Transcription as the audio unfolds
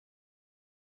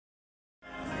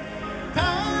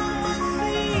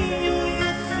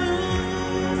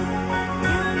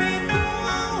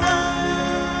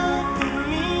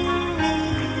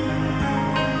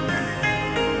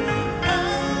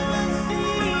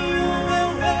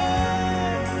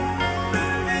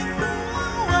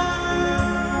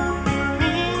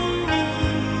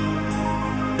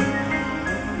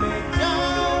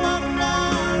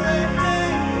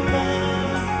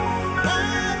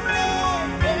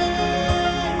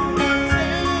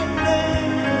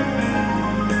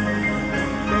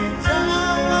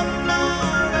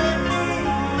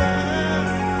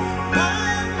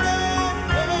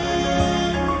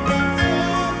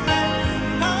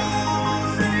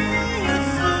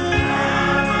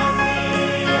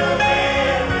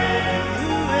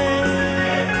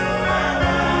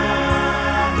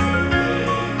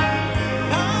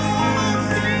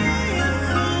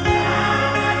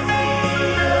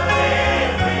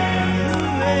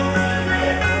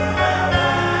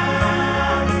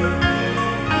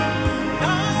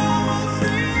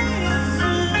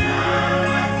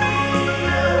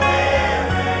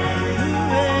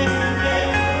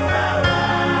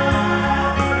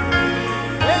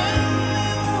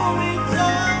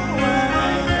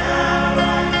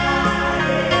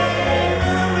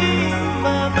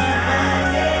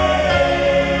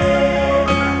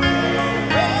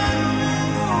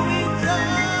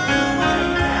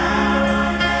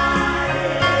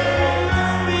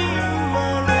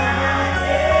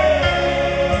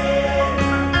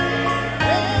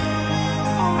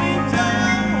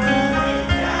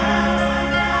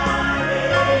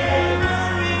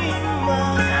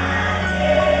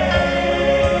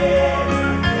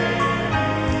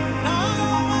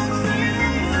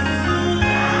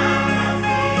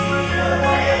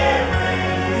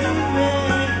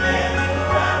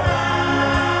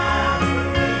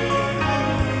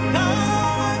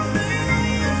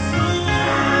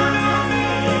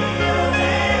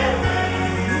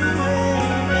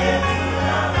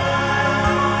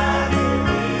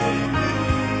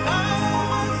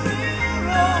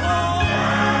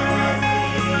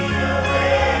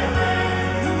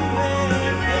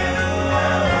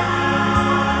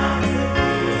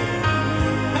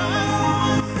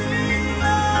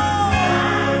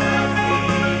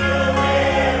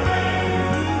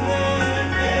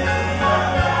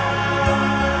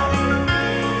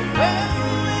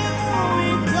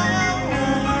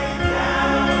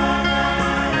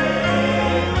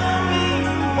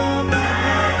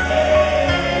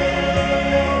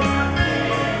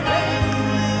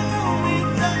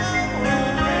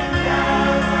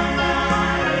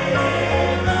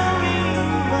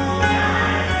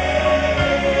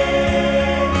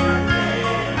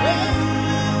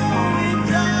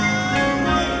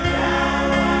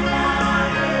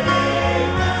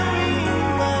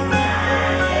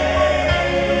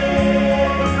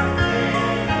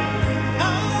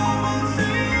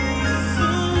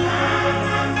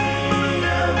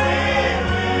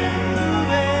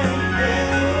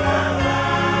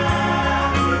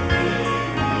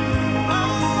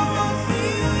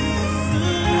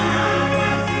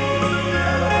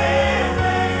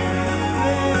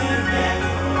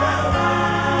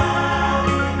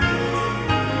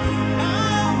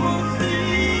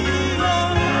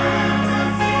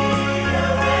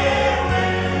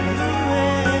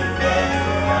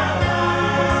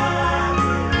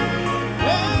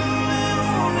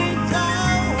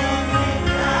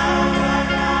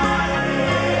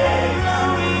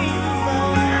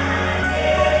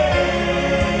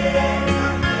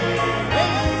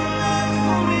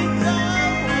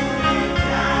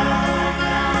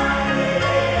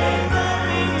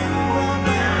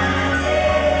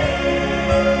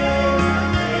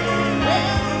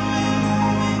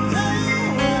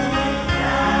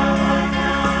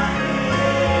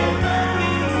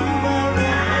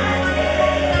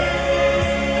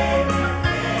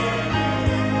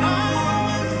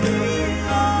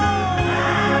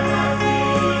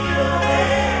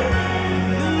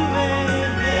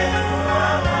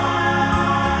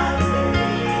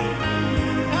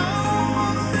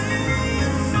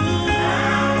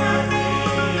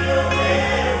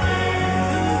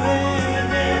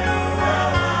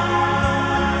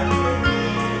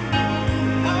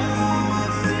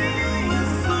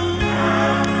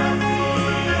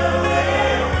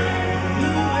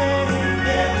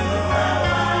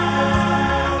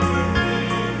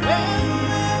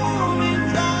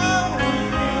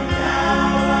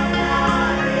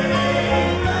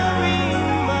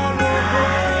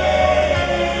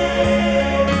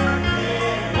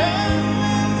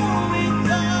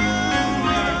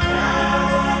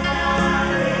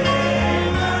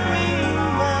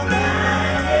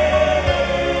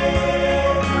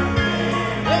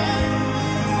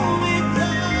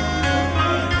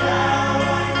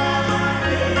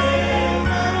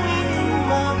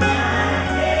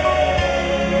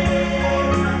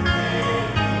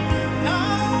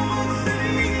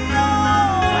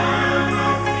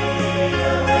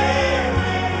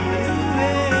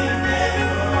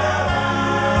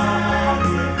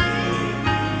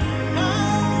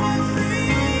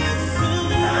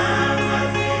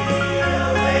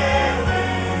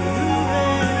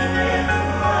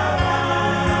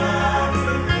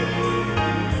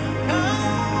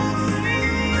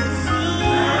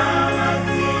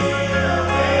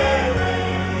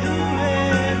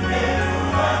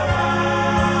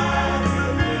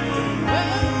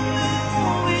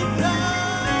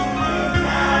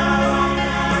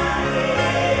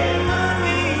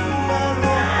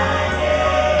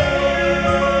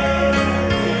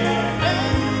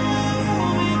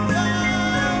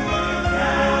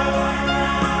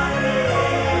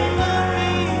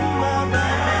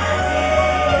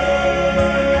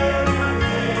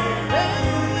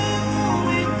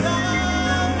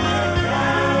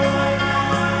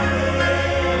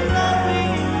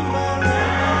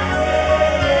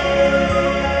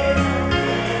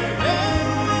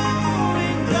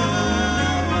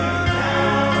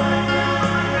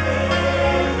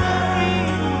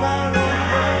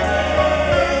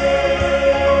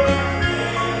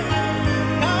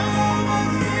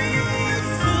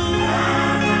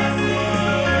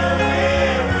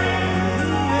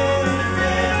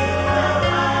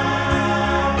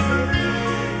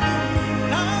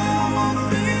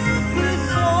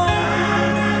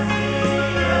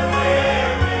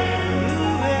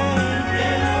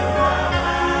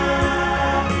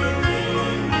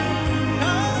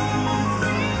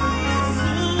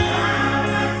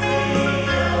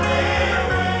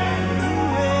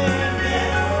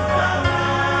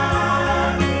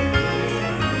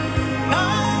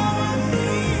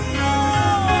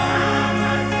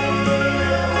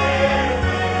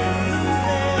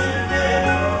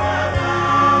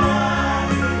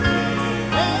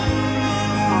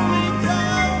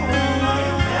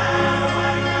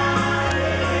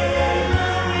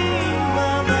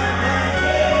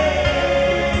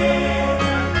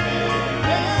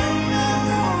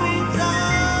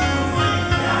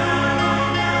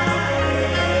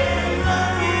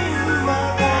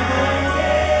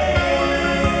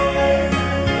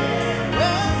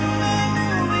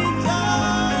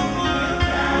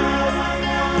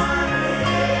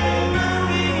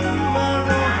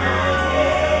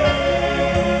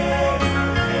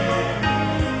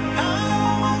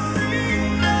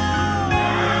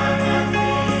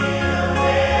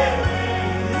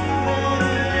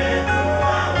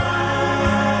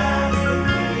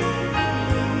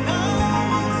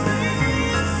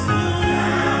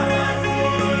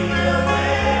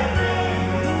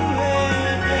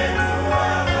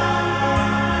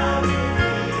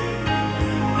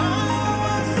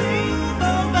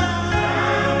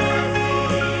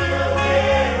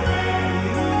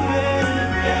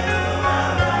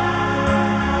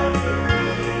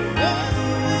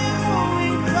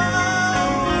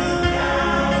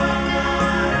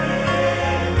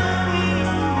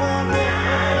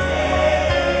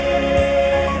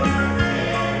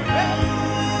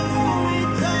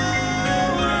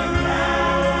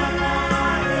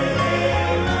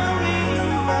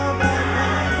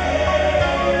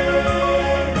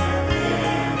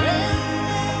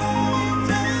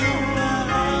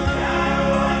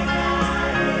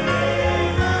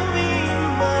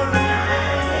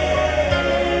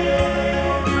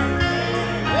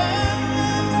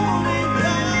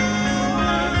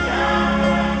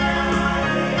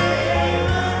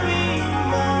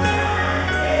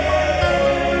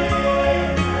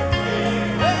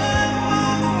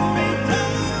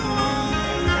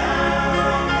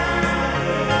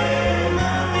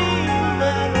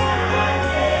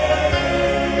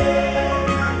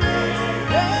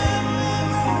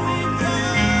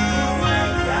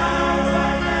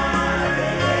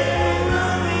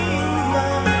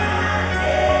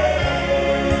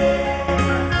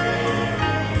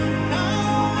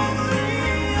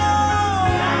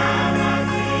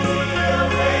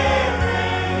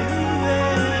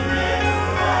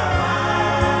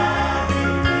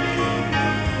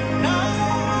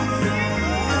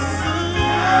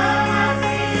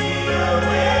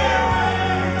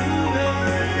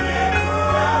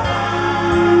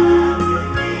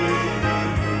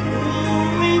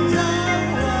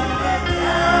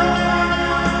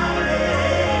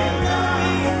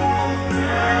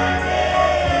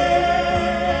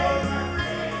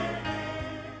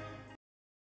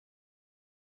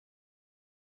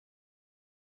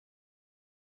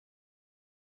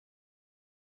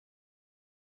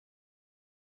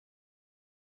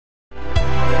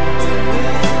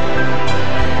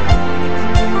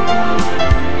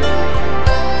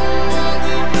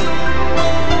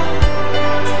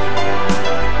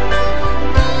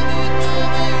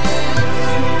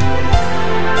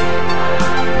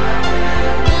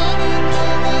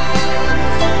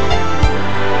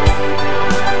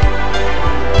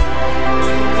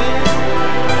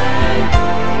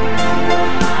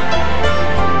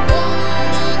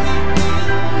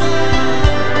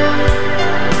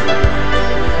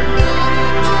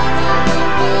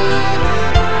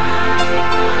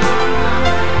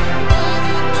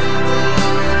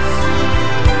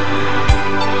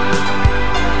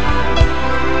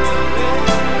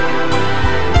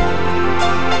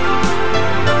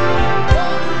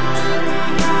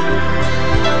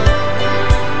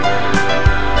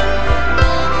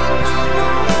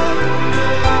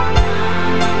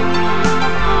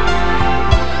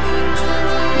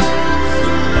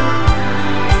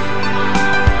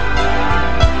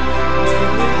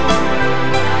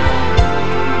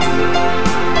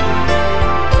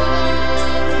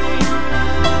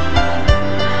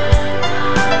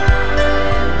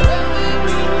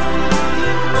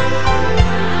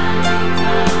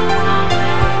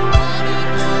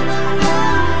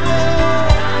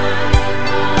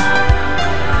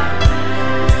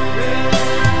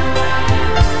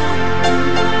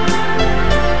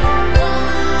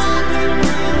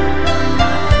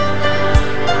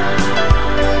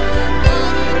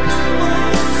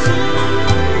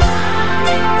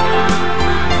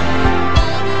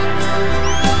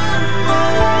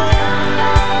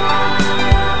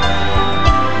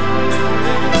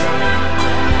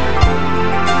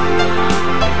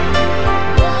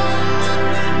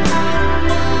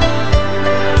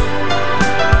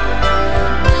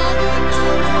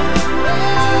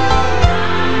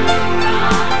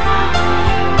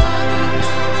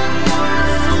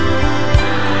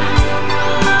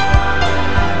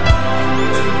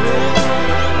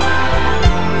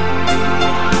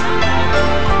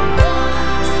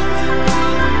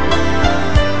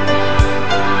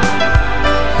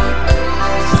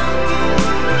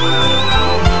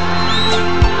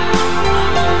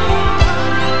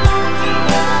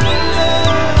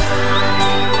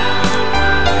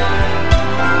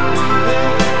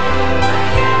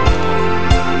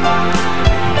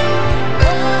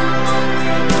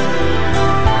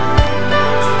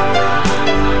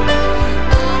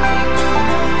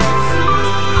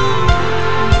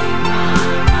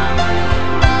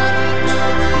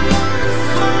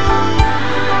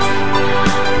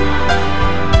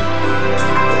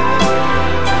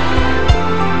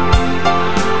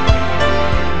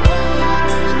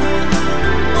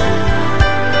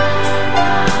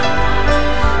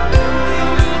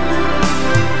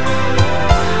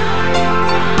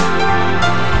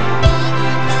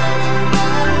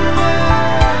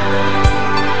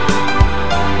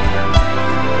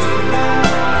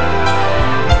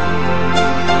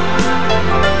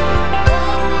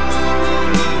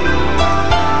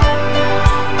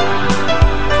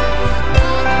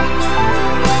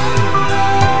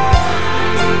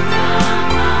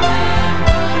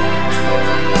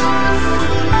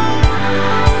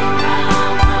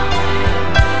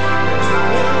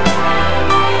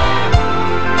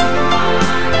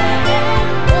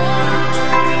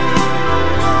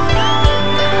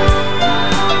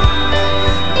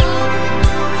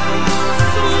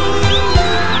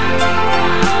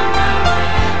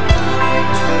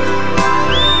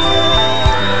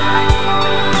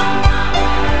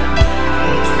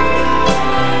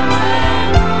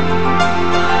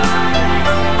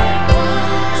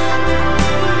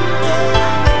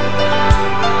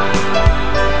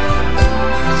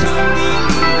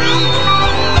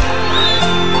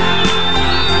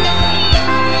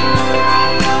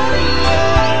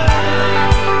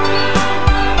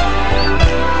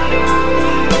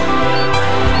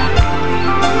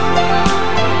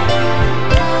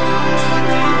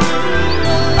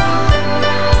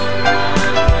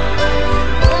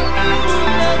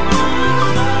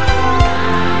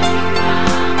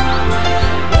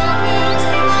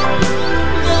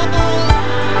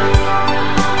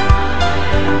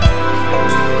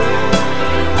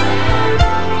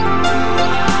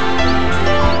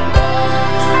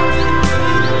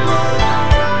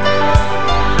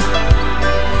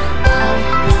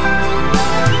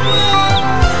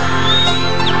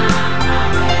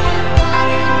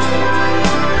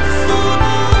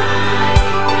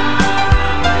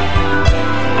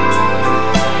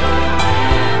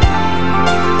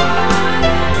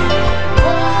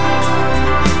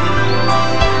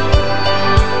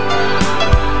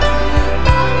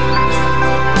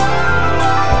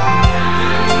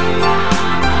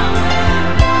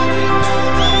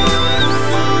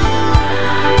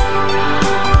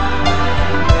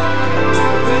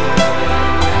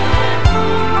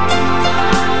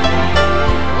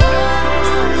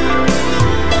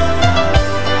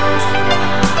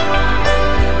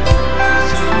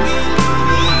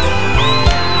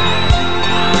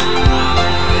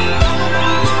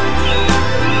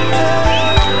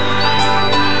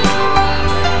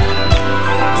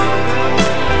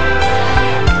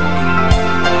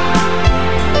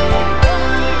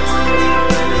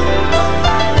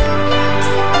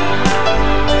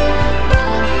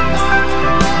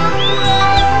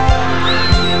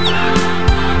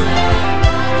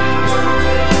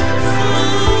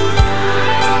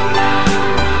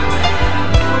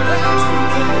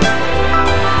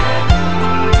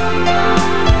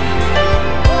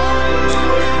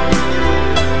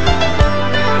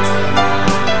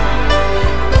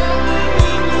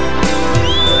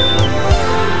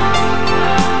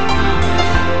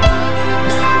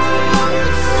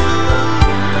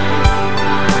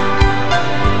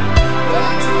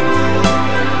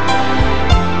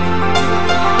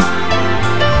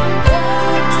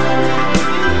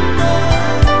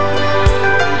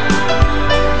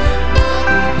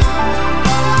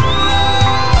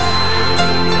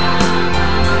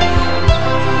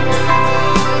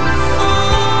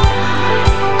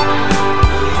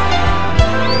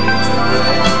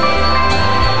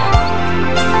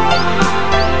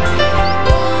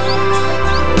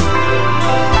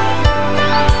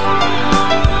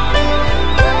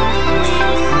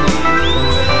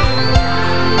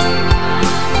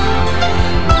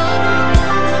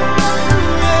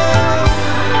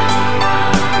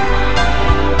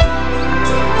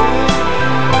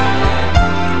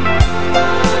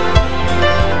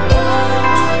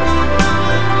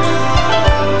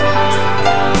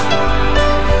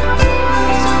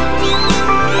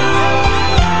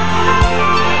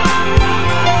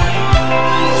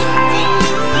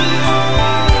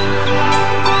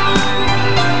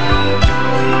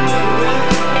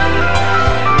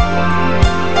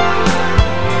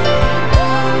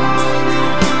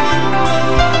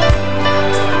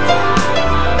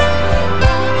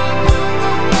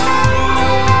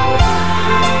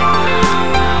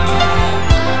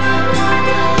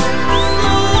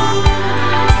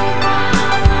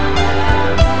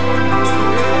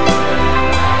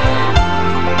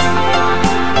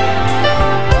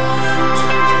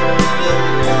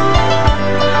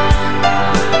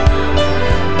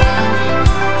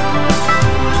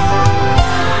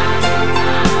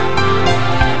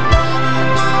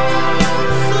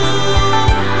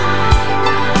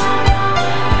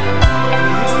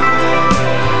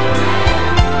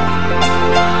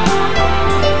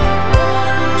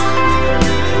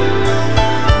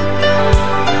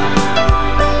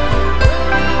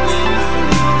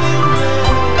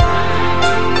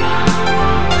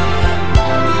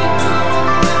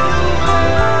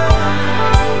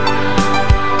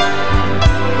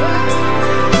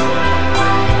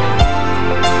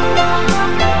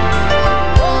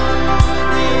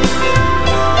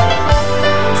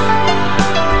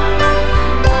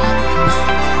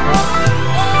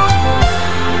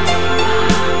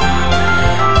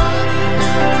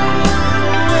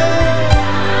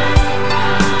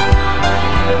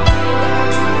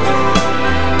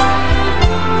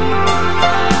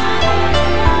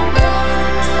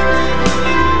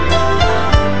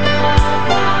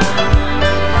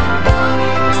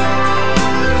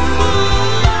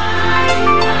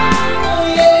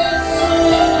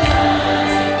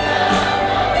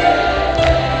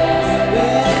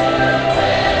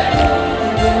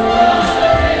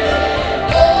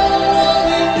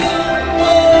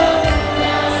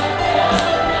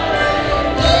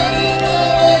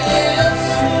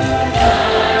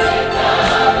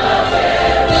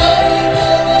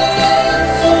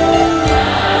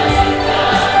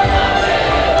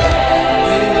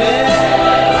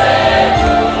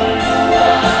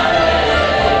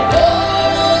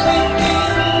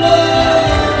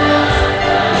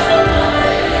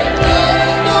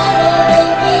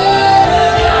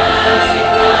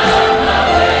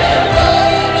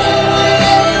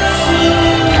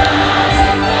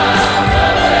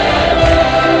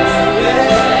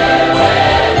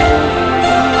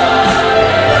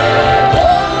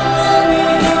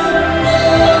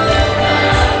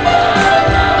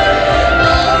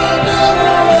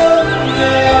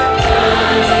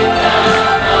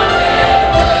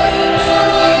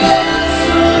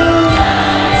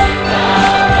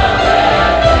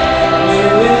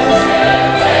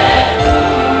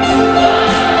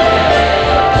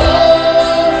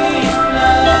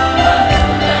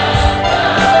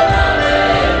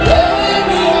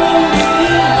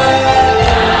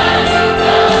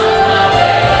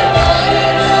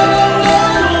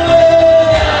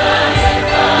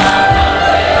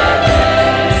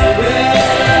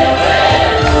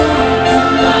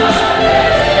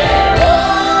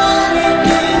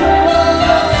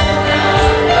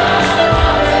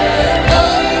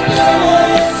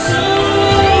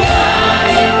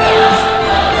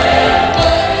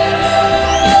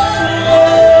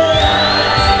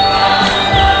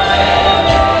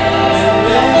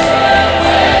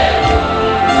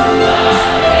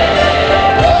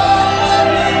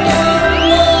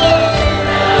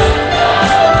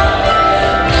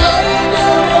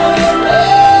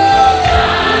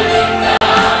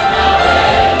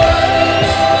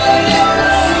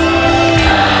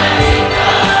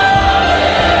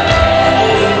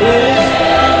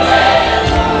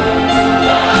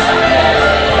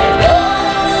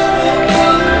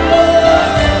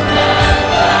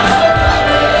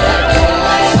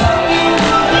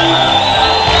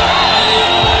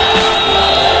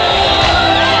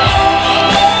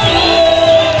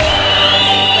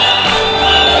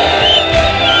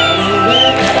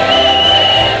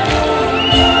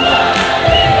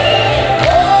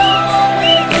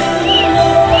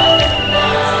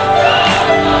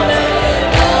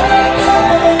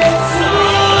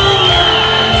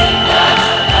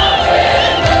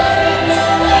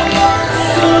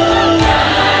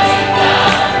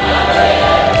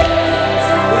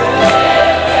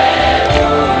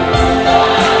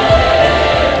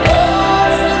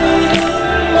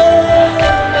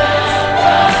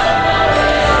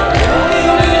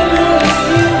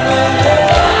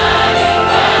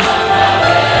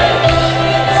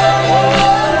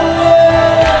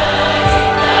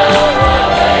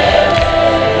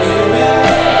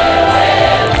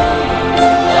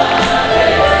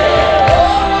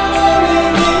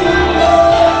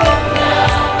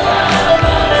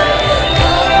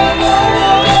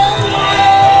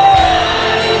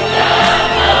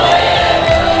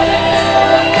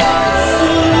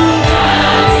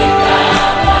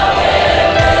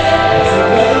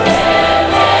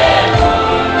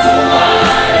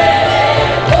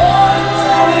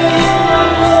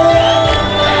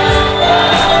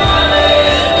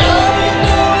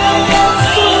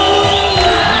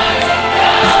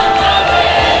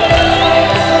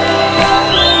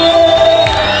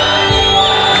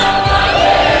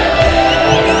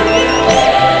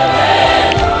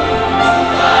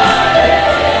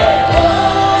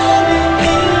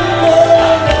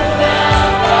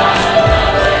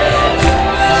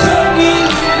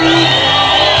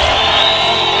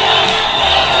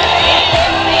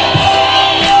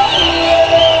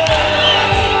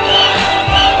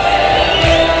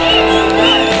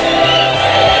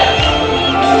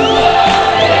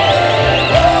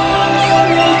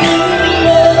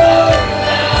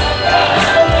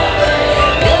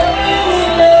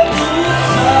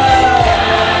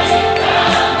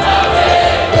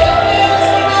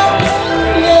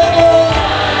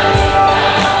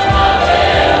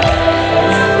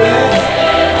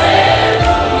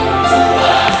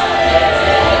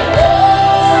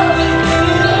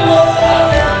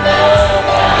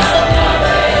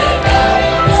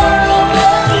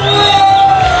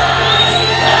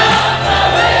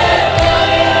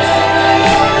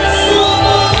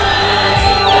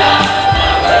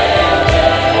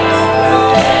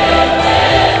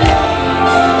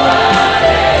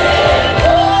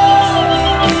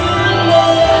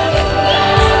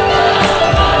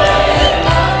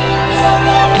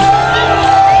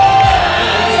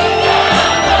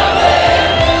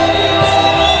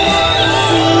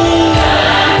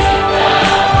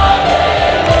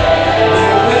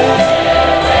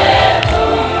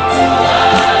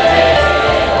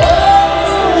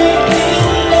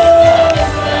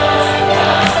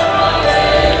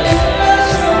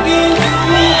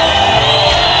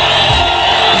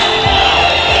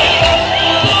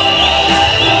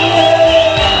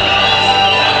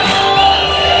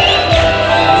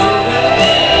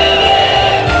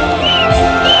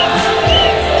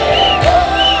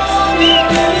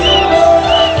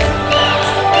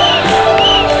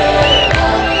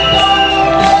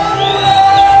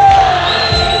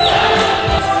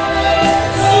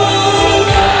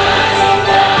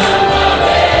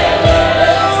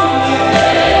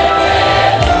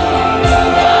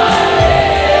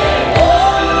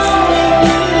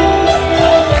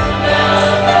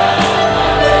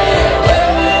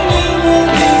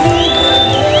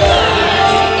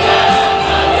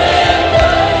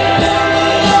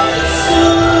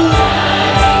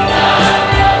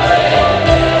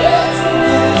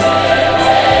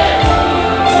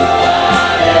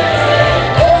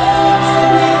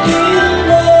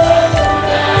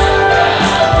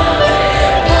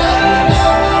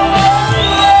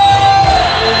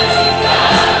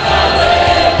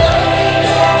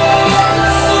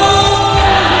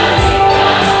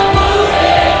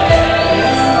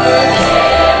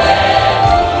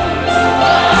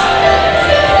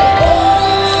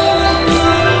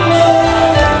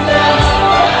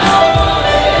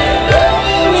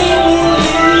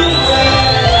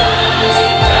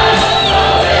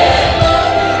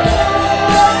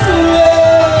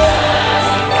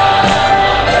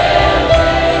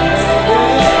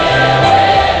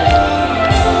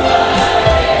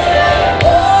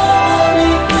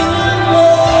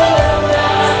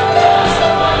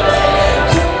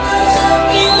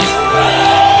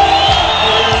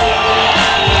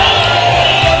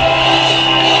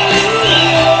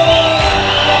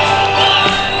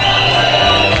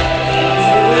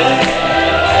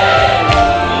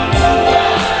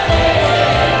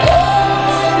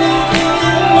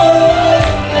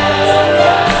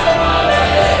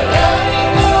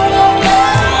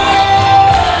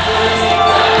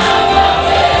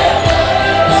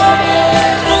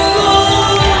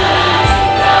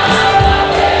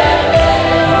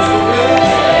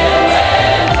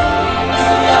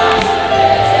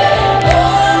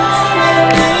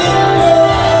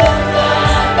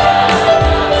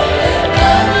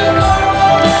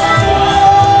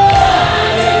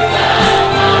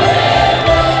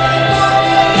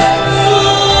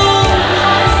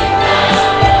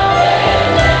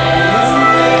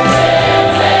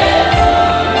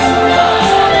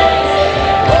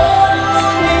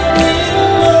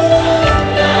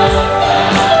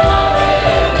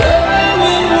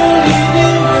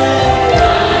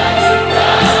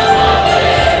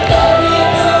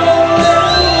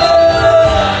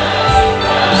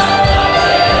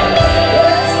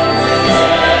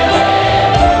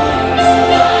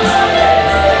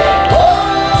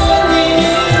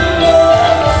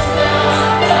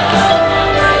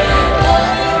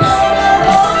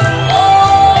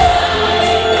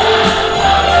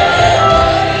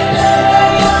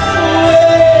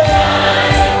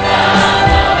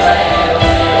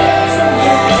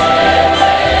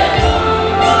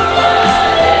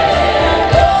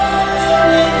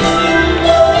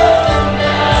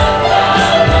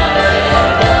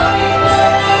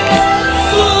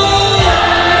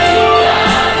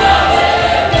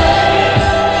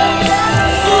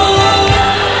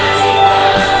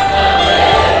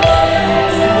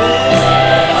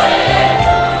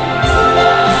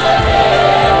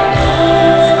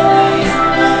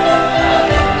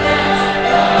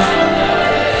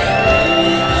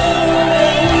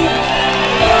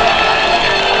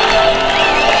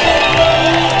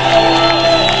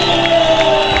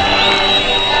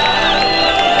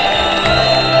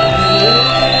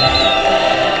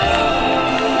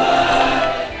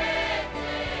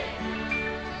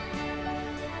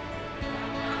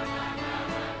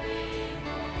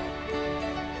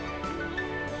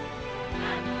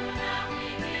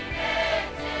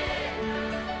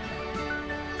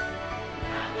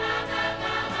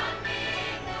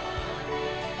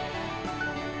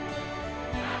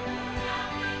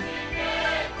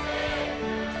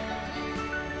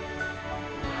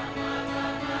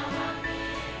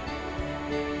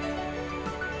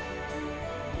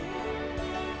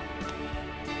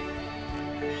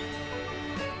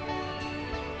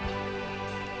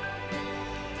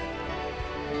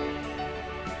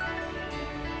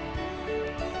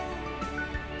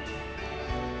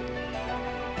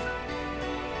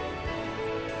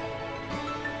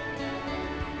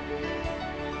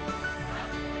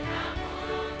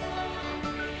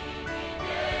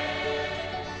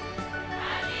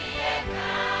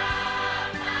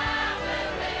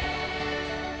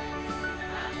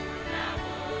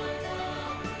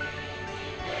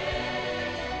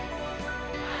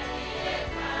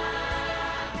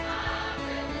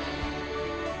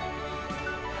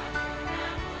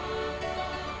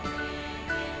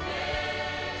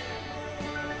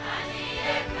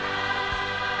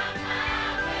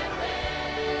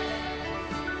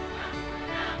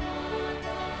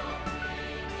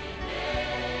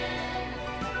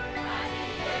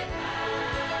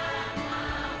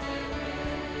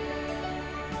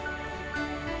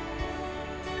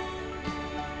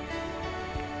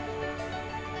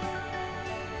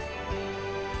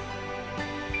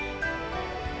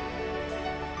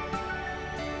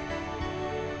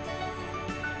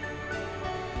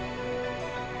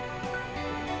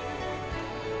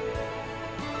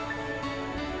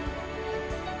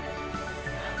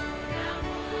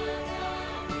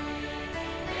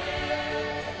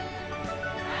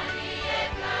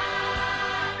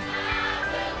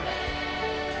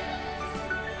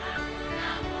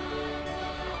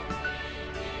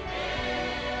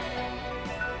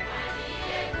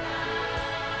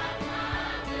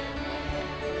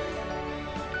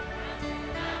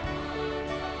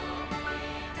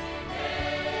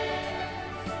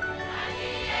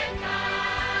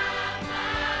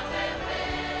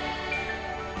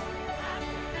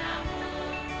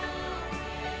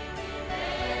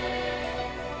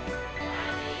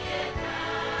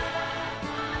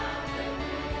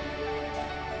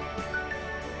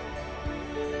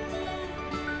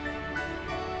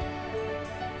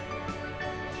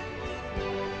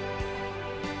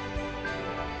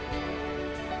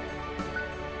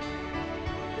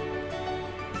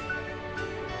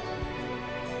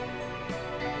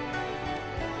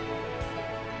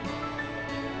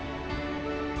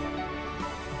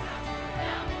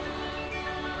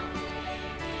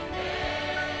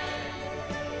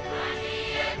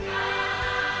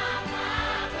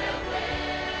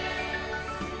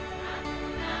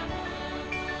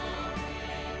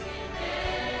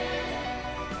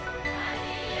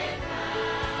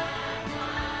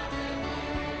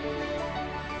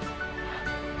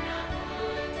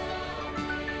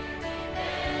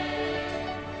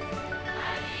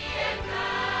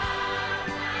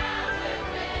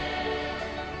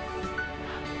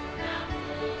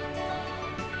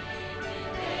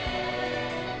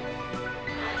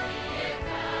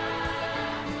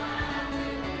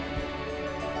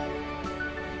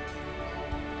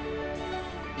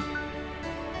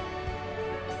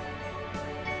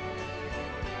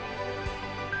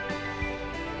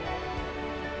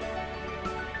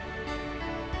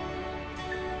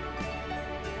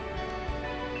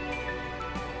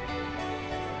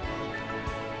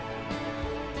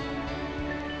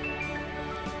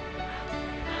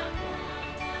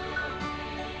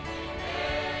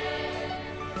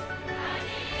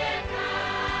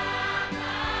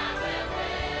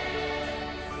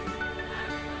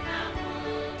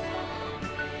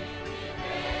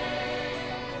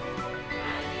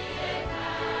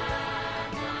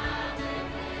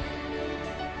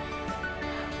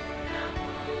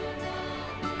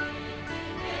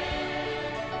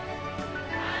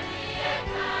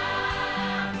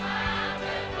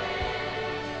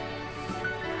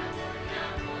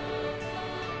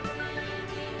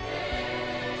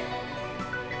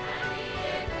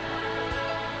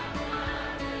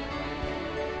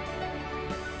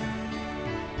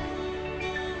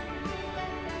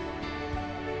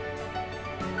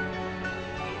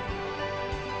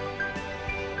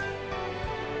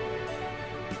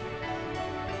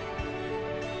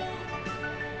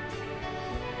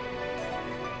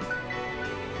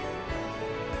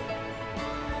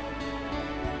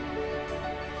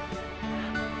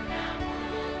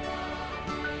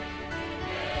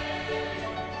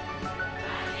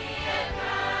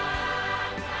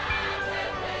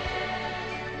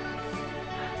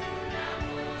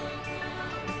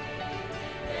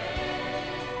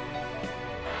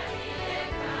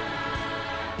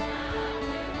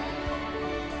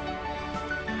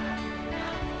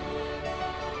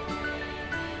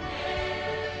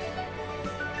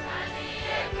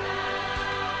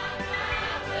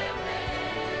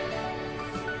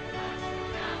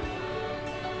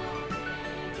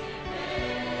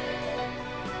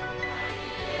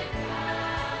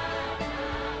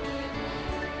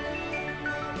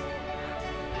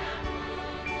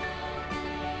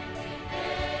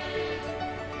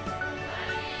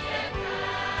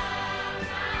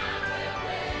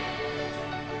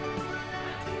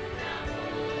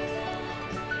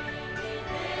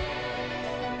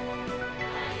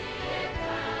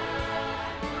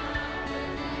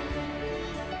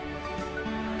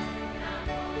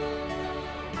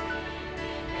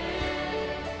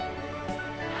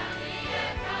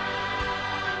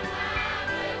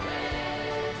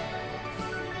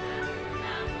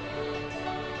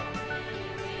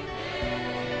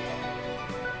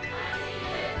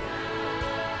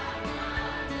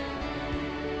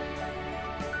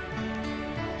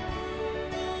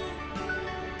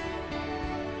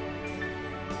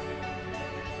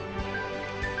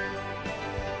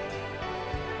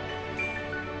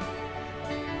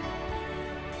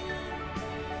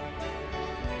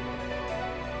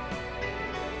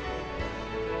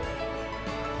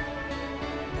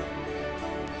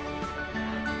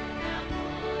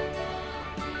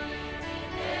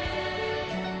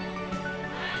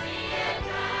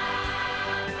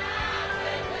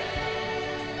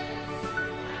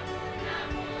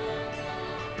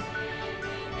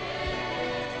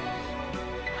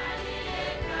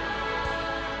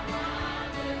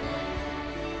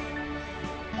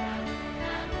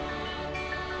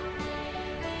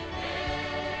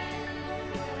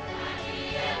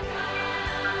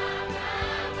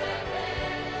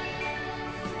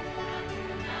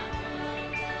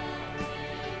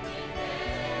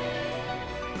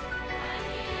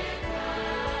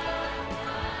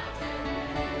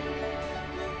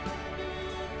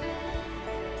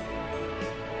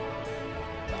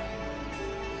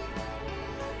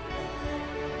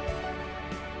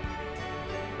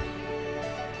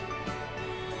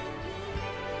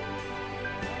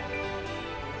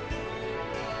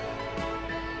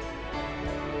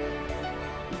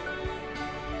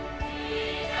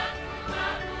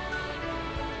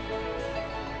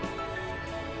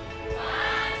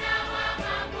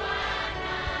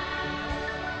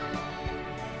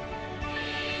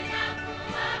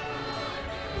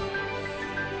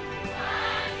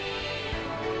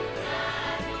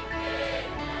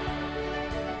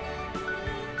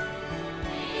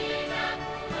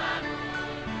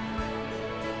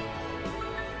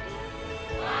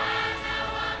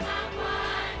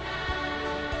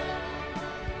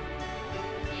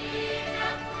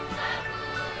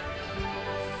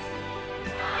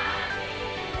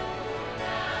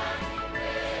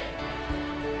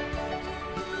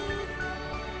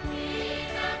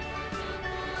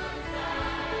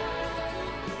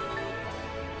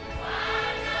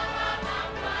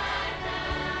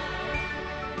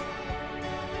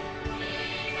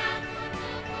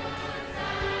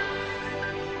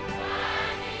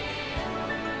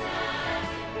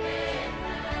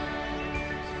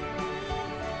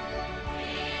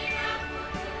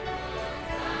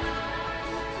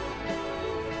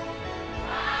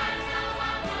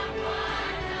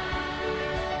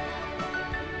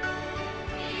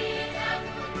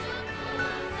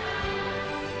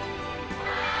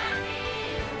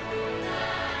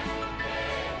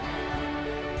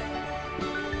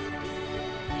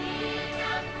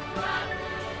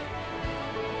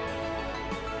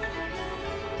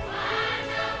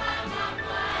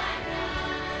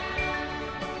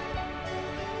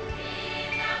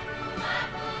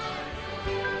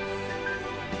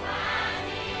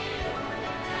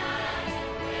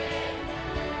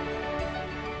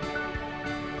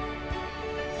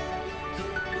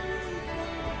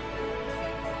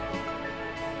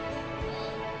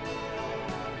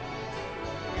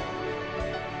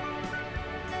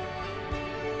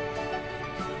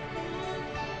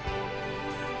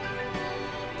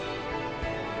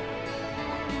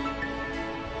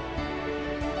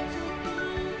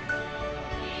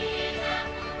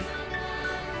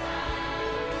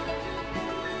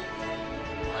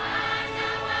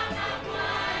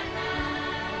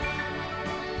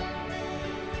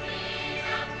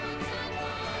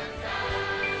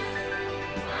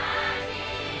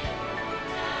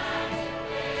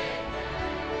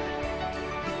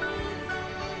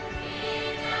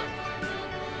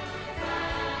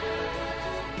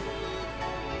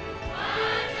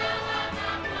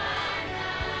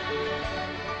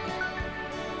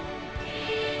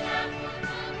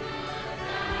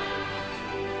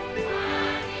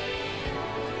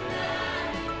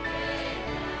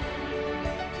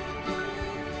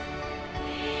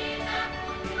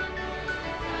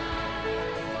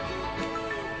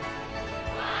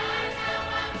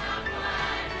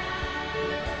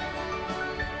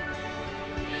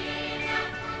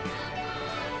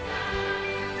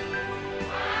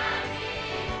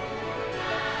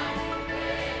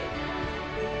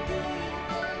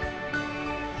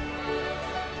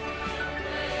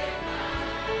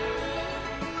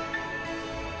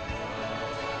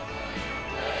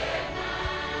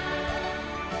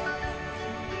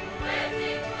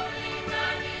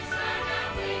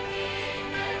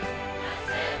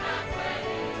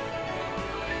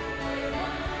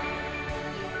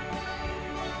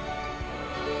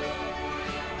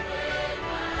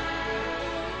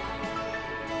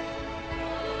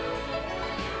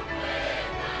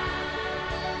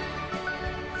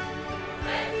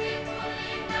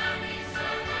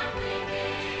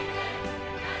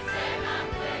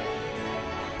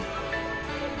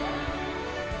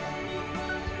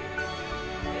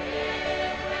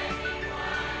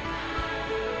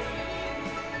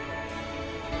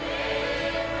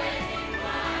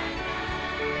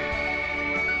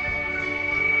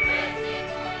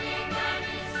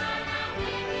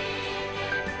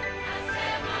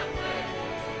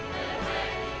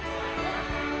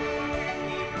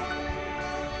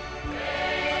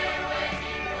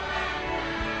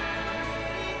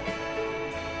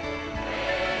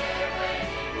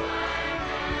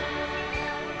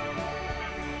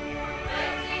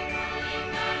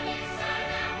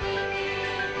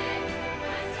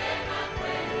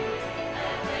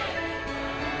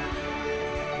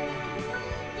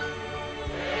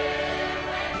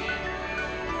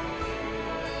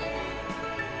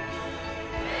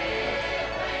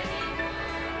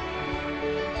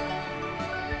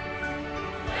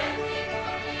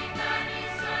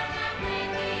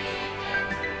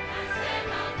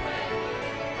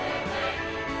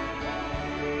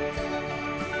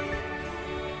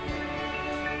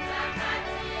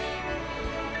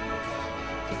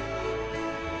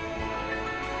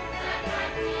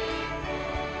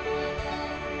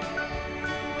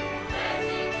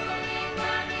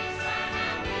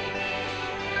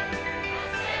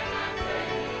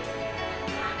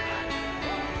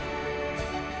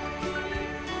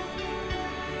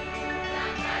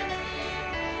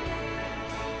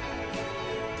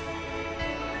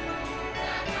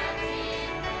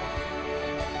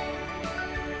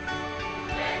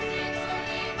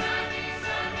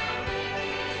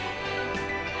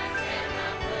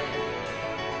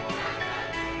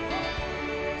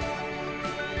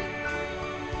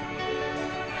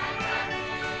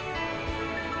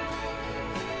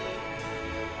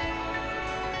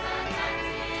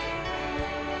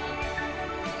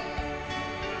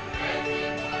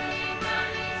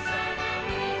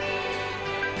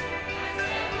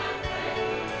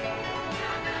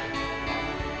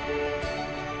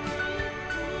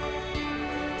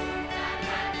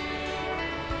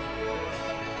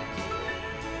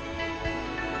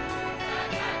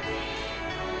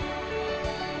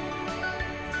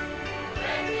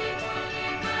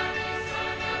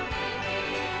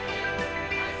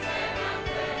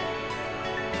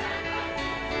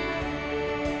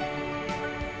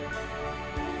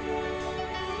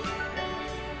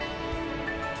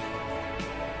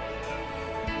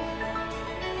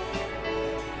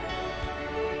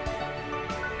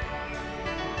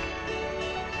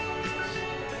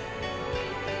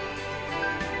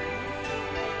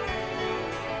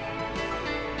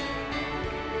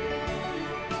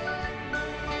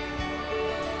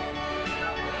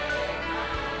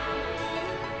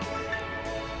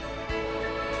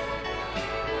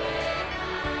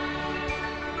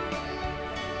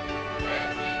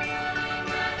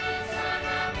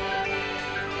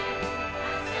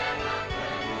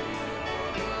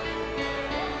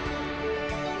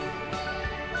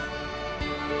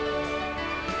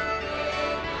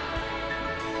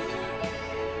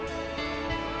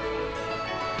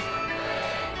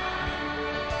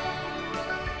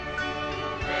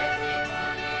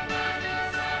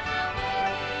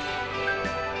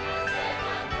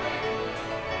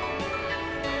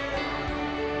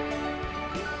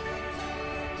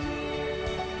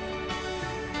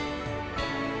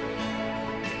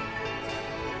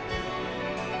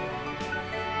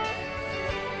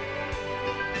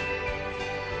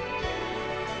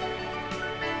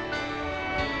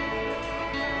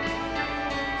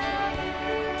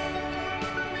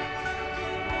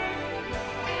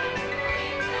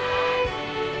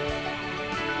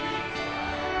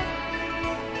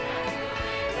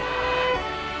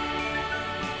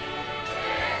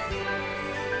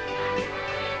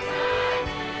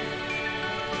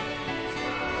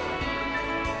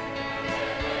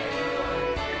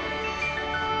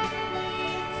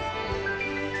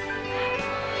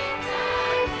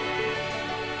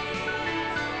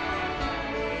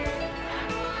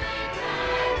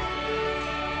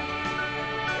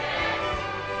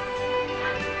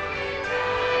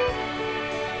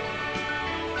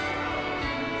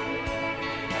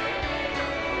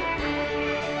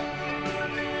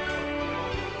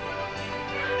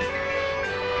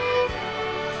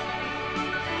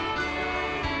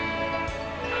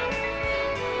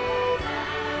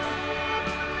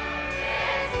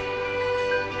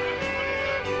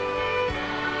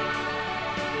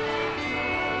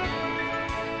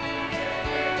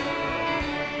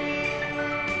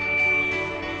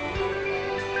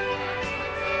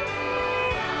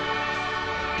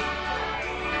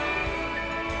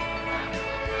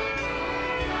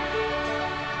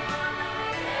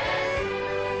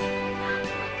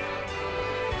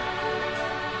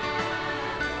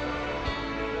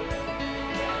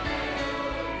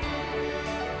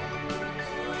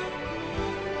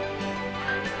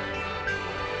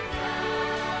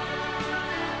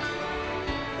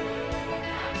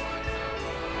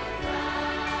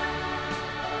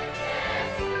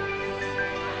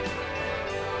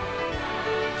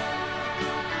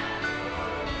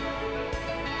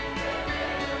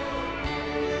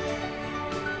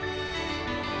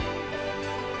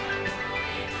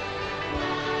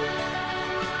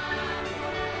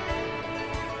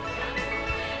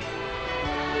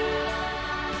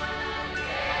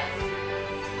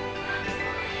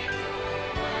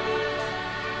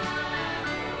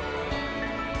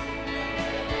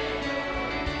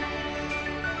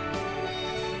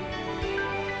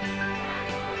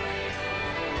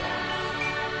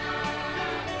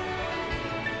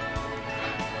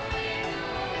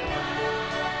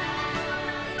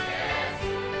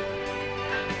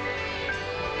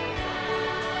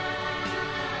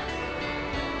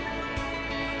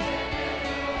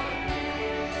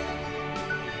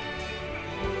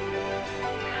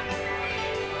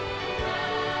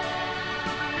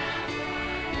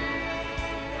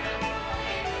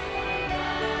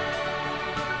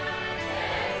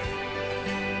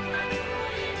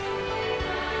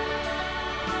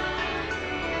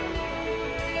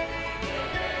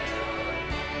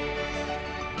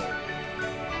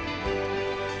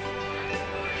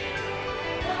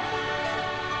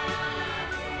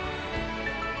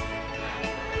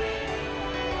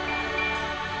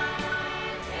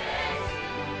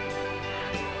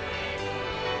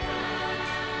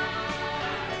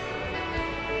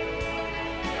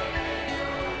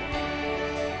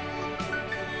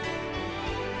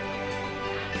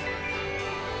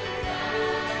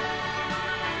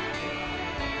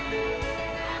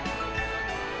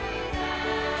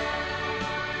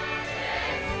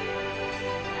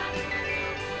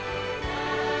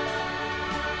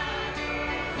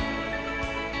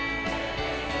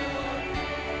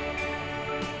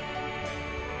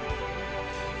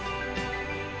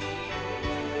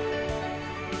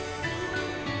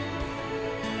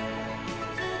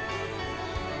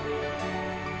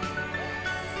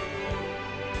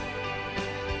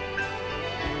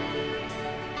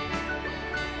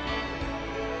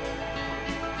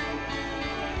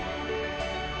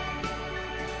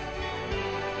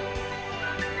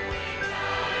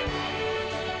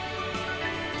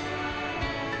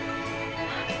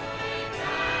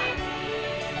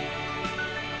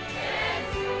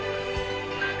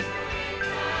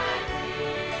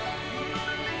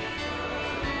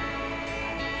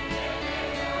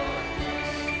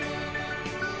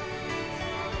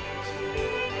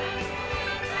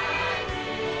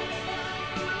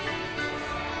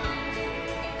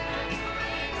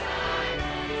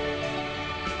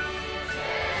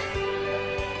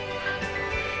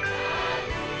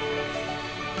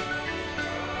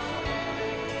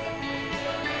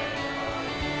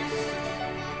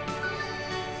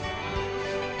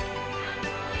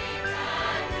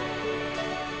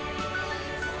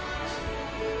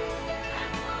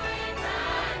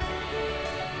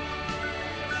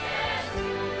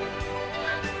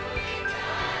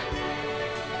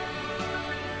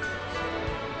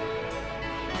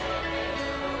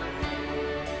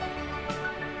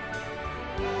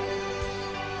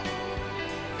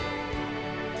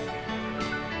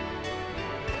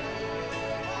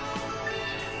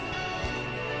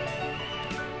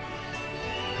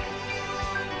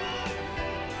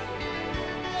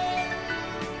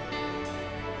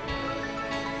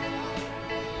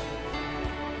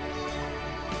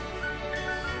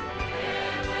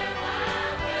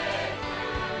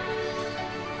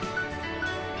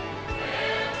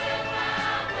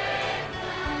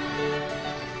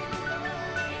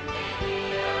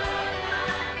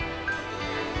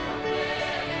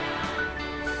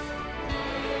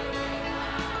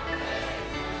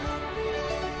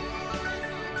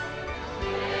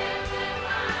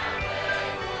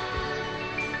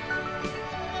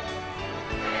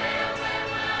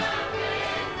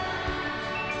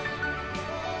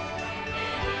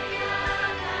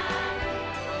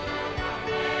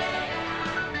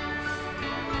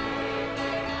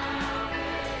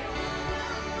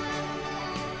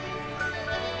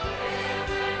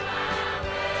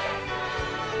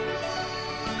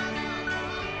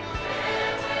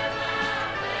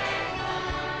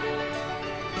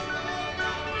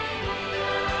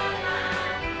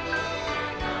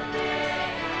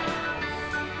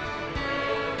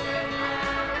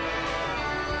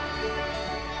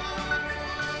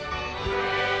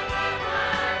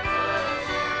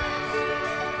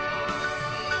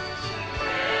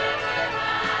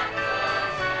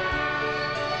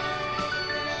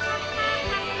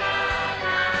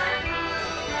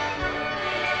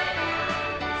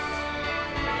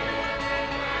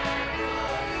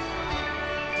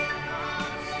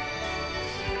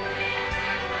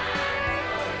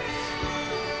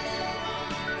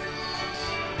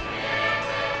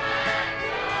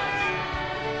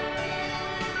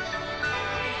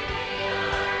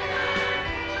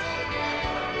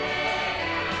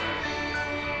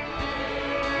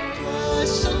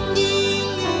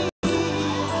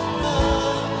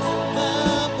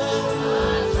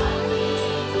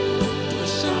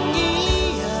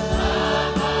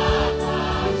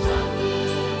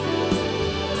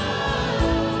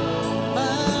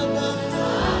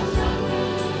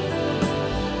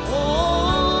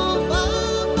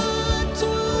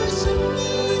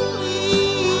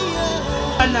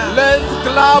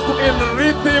clap in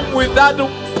rhythm with that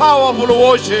powerful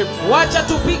worship. Wacha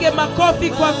tupige makofi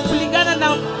kwa kulingana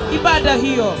na ibada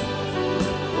hiyo.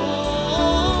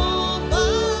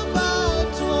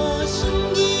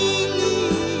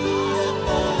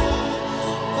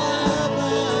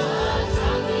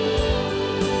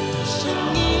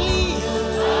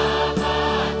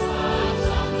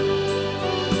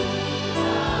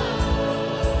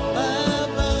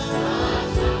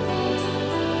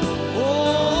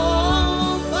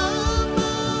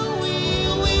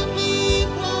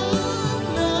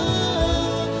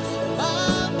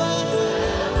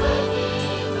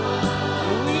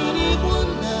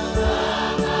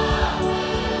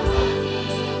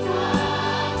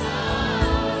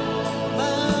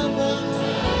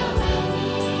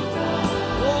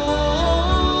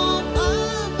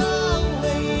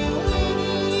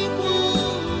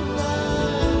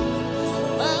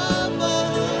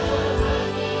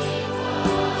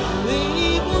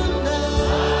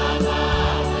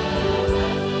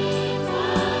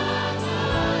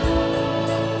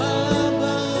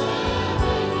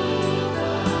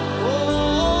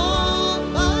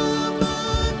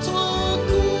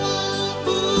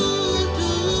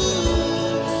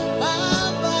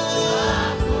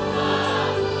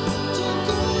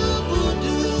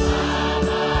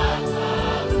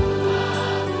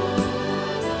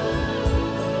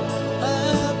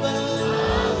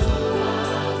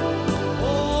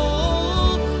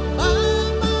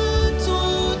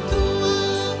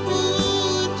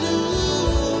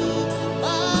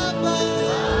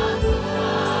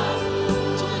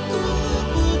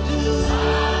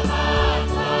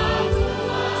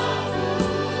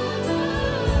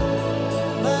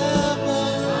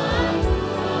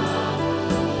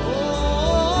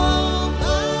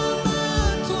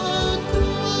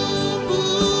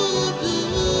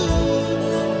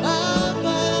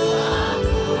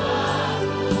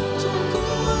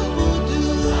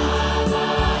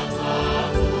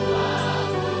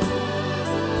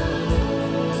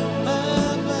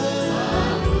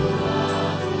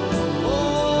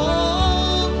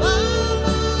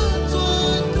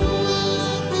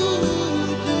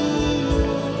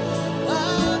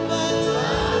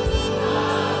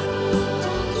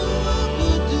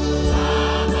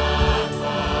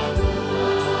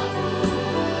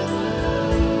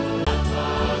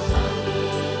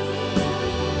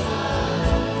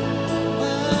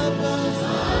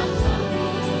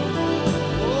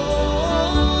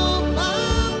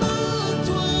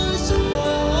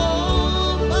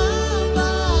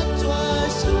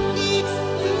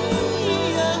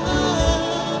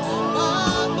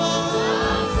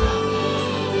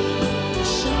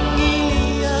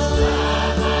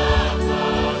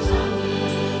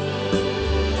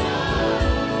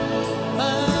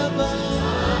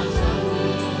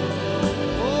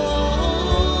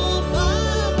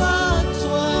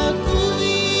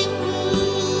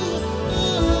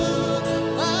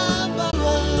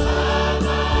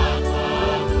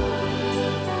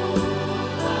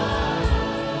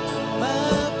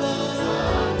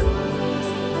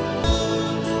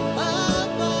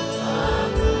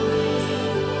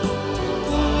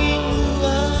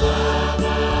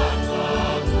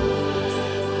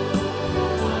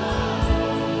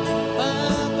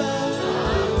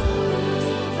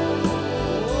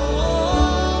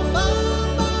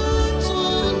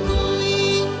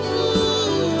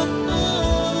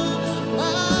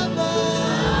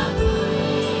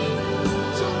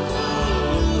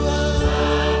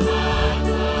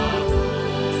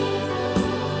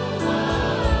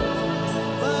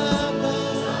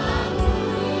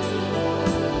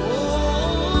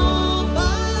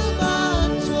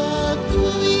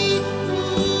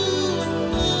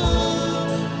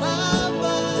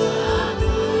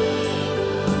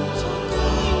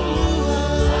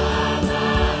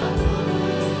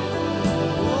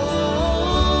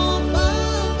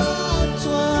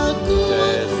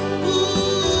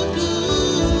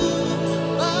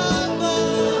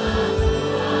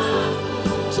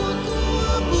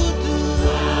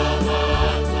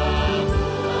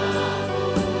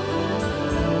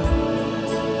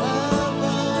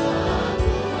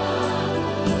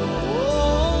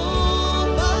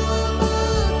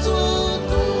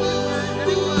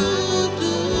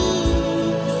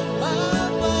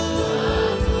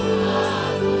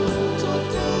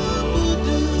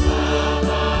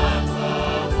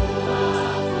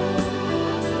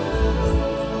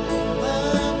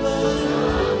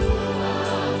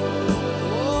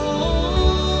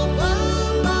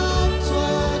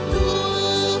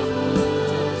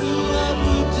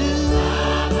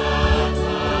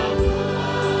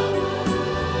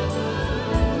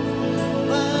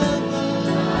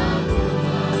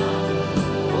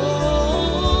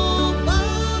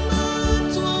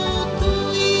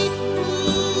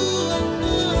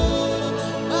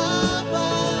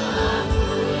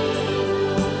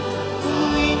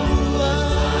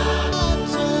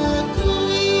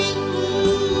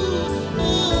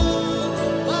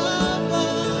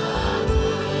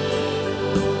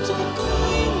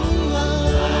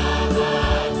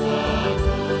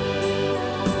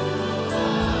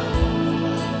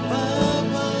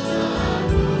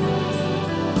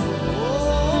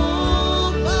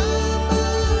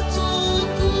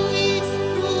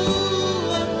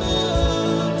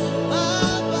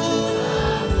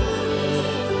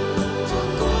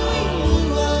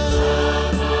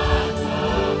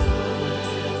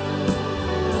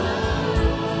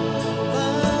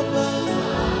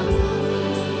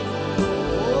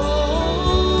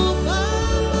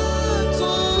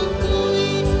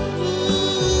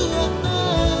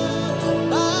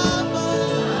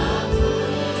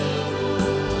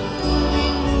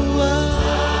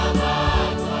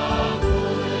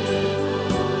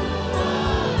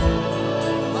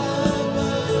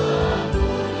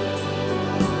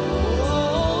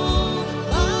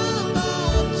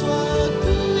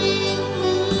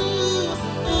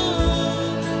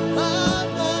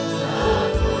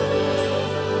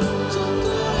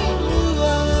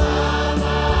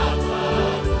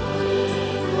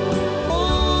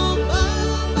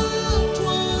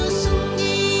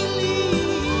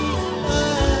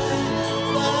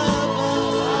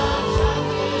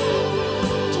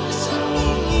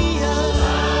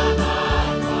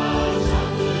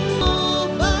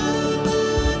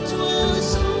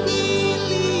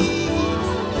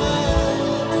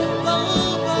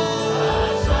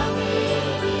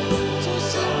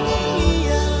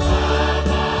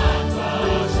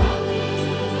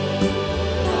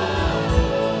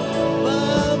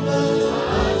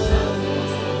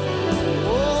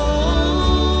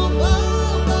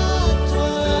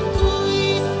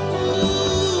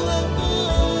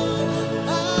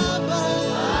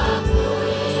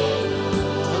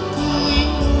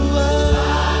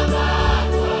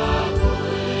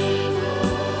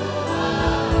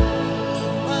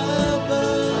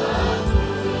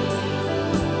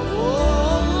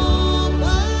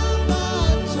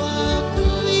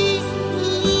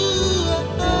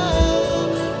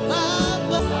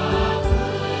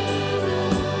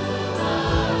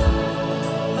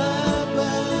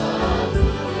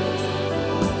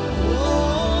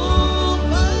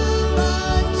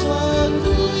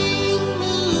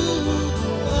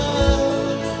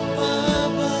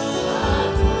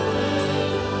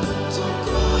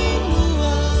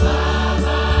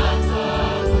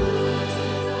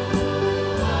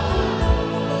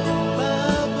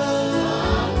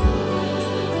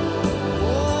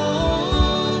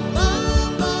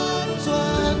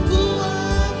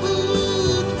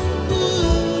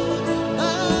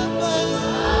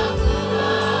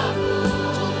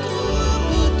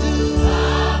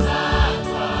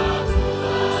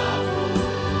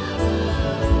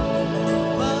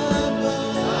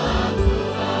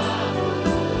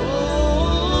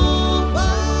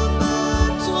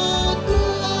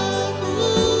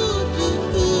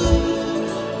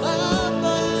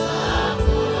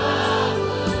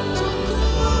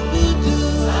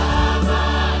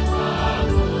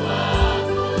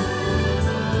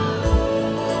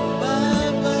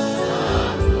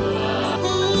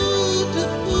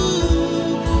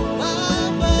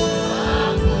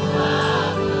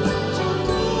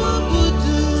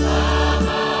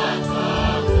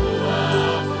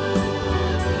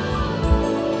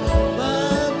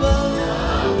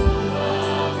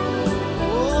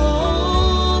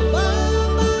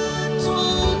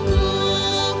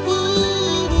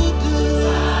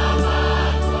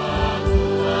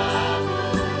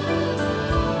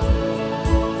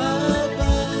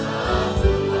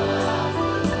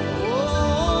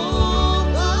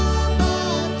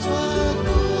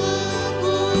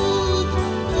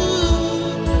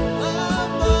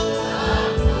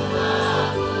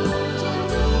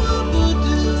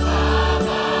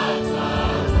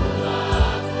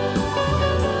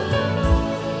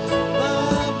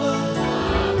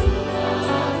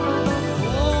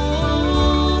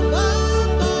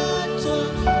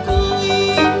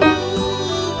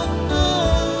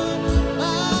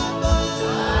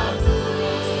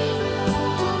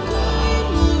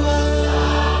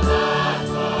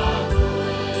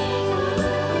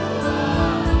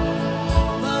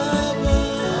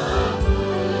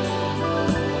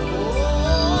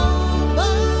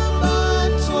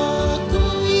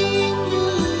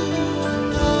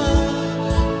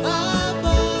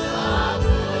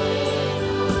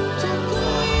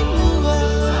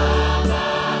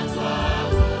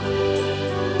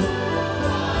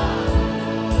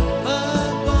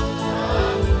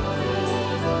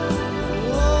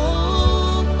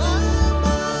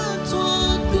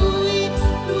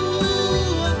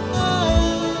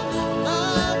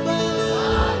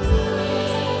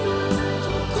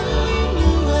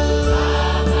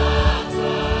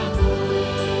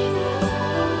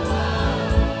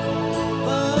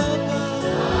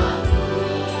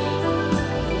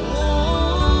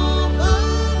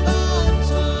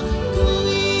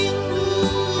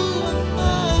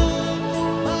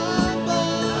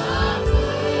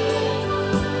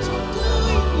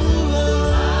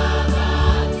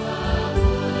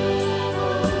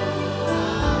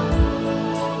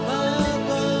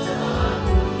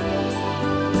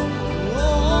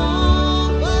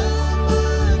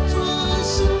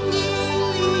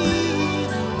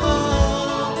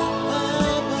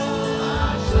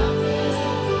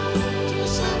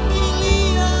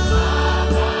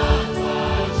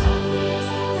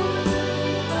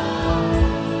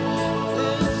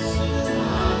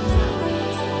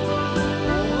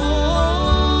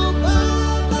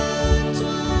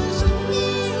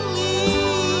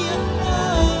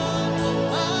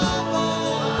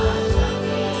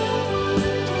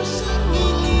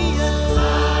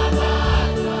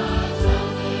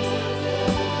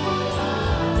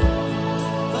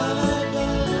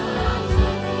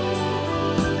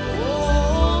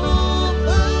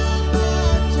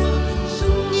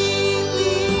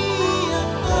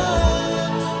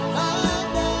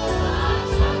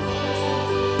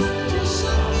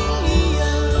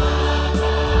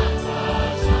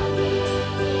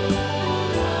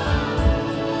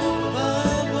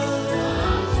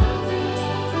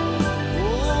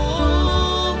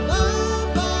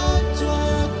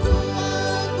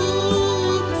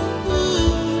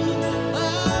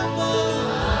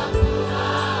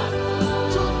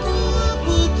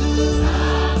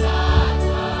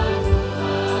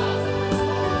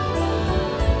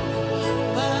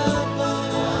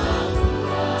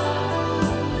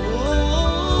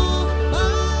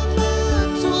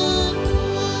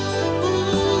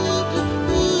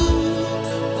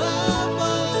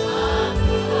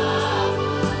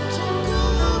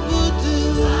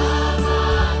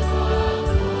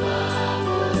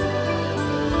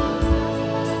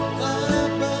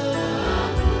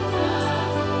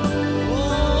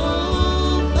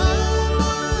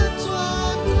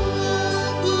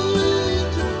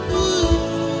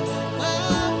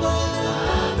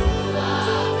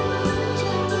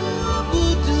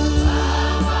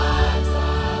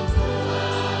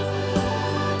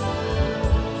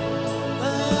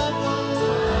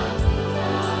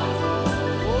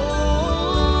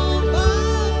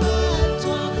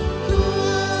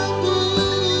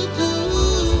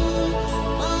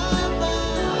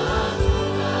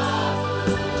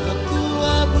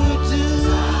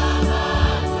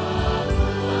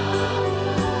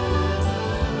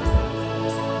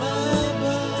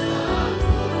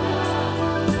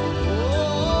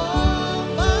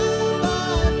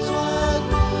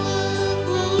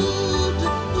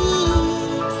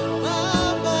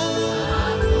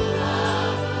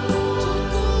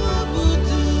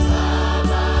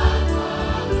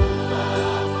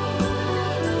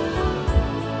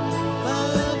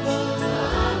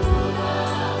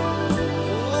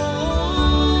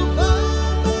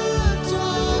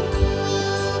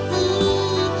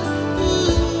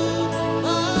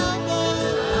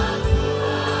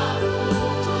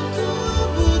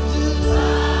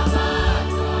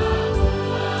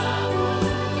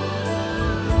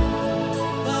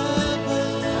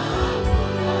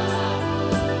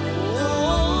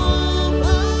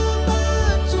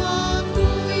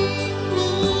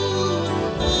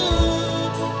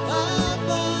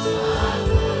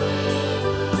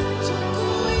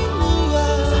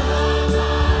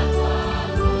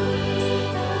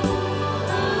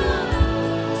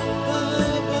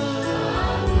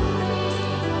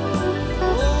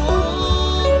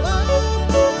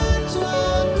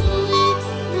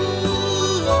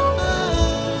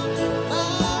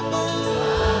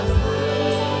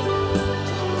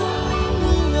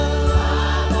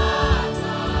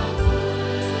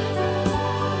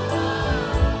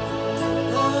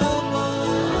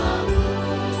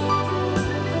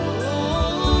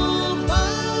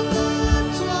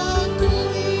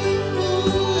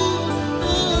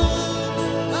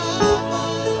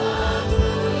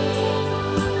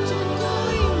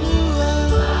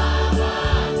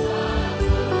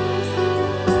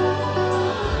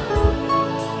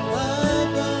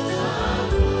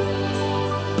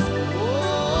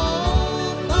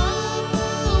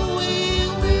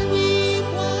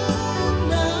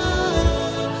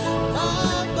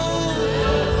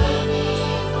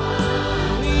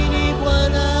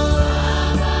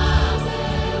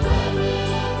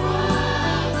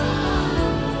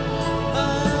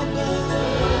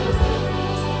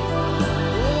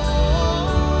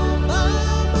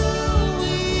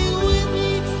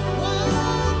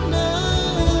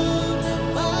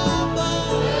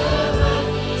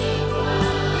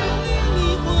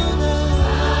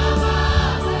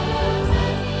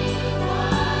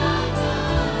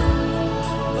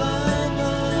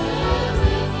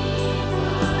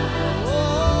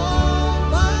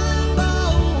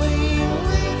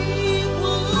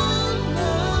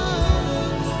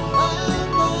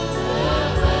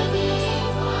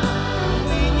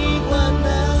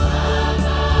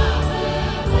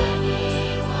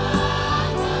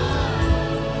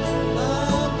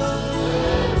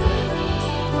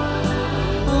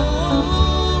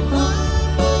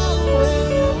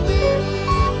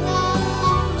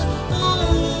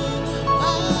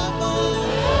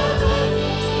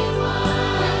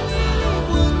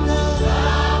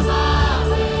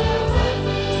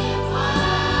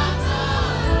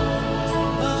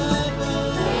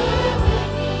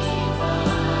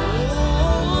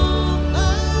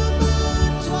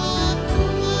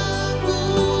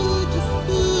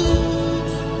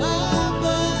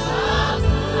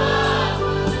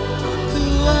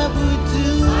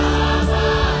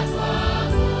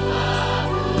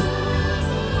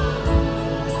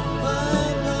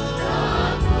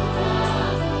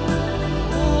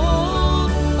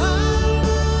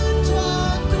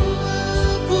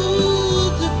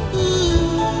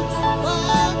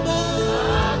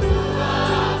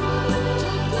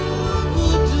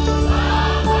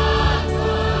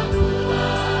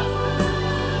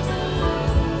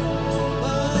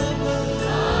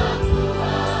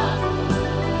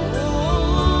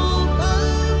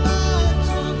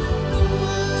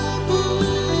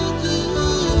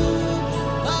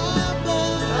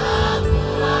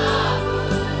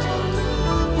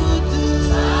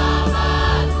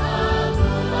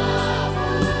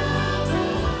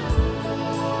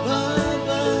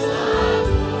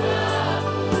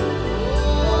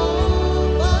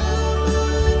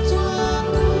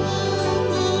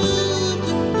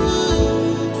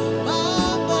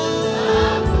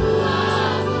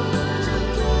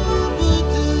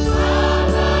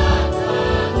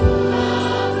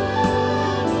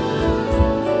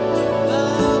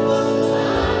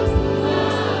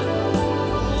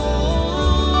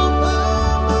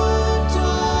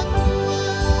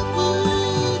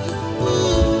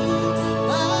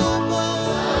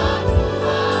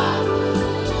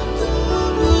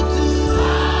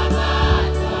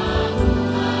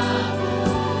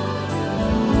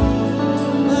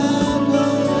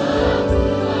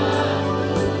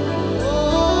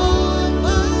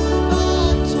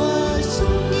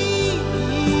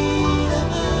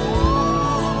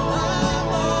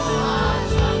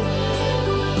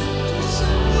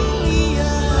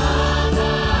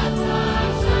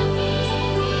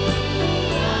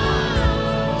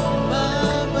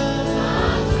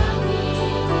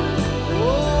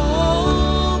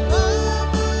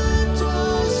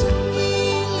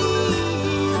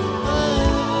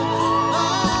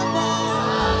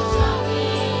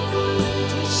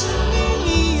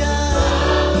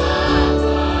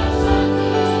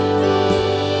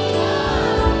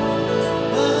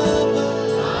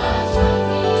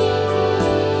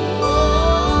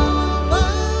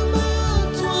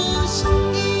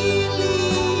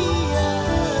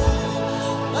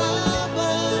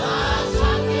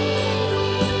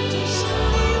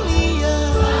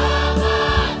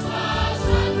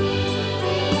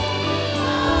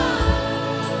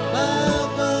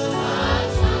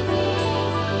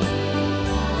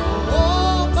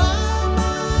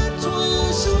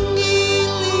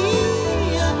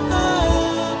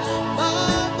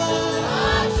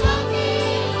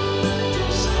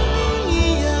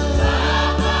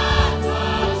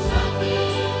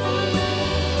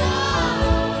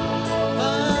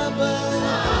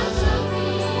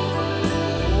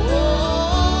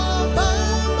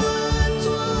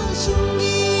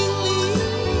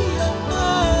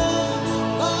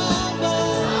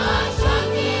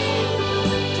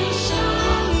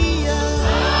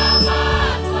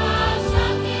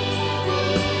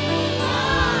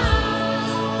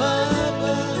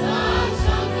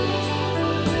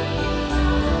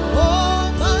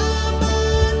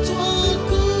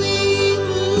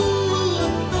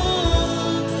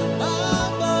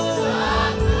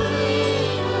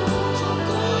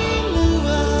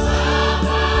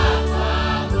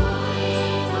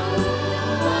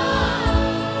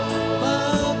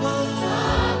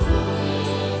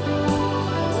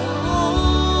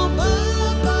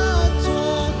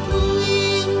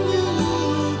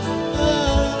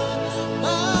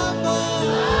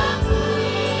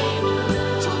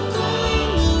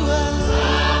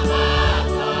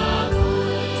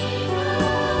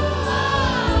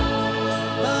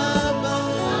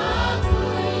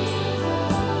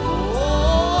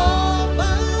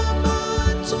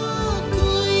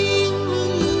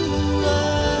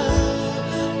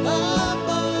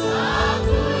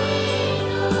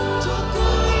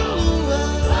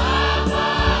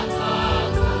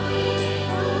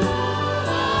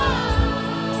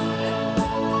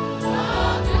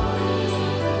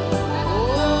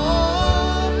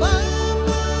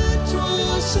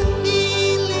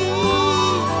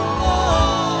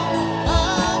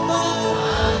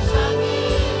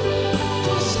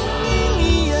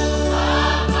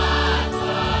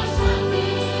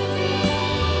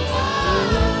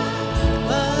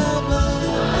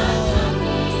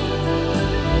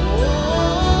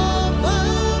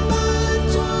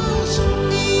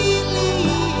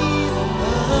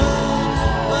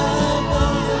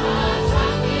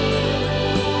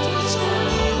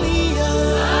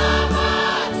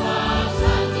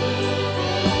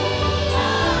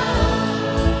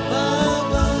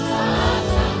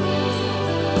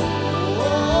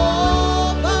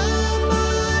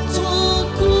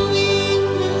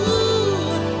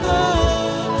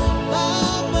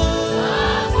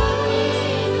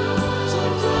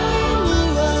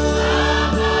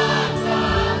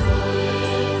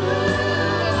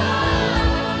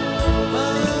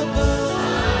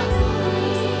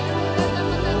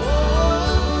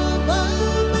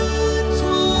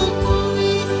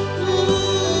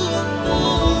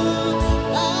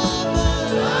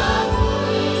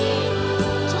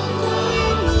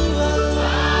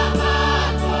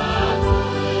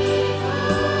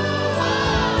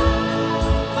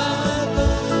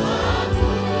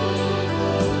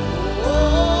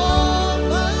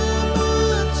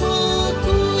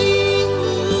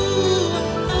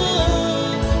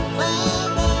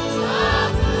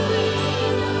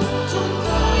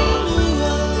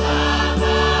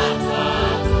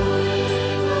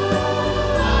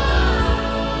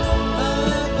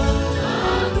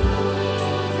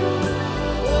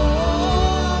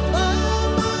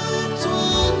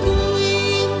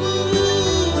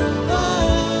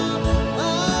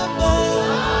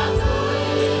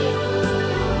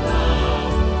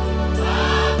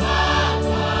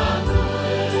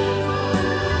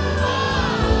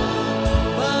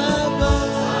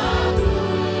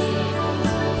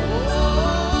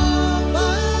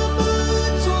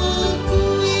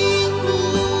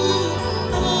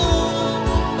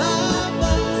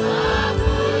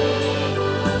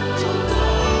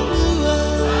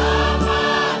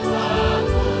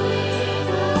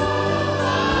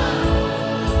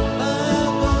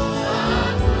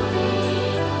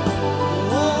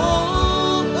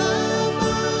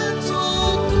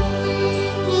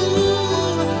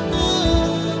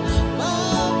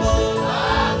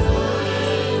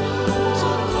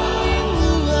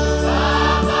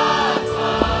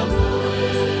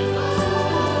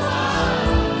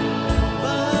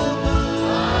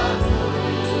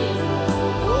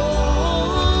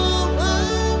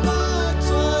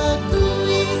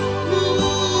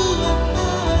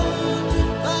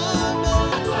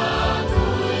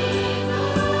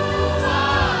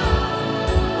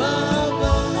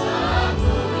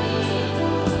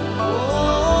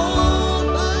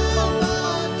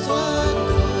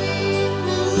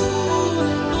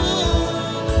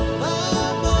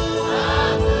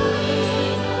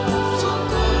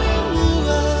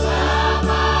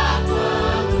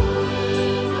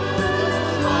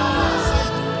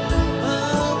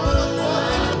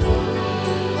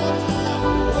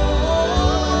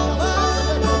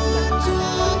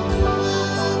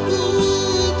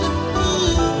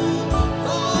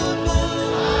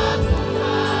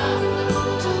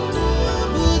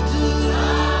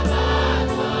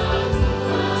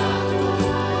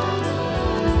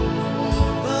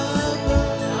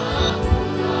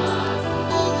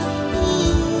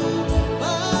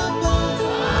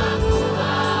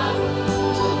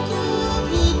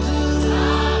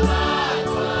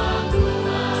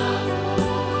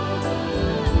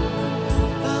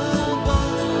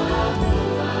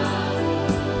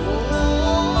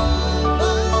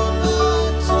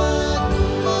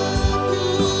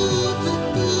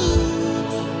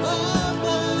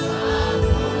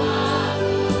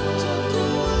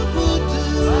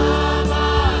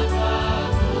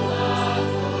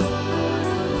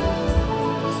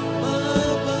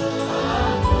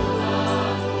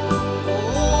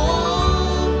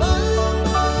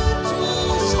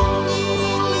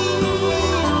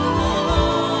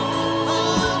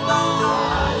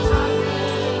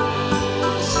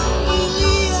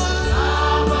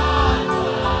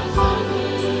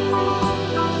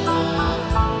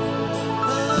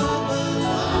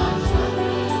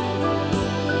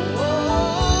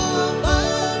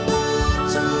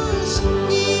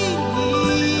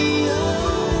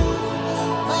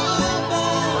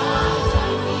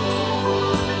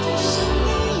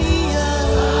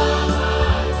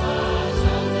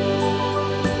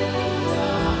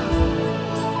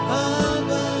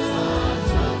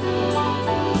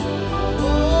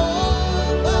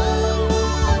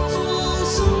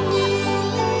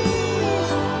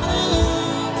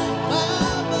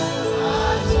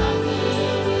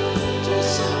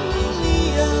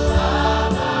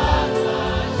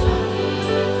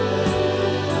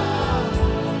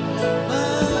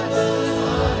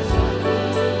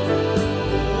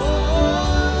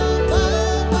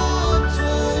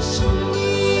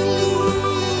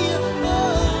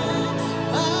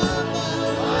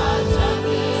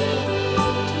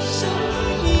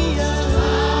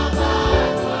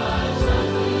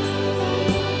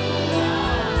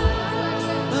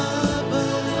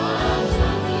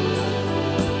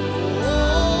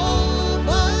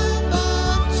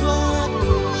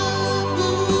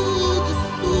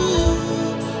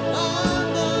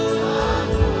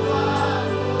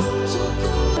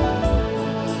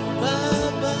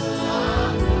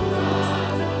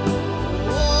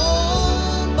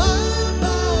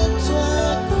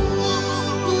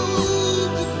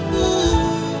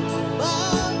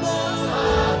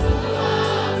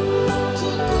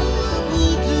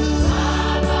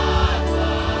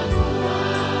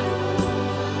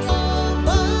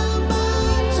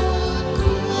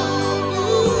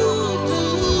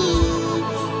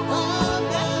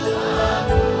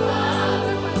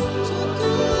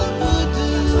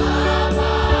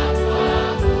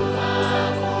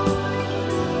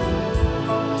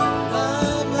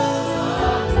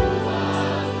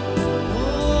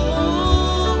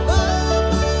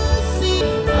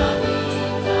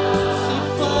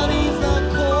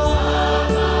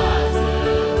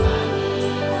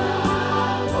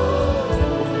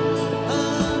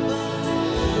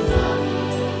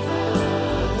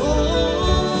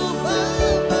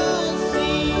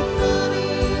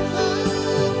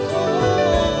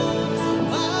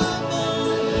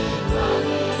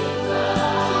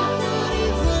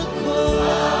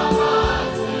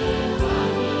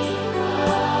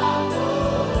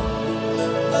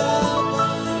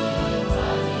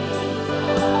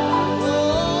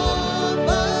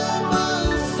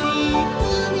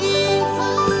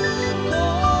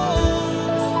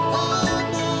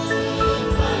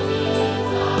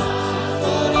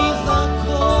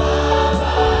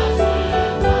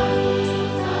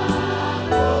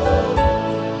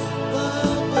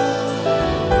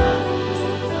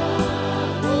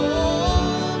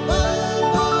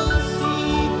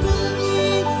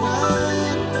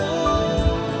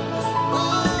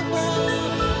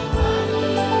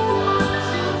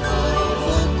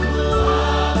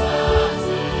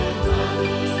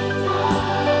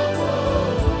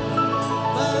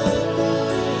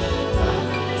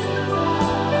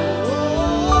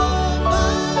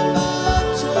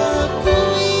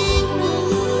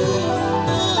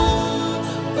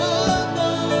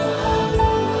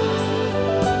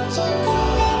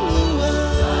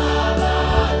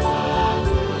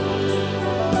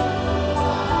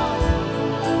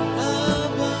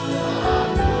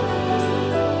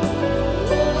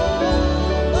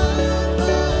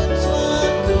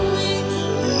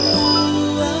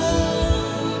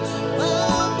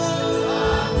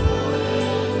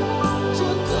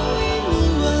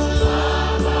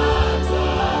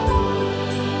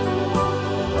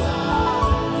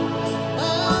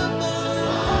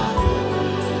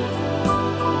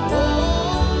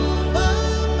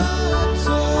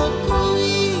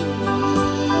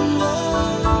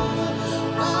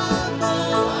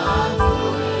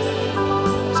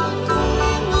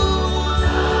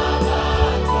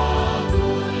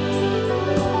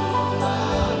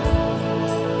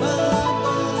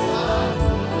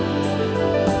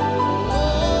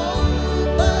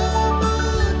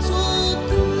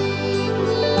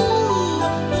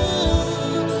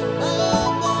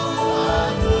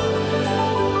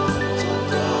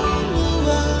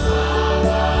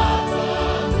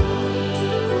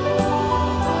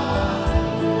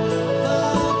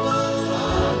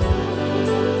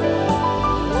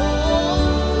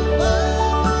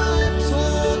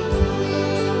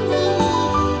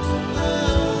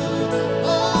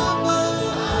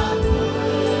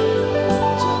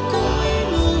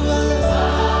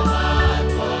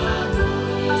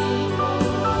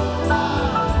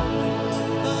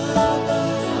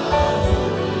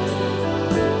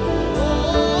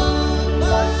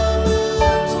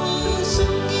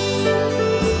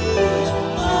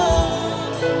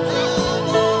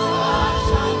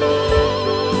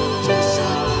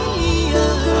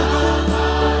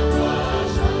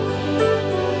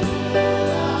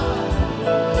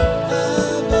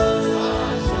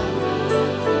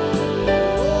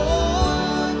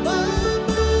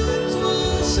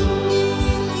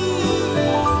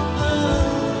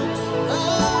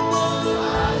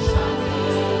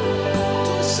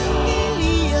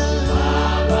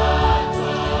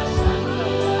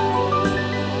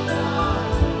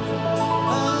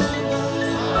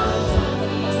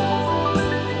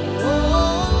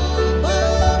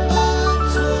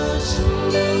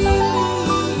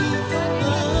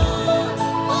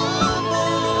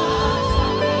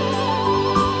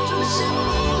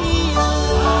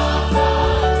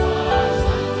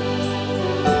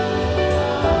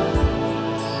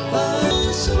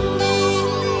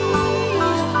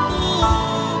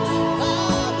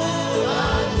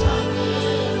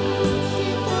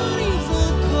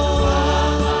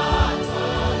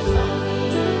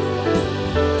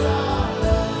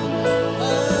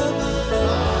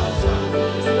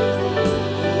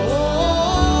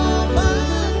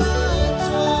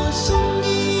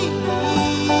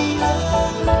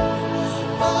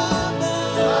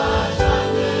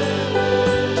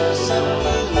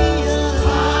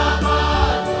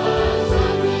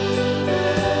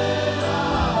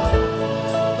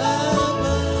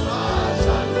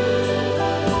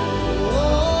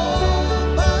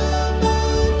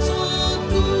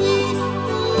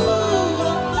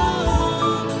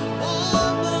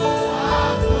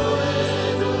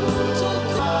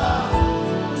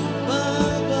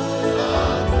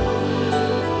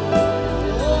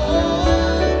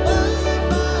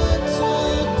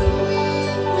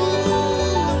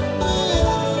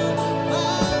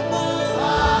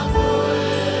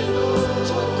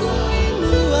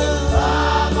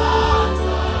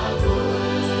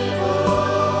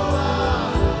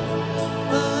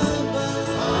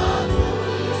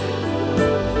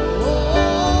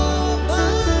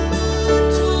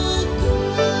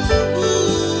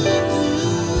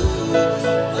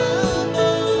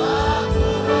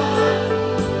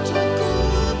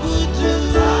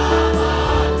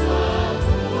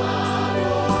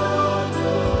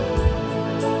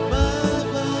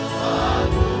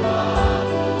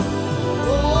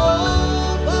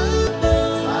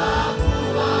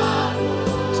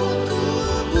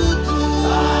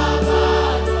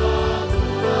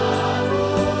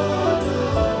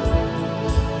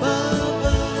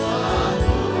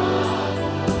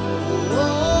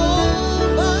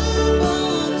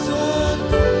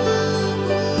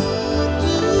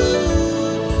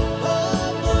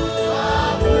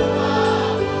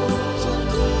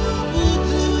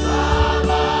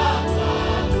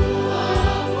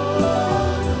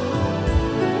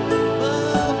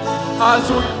 As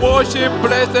we worship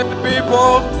blessed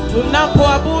people,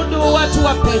 tunapoabudu watu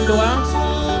wapendwa,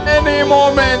 any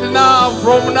moment now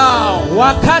from now,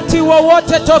 wakati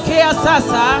wowote tokea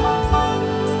sasa,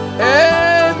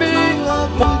 any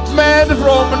moment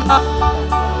from now,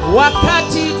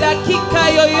 wakati dakika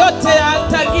yoyote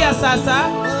tangia sasa,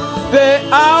 the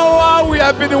hour we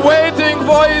have been waiting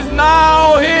for is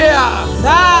now here.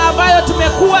 saa ambayo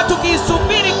tumekuwa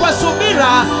tukisubiri kwa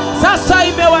subira sasa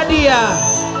imewadia.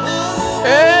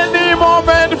 Any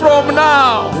moment from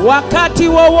now, wakati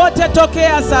wowote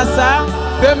tokea sasa,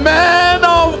 the man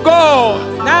of God,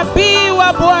 nabii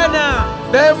wa Bwana,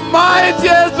 the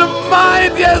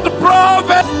mightiest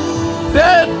prophet,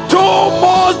 the two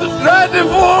most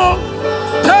dreadful,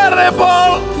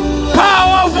 terrible,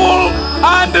 powerful,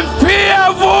 and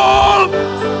fearful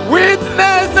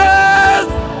witnesses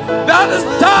that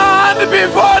stand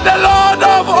before the Lord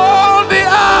of all the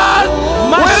earth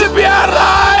will be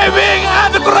arriving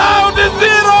at ground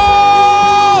zero.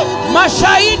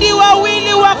 Mashahidi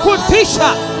wawili wa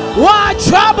kutisha wa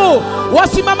ajabu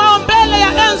wasimamao mbele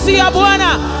ya enzi ya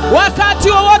Bwana, wakati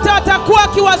wowote watakuwa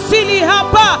kiwasili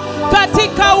hapa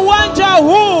katika uwanja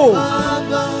huu.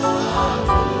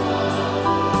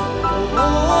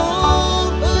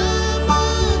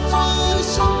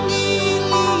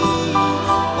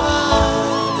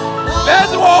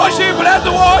 Let's worship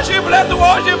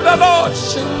the Lord.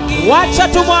 Wacha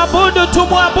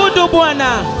tumwabudu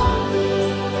Bwana.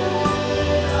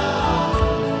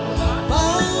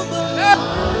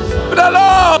 The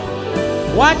Lord.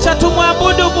 Wacha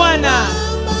tumwabudu Bwana.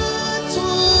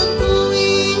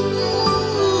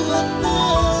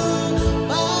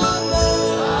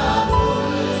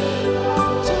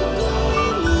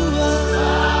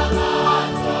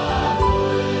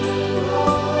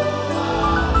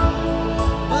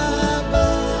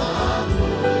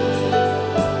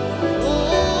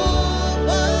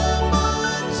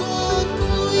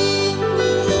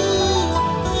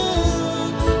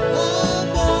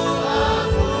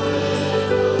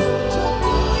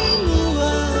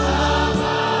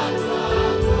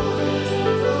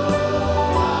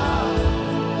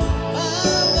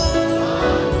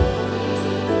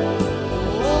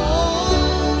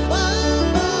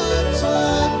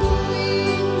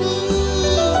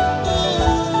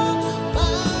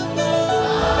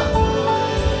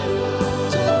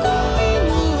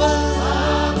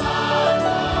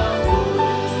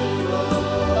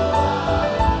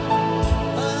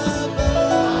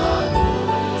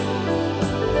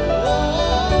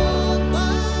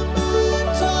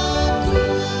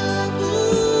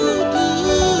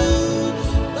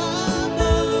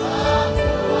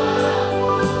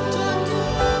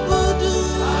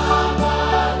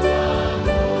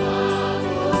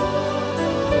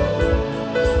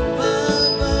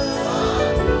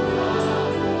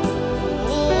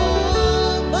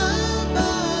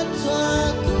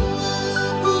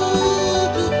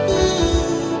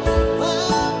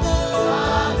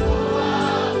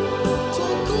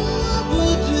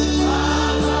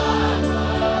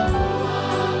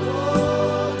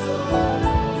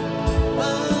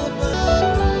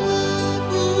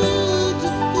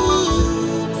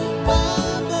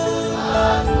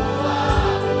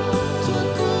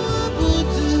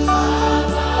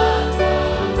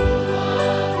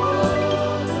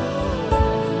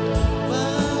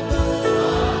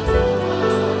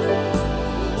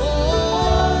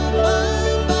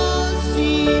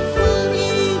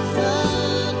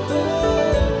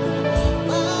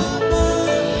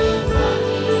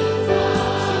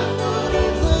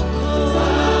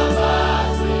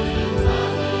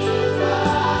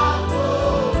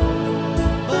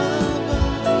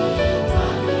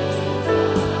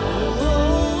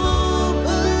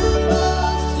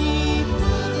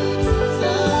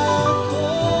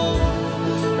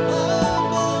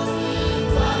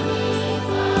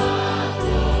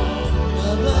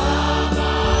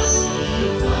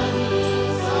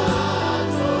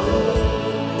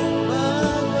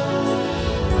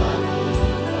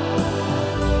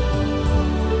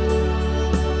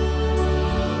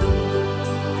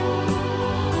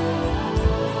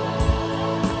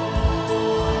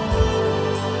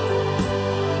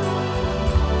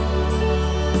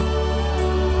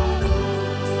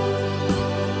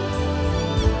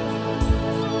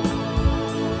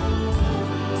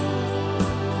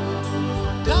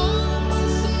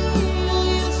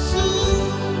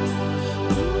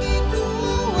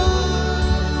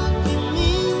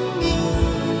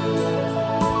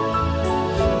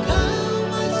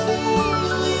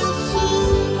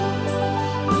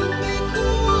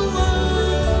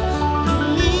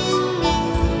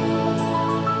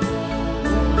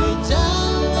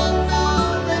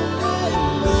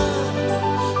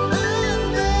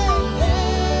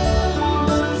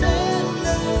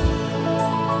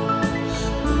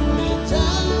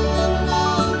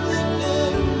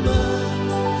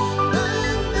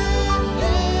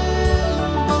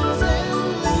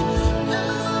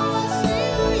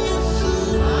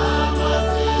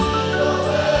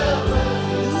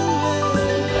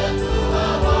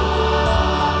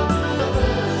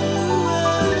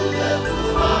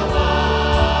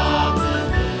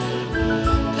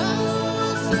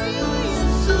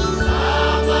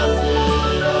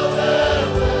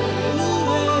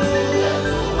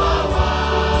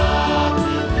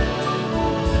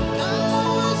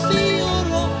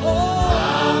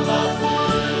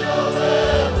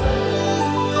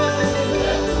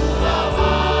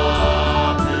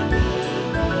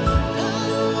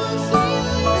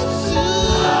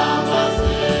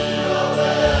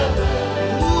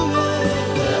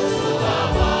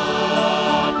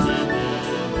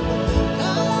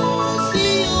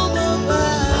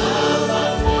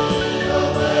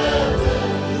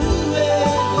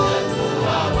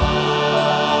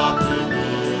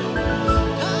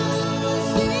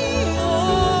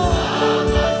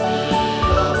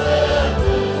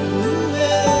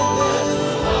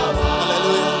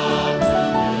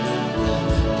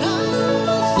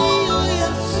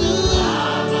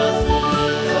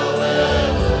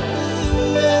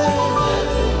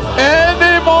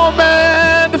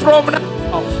 from now.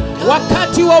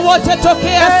 wakati wowote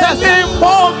tokea sasa, Any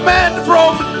moment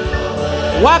from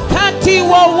wakati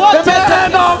wowote the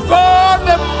man tokea. of God,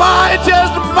 the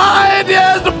mightiest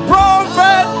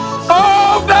prophet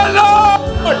of the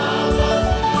Lord,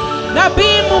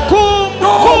 Nabii mkuu the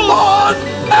most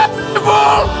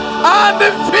faithful and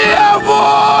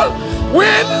fearful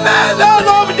witnesses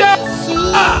of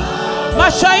Jehovah,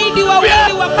 mashahidi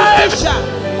wawili wa kutisha,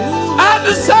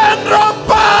 and Central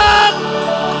Park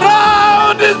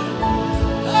round is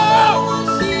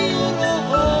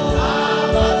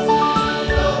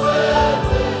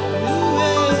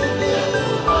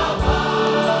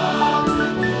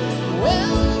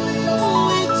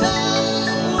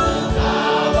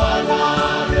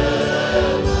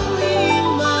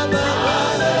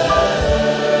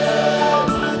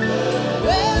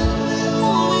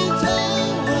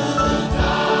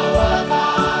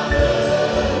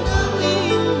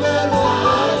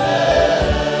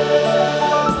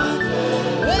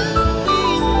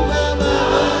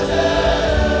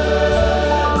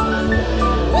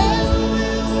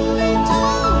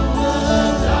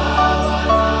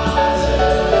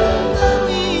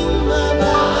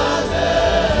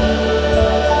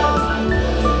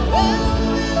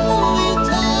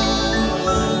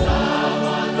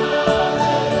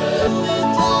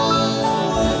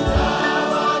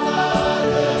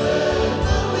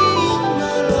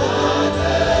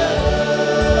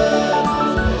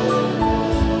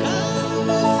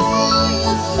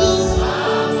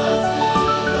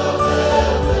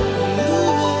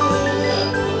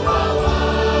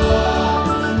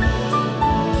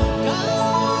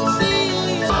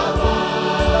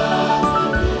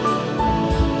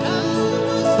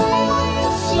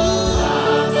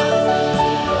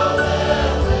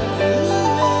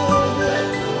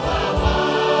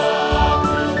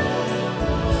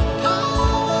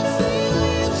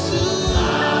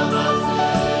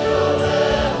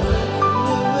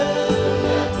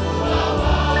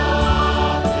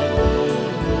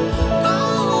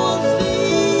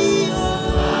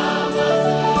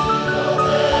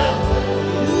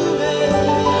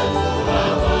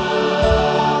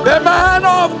the man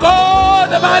of God,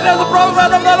 the mightiest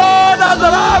prophet of the Lord has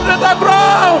arrived at the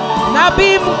ground.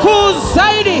 nabii mkuu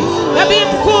zaidi, nabii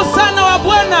mkuu sana wa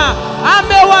Bwana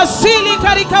amewasili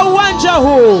katika uwanja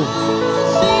huu.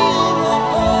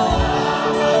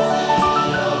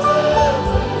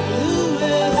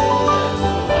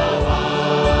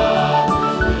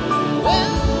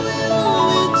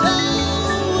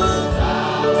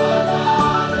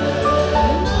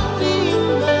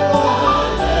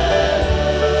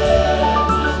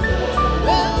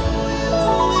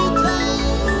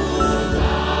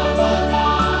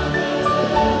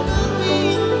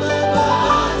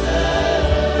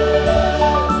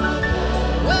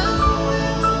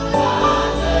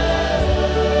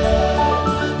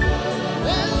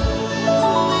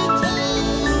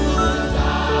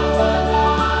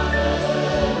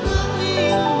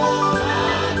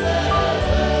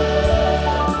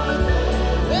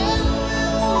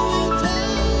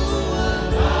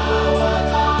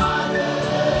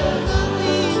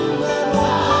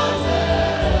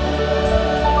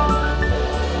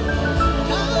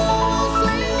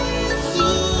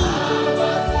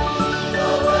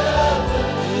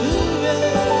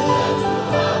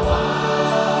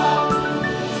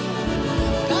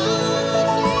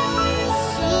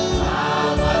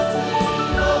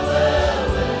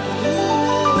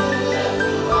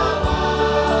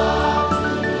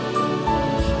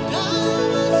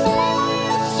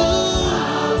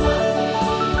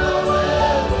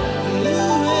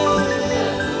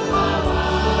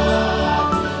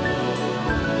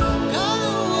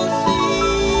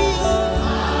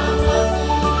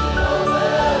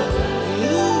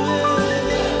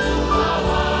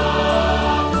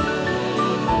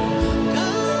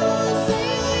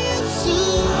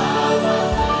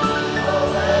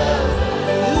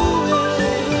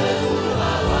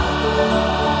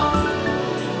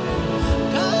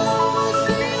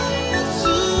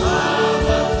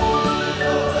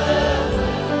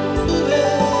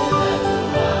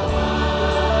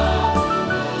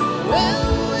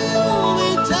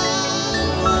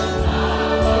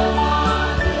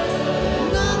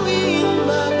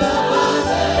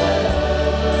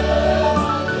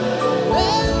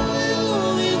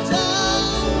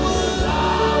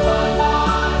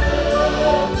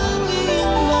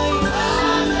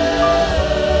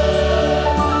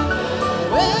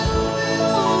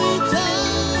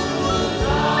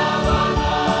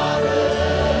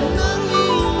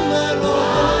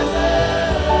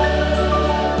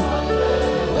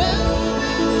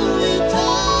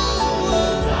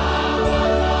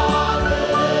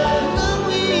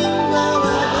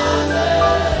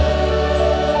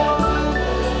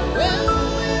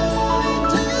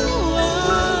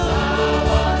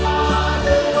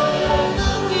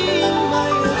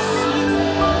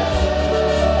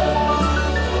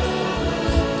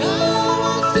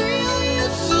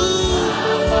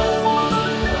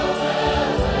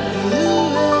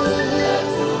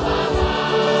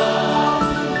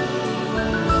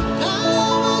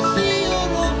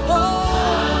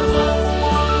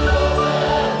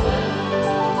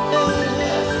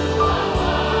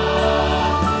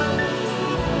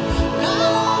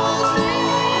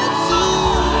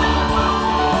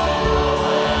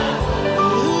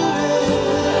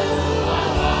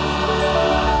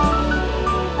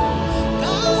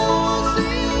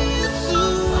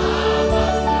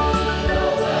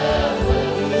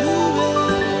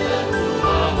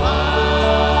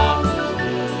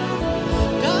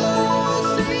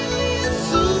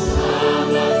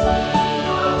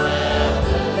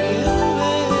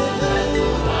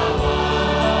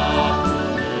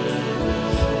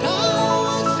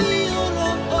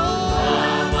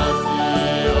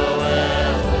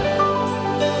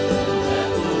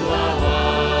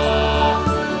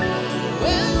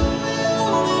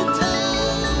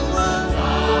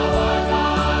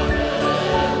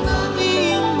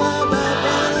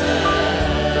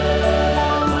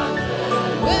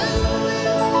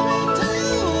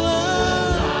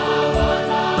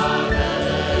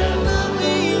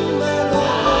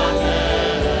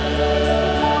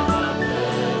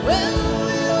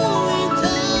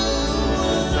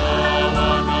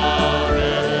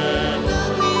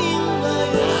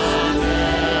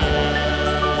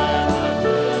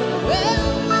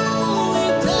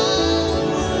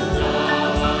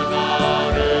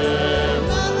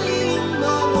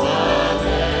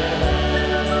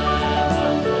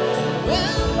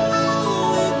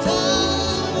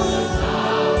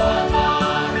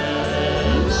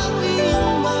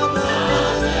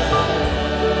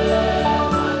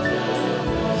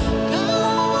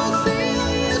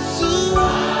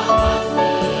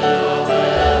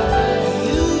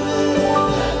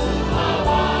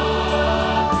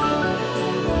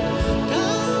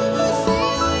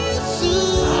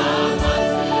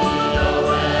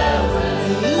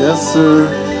 Yes, sir.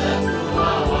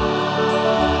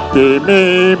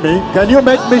 Can you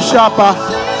make me sharper?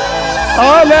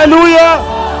 Hallelujah.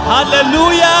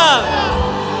 Hallelujah.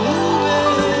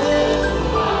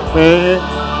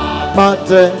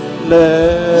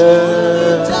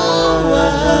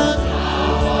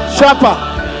 Sharper.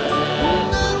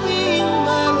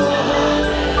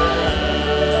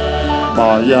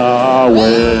 My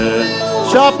Yahweh.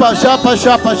 Sharper, sharper,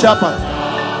 sharper, sharper.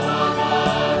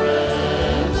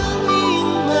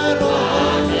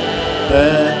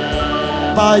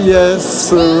 My yes,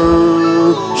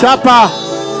 sharper.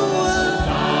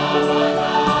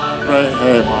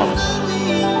 Rehema.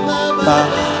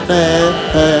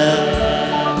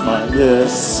 My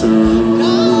yes,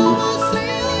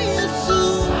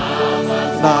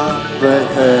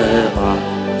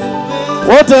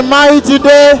 what a mighty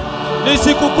day. Ni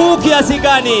sikukuu kiasi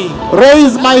gani?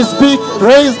 Raise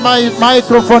my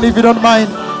microphone if you don't mind.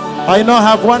 I know I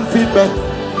have one feedback.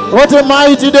 What a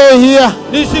mighty day here.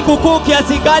 Ni sikukuu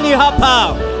kiasi gani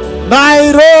hapa?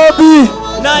 Nairobi.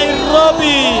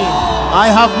 Nairobi. I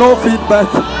have no feedback.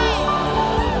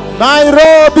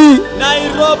 Nairobi.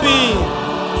 Nairobi.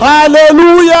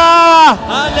 Hallelujah.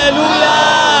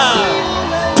 Hallelujah.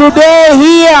 Today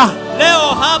here.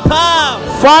 Leo hapa.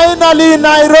 Finally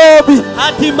Nairobi.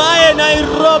 Hatimaye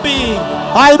Nairobi.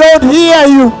 I don't hear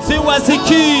you.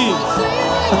 Siwasikii.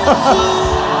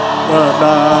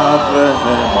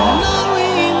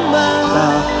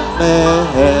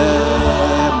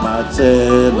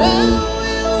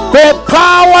 The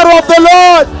power of the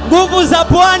Lord. Nguvu za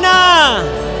Bwana.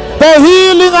 The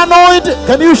healing anointing.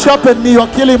 Can you sharpen me? You're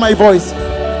killing my voice.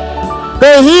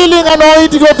 The healing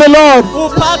anointing of the Lord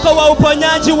upako wa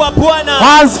uponyaji wa Bwana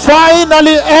has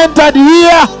finally entered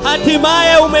here.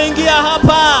 Hatimaye umeingia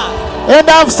hapa. And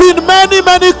I've seen many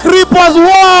cripples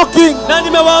walking na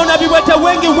nimewaona viwete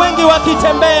wengi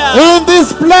wakitembea in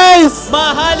this place.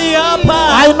 Mahali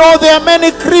hapa. I know there are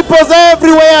many cripples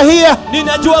everywhere here.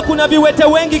 Ninajua kuna viwete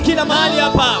wengi kila mahali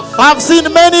hapa. I've seen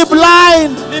many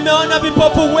blind. Nimeona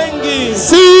vipofu wengi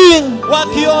seeing.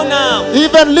 Wakiona.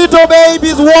 Even little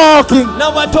babies walking. Na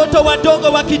watoto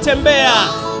wadogo wakitembea.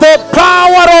 The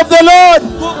power of the Lord.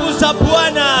 Nguvu za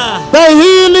Bwana. The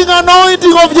healing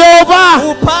anointing of Jehovah.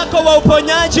 Upako wa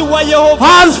uponyaji wa Yehova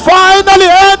has finally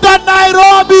entered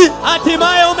Nairobi.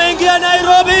 Hatimaye umeingia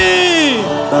Nairobi.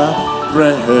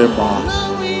 Rehema.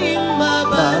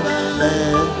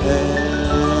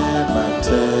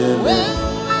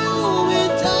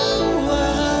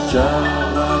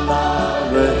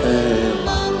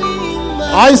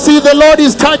 I see the Lord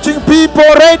is touching people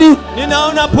already.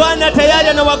 Ninaona Bwana tayari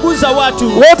anawaguza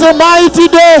watu. What a mighty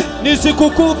day. Ni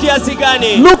sikukuu kiasi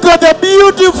gani. Look at the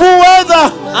beautiful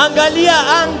weather. Angalia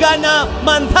anga na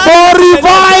mandhari. For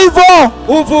revival.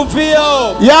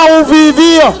 Uvuvio.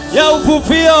 Ya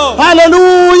uvuvio.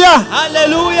 Hallelujah.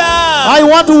 Hallelujah. I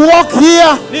want to walk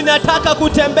here. Ninataka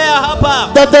kutembea hapa.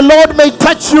 That the Lord may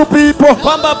touch you people.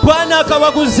 Kwamba Bwana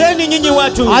akawaguzeni nyinyi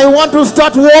watu. I want to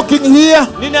start walking here.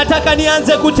 Ninataka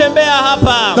nianze kutembea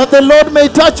hapa. That the Lord may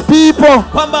touch people.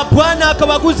 Kwamba Bwana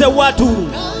akawaguze watu.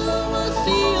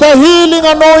 The healing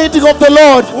anointing of the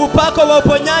Lord. Upako wa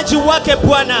uponyaji wake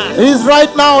Bwana. Is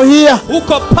right now here.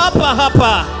 Uko papa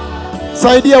hapa.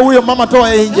 Saidia huyo mama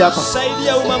toa nje hapa.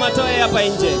 Saidia huyo mama toa hapa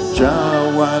nje.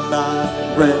 Jawana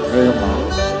rehema.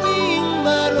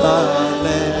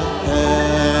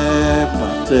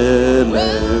 Matele.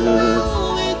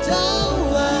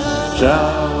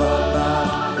 Jawana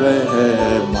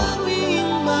rehema.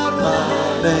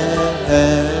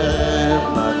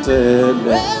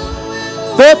 Matele.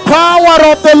 The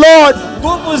power of the Lord.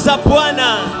 Nguvu za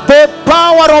Bwana. The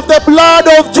power of the blood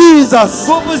of Jesus.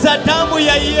 Nguvu za damu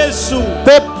ya Yesu.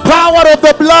 The power of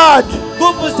the blood.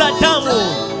 Nguvu za damu.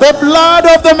 The blood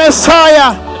of the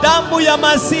Messiah. Damu ya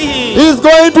Masihi is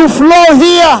going to flow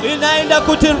here. Inaenda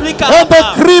kutiririka hapa. And the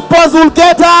creepers will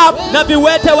get up. Na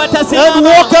viwete watasimama. And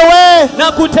walk away.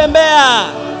 Na kutembea.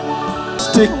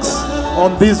 Sticks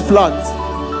on these flags.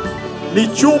 Ni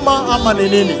chuma ama ni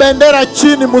nini? Bendera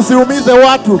chini, msiumize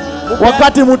watu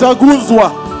wakati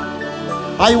mutaguzwa.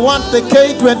 I want the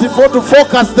K24 to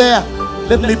focus there.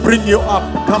 Let me bring you up.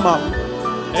 Come up.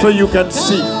 So you can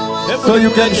see. So you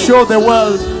can show the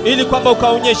world. Ili kwamba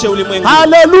ukaonyeshe ulimwengu.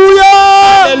 Hallelujah.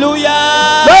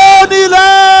 Hallelujah.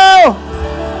 Leo.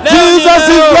 Jesus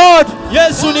is Lord.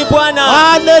 Yesu ni Bwana.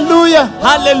 Hallelujah.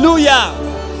 Hallelujah.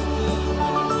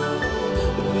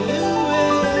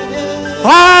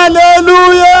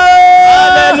 Hallelujah.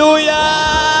 Hallelujah.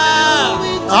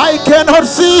 I cannot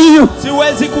see you.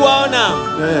 Siwezi kuwaona.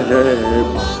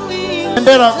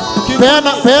 bendera,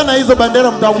 peana hizo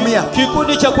bendera mtaumia.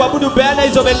 Kikundi cha kuabudu, peana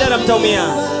hizo bendera mtaumia.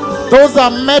 Those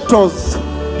are metals.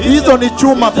 Hizo ni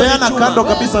chuma, peana kando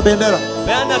kabisa bendera.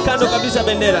 Peana kando kabisa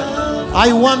bendera.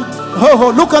 I want,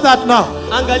 look at that now.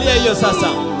 Angalia hiyo sasa.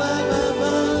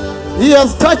 He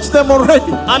has touched them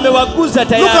already. Amewaguza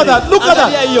tayari. Look at that, look at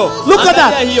that. Look at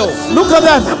that. Look at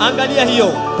that. Angalia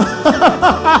hiyo.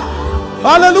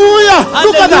 Hallelujah.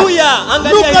 Look at that.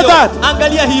 Look at that.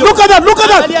 Angalia hiyo. Look at that. Look at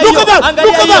that. Look at that. Angalia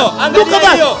Look at hiyo. that. Look at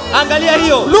that. Angalia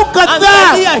hiyo. Look at that.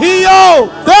 Angalia hiyo.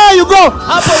 There you go.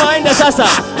 Hapo waenda sasa.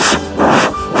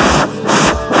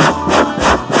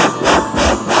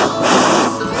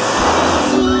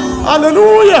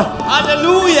 Hallelujah.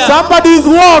 Hallelujah. Somebody is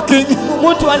walking.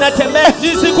 Mtu anatembea.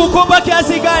 Nisikukumba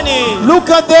kiasi gani? Look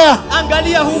at there.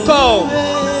 Angalia huko.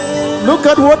 Look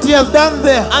at what he has done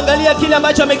there. Angalia kile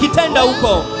ambacho amekitenda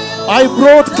huko. I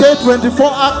brought K24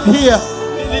 up here.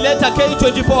 Nilileta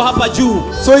K24 hapa juu.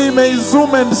 So he may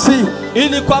zoom and see.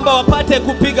 Ili kwamba wapate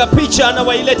kupiga picha na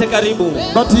wailete karibu.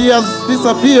 But he has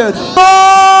disappeared.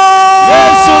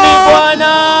 Yesu ni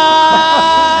Bwana.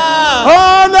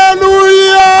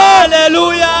 Hallelujah.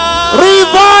 Hallelujah.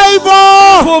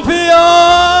 Revival.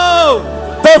 Kuvio.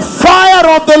 The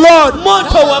fire of the Lord.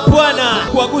 Moto wa Bwana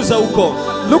kuaguza huko.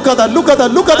 Look at that. Look at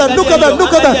that. Look at that. Look at that.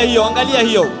 Look at that. Angalia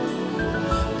hiyo.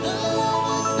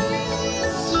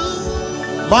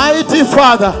 Mighty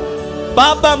Father.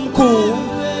 Baba mkuu.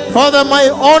 Father, my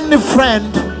only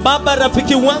friend. Baba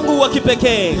rafiki wangu wa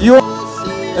kipekee. You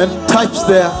and touch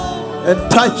there, and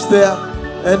touch there,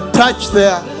 and touch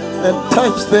there, and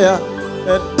touch there,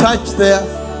 and touch there,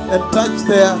 and touch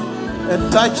there,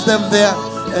 and touch them there,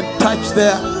 and touch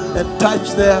there, and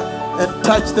touch there, and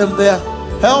touch them there.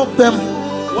 Help them.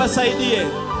 Wasaidie.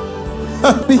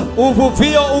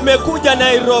 Uvuvio umekuja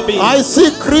Nairobi. I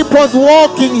see cripples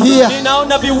walking here.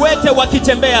 Ninaona viwete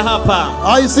wakitembea hapa.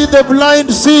 I see the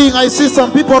blind seeing. I see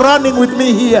some people running with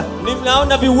me here.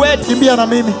 Ninaona viwete. Kimbia na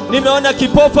mimi. Nimeona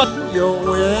kipofu.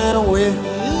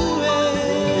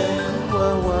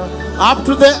 Up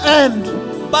to the end.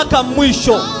 Mpaka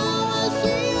mwisho.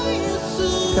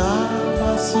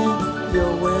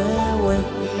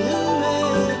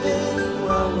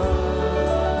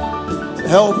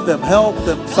 Help them, help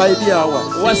them. Saidia hawa.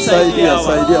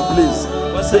 Saidia, please.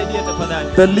 Wasaidia tafadhali.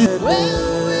 The lead.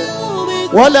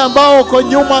 Wale ambao uko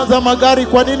nyuma za magari,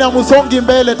 kwa nini hamsongi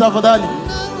mbele tafadhali?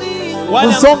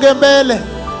 Msonge mbele.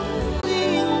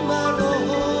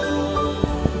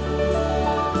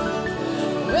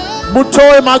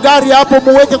 Mtoe magari hapo,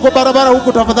 muweke kwa barabara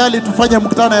huku tafadhali, tufanye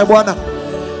mkutano ya Bwana.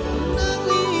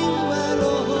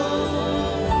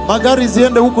 Magari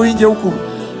ziende huko nje huku.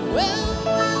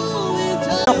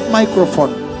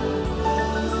 Microphone.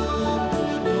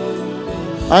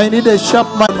 I need a sharp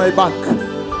mic on my back.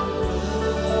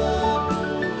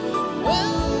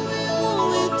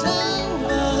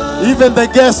 Even the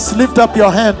guests, lift up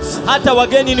your hands. Hata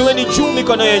wageni niweni juu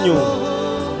mikono yenu.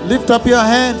 Lift up your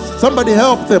hands. Somebody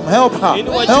help them. Help her.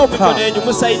 Help her.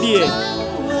 Musaidie.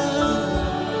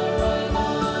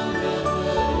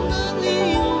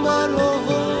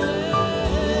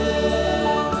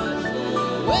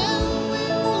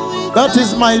 That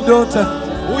is my daughter.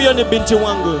 Huyo ni binti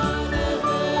wangu.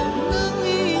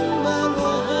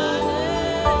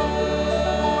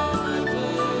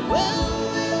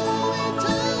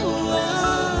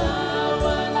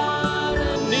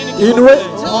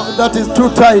 That is too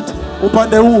tight.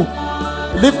 Upande huu.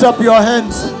 Lift up your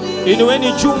hands.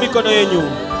 Inueni juu mikono yenu.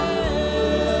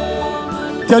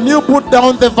 Can you put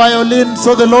down the violin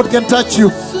so the Lord can touch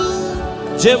you?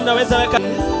 Je, mnaweza weka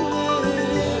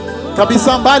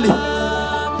kabisa mbali?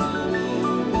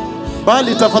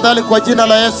 Mbali tafadhali kwa jina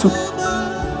la Yesu.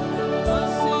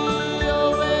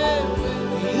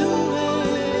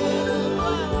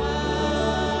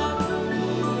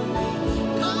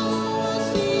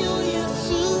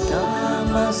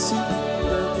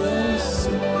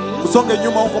 Usonge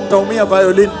nyuma huko, mtaumia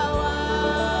violin.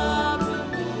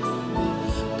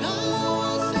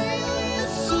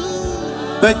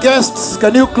 The guests,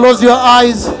 can you close your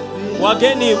eyes?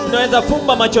 Wageni, mnaweza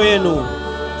fumba macho yenu.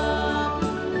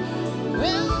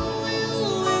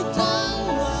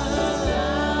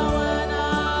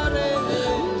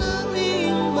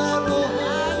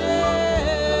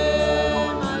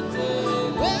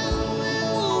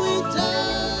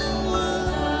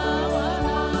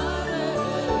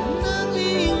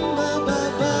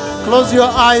 Close your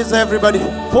eyes, everybody.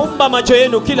 Fumba macho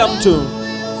yenu kila mtu.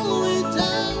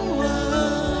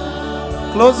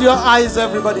 Close your eyes,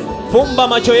 everybody. Fumba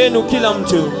macho yenu kila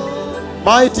mtu.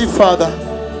 Mighty Father,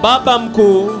 Baba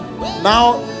mkuu,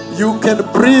 now you can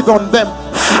breathe on them.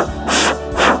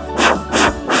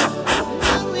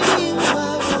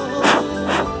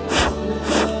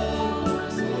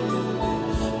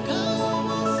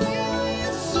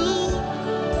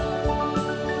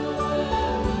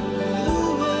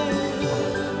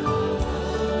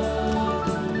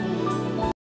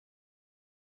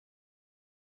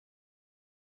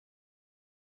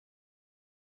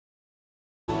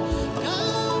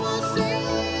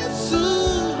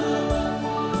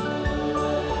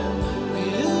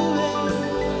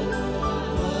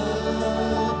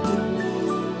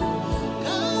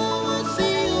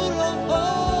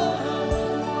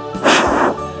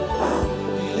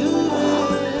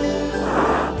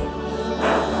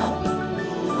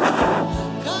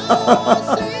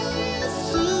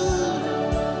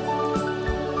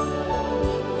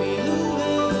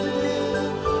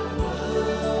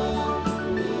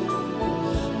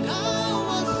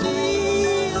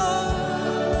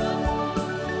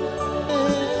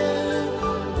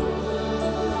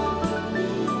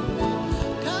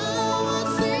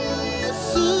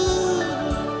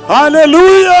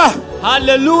 Hallelujah.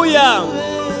 Hallelujah.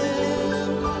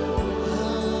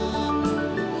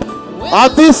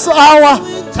 At this hour,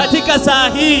 Katika saa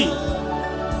hii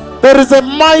there is a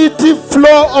mighty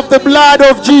flow of the blood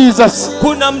of Jesus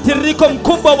kuna mtiririko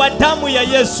mkubwa wa damu ya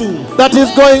Yesu that is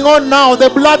going on now. The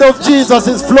blood of Jesus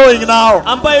is flowing now.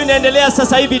 ambayo inaendelea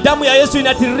sasa hivi. Damu ya Yesu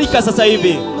inatiririka sasa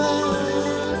hivi.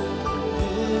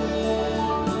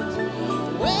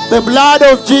 The blood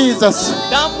of Jesus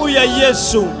Damu ya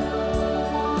Yesu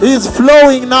is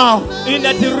flowing now.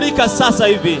 inatiririka sasa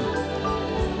hivi.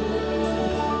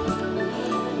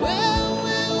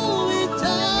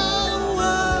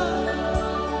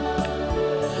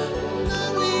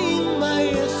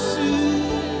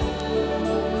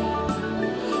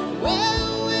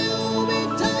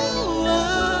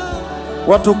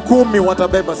 Watu 10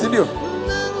 watabeba, si ndio?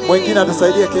 Mwingine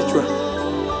atasaidia kichwa.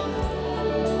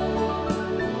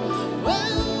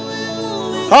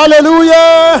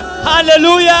 Hallelujah.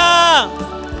 Hallelujah.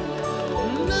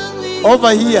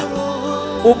 Over here.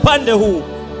 Upande huu.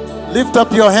 Lift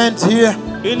up your hands here.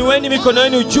 Inueni mikono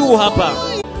yenu juu hapa.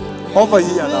 Over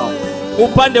here now.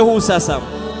 Upande huu sasa.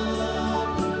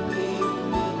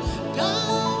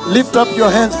 Lift up your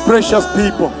hands, precious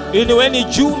people. Inueni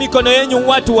juu mikono yenu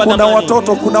watu wa Kuna thamani.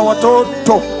 watoto, kuna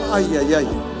watoto. Ai ai ai.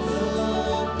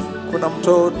 Kuna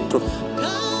mtoto.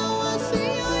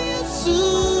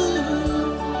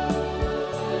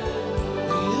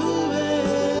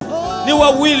 Ni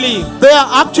wawili. There are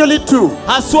actually 2.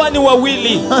 Haswa ni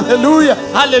wawili. Hallelujah.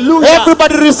 Hallelujah.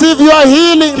 Everybody receive your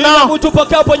healing Kila now. mtu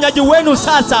pokea uponyaji wenu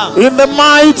sasa. In the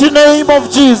mighty name of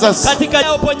Jesus.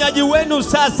 Katika uponyaji wenu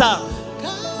sasa.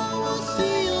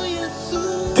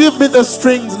 Give me the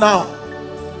strings now.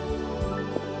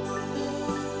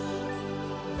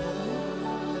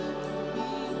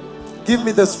 Give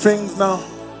me the strings now.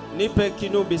 Nipe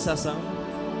kinubi sasa.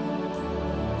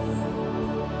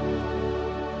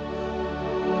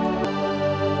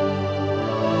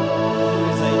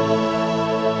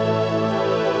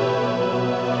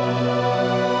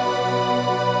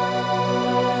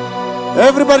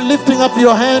 Everybody lifting up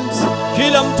your hands.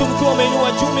 Kila mtu mkiwa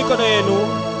umeinua juu mikono yenu.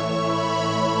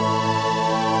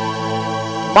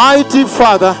 Mighty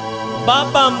Father.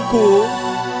 Baba mkuu.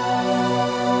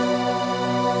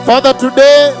 Father,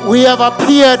 today we have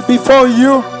appeared before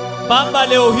you. Baba,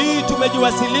 leo hii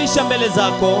tumejiwasilisha mbele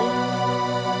zako.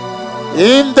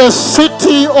 In the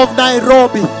city of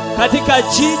Nairobi. Katika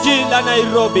jiji la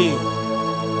Nairobi.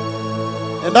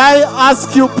 And I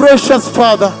ask you, precious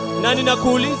Father. Na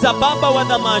ninakuuliza Baba wa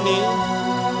thamani.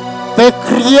 The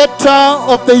creator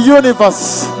of the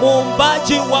universe.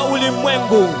 Muumbaji wa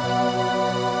ulimwengu.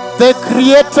 The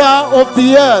creator of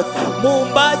the earth.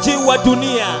 Muumbaji wa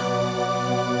dunia.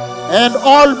 And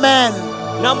all men.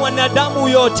 Na mwanadamu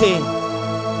yote.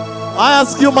 I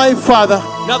ask you, my Father.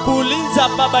 Na kuuliza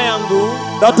Baba yangu.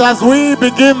 That as we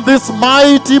begin this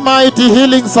mighty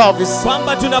healing service.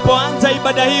 Kwamba tunapoanza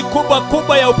ibada hii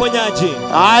kubwa ya uponyaji.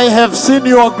 I have seen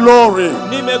your glory.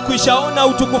 Nimekwishaona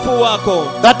utukufu wako.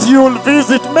 That you will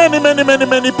visit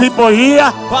many people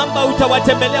here. Kwamba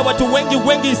utawatembelea watu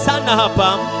wengi sana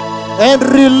hapa. And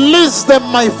release them,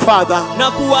 my Father.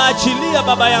 Na kuwaachilia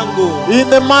Baba yangu. In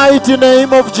the mighty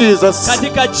name of Jesus.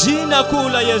 Katika jina kuu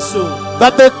la Yesu.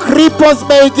 That the cripples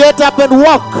may get up and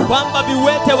walk. Kwamba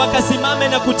viwete wakasimame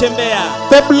na kutembea.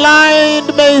 The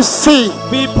blind may see.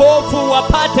 Vipofu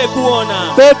wapate kuona.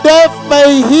 The deaf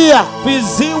may hear.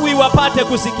 Viziwi wapate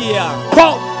kusikia.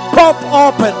 Pop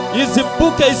open.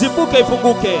 Izibuke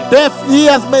ifunguke. Deaf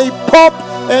ears may pop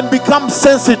and become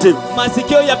sensitive.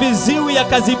 Masikio ya viziwi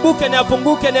yakazibuke na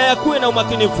yafunguke na yakuwe na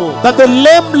umakinifu. That the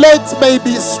lame legs may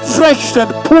be stretched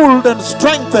and pulled and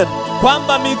strengthened.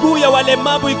 Kwamba miguu ya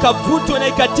walemavu ikavutwe na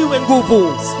ikatiwe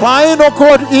nguvu. Spinal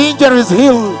cord injuries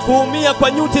healed. Kuumia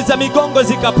kwa nyuti za migongo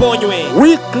zikaponywe.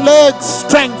 Weak legs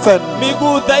strengthened.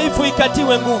 Miguu dhaifu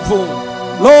ikatiwe nguvu.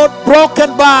 Lord,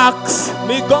 broken backs.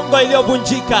 Migongo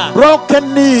iliyovunjika. Broken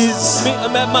knees.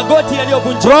 Magoti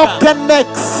yaliyovunjika. Broken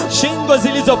necks. Shingo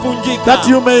zilizovunjika. That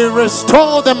you may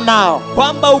restore them now.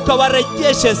 Kwamba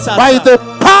ukawarejeshe sasa. By the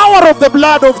power of the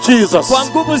blood of Jesus. Kwa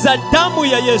nguvu za damu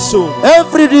ya Yesu.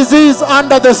 Every disease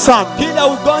under the sun. Kila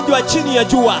ugonjwa chini ya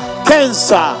jua.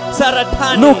 cancer,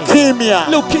 saratani,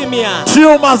 leukemia,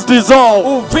 tumors dissolve,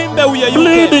 uvimbe uyeyuke,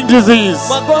 bleeding disease.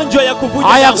 magonjwa ya kuvuja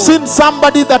I have damu. seen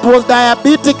somebody that was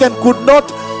diabetic and could not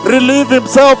relieve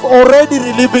himself, already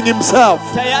relieving himself.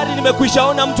 Tayari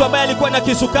nimekwishaona mtu ambaye alikuwa na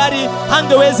kisukari,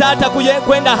 hangeweza hata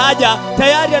kwenda haja,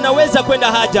 tayari anaweza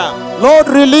kwenda haja. Lord,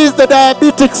 release the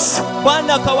diabetics,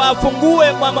 Bwana kawafungue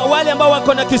wale ambao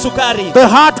wako na kisukari, the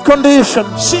heart condition,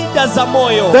 shida za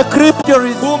moyo, the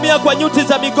cripples, kuumia kwa nyuti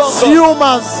za migongo,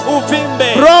 tumors,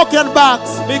 uvimbe, broken backs.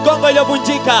 migongo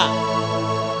iliyovunjika.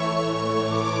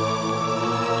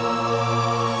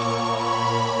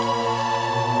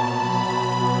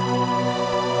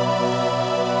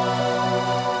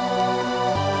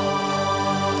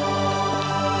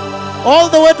 All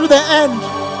the way to the end,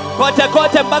 Kote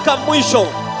kote mpaka mwisho,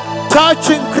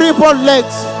 touching crippled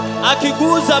legs,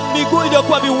 akiguza miguu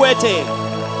iliyokuwa viwete,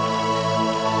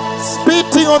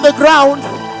 spitting on the ground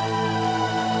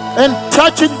and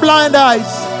touching blind eyes.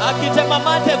 akitema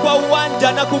mate kwa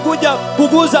uwanja na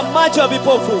kuguza macho ya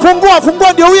vipofu.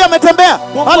 Fungua, ndio huyu ametembea.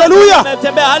 Hallelujah.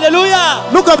 Ametembea. Hallelujah.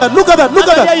 Look at that.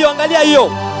 Angalia hiyo, angalia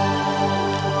hiyo.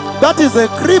 That is a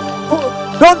cripple.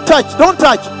 Don't touch.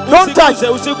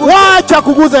 Usiguse. Wacha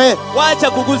kuguza yeye.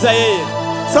 Wacha kuguza yeye.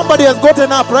 Somebody has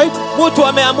gotten up, right? Mtu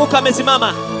ameamuka,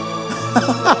 amesimama.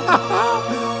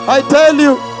 I tell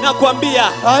you. Nakwambia.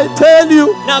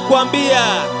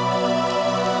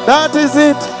 That is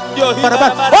it. Ndio hii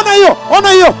Barabara. barabara. Ona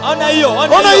hiyo.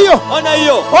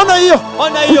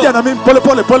 Kuja na mimi pole.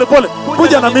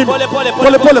 Kuja na mimi pole.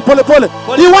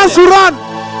 He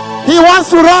wants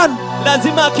to run.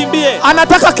 Lazima akimbie.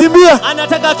 Anataka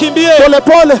kimbie.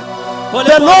 Pole.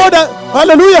 The Lord,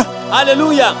 hallelujah.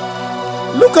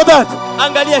 Look at that.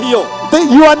 Angalia hiyo.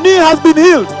 Your knee has been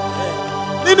healed.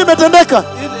 Nini imetendeka?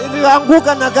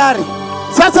 Ilianguka na gari.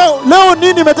 Sasa leo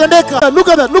nini imetendeka? Look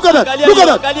at that.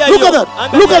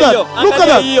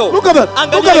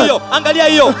 Angalia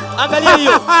hiyo.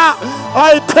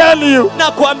 I tell you,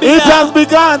 Nakwambia. it has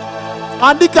begun.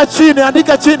 Andika chini.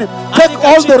 Take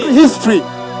all the history.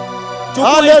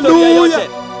 Hallelujah.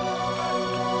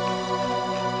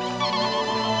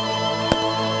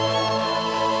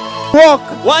 Walk.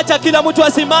 Wacha kila mtu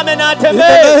asimame na In the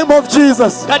atembee name of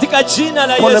Jesus. katika jina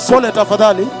la Yesu. Pole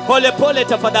tafadhali. Pole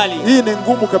tafadhali. Hii ni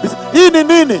ngumu kabisa. Hii ni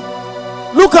nini?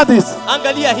 Look at this.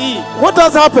 Angalia hii. What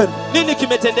has happened? Nini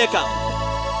kimetendeka?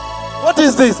 What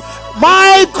is this?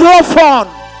 Microphone.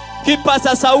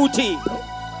 Kipasa sauti.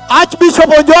 Archbishop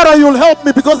Onjoro, you'll help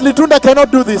me because Litunda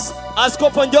cannot do this.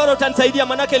 Askofu Njoro utanisaidia,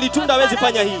 manake Litunda hawezi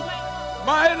fanya hii.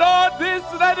 My Lord, this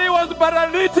lady was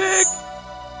paralytic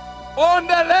on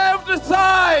the left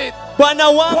side Bwana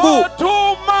wangu, for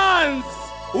 2 months.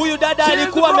 huyu dada She's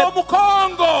alikuwa from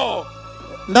Congo.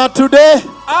 Now today,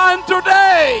 And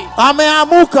today,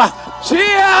 ameamuka. she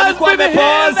has Alikuwa been healed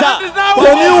amepooza. and is now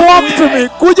Can you walking. walk to me?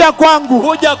 Kuja kwangu.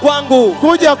 kuja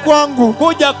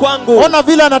kwangu. Ona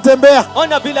vile anatembea.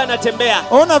 Ona vile anatembea.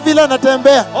 Ona vile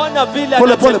anatembea. Ona vile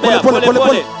Pole.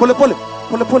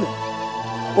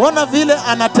 Ona vile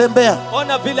anatembea.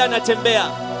 Ona vile anatembea.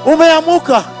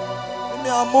 Umeamuka.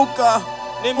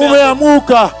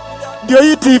 Umeamuka. Ndio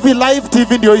hii TV, live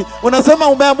TV ndio hii. Unasema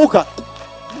umeamuka.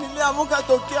 Niliamuka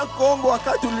tokea Kongo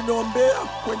wakati uliniombea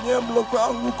kwenye mloko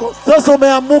wangu huko. Sasa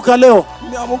umeamuka leo.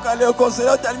 Nimeamuka leo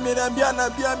konselota aliniambia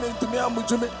nabii amenitumia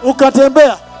mjumbe.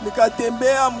 Ukatembea.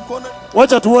 Nikatembea mkono.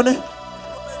 Wacha tuone.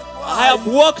 I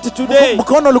have walked today.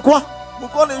 Mkono ulikuwa?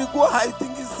 Mkono ilikuwa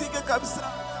haitingisike kabisa.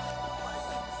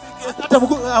 Hata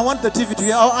mguu, I want the TV to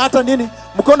hear. Hata nini?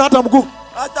 Mkono hata mguu.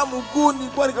 Hata mguu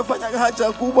nilikuwa nikafanya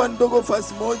haja kubwa ndogo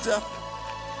fasi moja.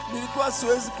 Nilikuwa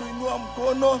siwezi kuinua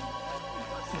mkono.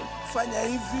 Fanya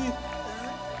hivi.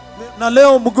 Na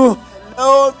leo mguu.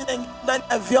 Leo ndani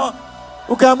ya avion.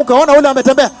 Ukaamuka, ona ule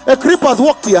ametembea. A creeper has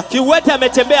walked here. Kiwete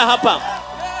ametembea hapa.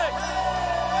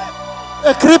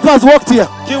 A creeper has walked here.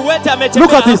 Kiwete Look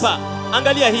ametembea at this. hapa.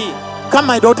 Angalia hii.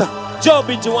 Come my daughter. Joe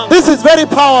binti wangu. This is very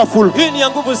powerful. Hii ni ya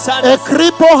nguvu sana. A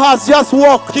cripple has just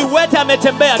walked. Kiwete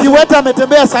ametembea. Kiwete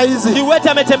ametembea saizi. Kiwete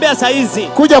ametembea saizi.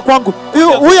 Kuja kwangu.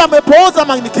 Huyu amepooza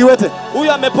ama ni kiwete?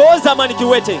 Huyu amepooza ama ni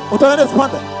kiwete? Utaenda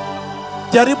kupanda?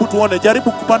 Jaribu tuone,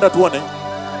 jaribu kupanda tuone.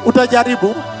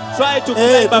 Utajaribu? Try to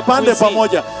climb up. Tupande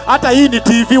pamoja. Hata hii ni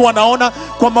TV wanaona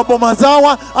kwa maboma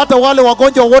zawa, hata wale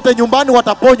wagonjwa wote nyumbani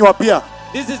wataponywa pia.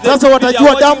 Sasa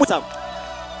watajua damu.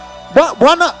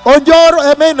 Bwana Onjoro,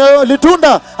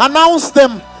 Litunda, announce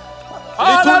them.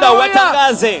 Litunda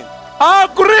watangaze. A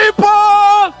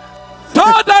cripple,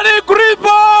 totally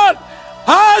crippled,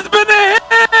 has been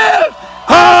healed.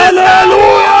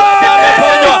 Hallelujah!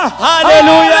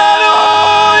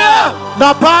 Hallelujah!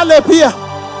 Na pale pia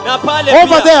Na pale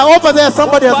Over there,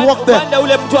 somebody has walked there. Pande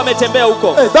ule mtu ametembea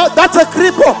huko. Hey, that's a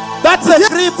cripple. That's a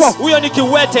cripple. Huyo ni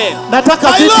kiwete.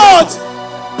 Nataka My Lord.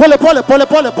 Pole. Pole.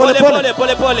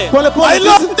 My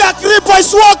Lord, the cripple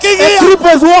is walking here. A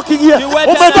cripple is walking here. Kiwete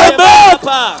Oh my anatembea God.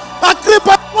 hapa. A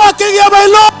cripple is walking here, my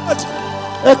Lord.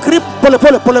 A cripple,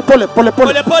 pole. A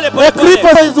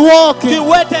cripple is walking.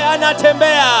 Kiwete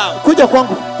anatembea.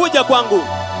 Kuja kwangu.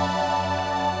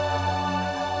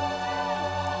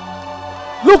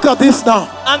 Look at this now.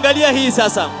 Angalia hii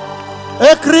sasa.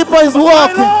 A cripple is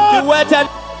walking. Kiwete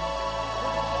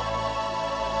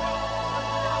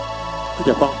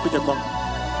Kuja kwangu.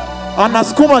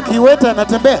 Anasukuma kiwete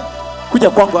anatembea. Kuja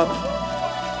kwangu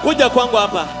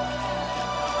hapa.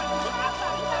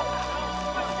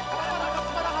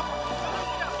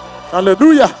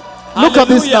 Hallelujah. Look at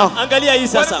this now. Angalia hii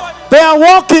sasa. They are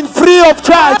walking free of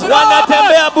charge.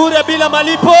 Wanatembea bure bila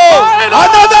malipo.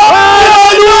 Another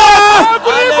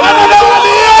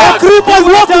A cripple is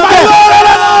walking there.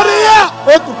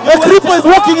 A cripple is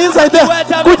walking inside there.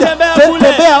 Kuja.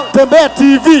 Tembea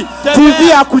TV.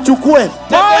 TV akuchukue.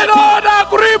 My Lord, a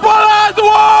cripple has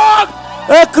walked.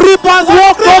 A cripple has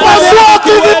walked over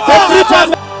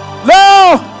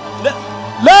there.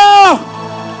 Leo.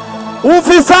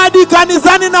 Ufisadi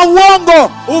kanisani na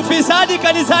uongo.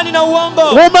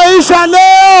 Umeisha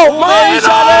leo.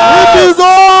 It is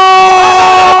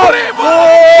all.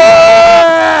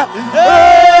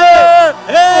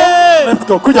 Let's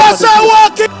go. Kuja.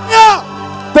 walking here.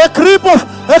 The cripple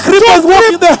is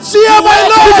walking there. See my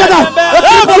Lord. Look at that.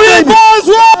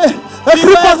 A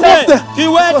cripple is walked there.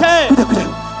 Kiwete.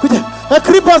 Kuja. A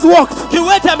cripple has walked.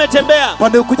 Kiwete ametembea.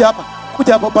 Pande huu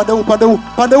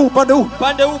Pande huu.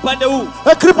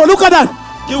 A cripple, look at that.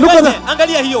 Kiwete,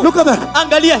 angalia hiyo. Look at that.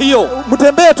 Angalia hiyo.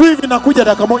 Mtembee tu hivi na kuja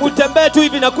dakika moja. Utembee tu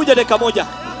hivi na kuja dakika moja.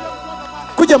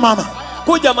 Kuja mama.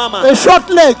 A short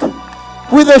leg.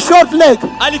 With a short leg.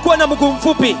 Alikuwa na mguu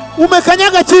mfupi.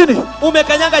 Umekanyaga chini.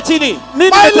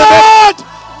 Nini My Lord!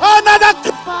 Another.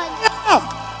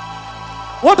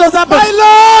 What has happened? My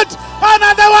Lord!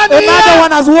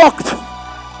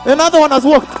 Another one has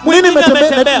walked. Nini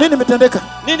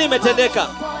imetendeka?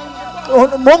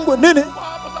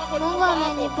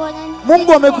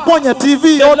 Mungu amekuponya.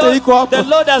 TV yote iko hapo. The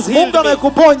Lord has healed Mungu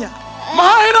amekuponya.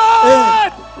 My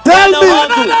Lord! Tell me.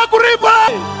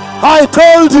 I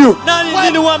told you.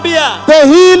 Niliwaambia. The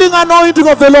healing anointing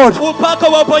of the Lord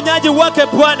upako wa uponyaji wake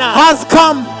Bwana has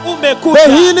come. Umekuja.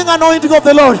 The healing anointing of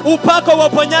the Lord. Upako wa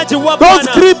uponyaji wa Bwana.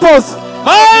 Those cripples.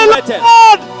 My Lord.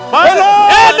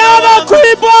 Another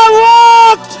cripple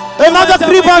walked. Another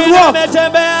cripple has walked.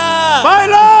 My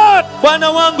Lord. Bwana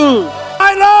wangu.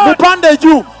 My Lord. Mupande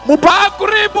juu. A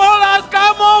cripple has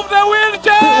come off the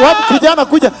wheelchair. Wapi kijana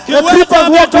kuja? A cripple has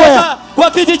walked where?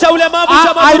 Kwa kiti cha ulemavu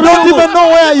cha I don't even know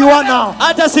where you are now.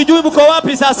 Hata sijui mko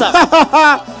wapi sasa.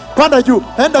 Panda juu.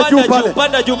 Enda juu pale.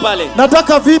 Panda juu pale.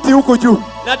 Nataka viti huko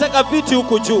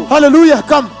juu. Hallelujah,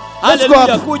 come.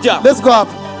 Kuja. Let's go up.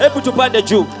 Hebu tupande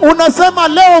juu. Unasema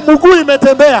leo mguu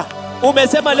imetembea.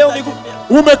 Umesema leo miguu.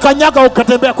 Umekanyaga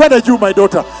ukatembea. Kwenda juu my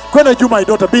daughter.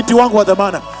 Binti wangu wa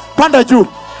dhamana. Panda juu.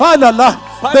 Halala.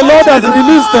 The Lord has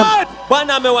released them.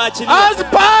 Bwana amewaachilia.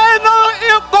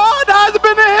 God has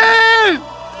been healed.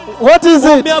 What is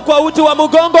it? Umia kwa uti wa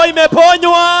mgongo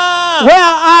imeponywa. Where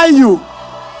are you?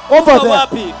 Over there.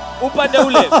 Wapi? Upande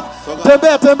ule.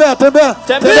 Tembea.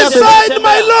 Beside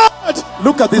my Lord.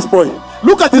 Look at this boy.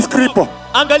 Look at this cripple.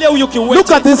 Angalia huyu kiwete.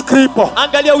 Look at this cripple.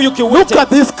 Angalia huyu kiwete. Look at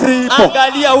this cripple.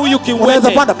 Angalia huyu kiwete.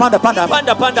 Unaweza panda. Panda.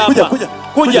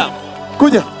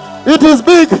 Kuja. It is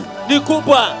big. Ni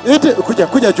kubwa.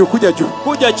 Kuja juu.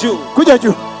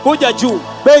 Kuja juu.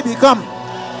 Baby come.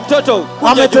 Mtoto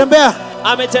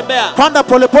ametembea. Panda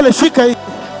pole shika hii.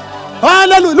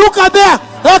 Hallelujah. Look at there.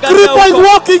 A cripple is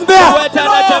walking there. Kiwete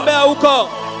anatembea huko.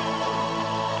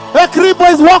 A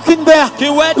cripple is walking there.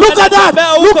 Look at that.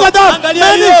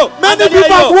 Many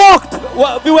people have walked.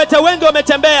 Viwete wengi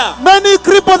wametembea. Many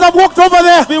cripples have walked over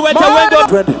there. Viwete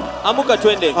wengi. Amuka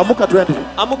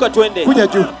twende.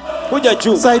 Kuja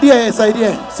juu. Saidia yeye.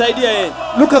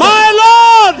 Look at my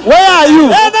Lord. Where are you?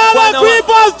 Another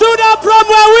cripple stood up from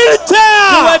a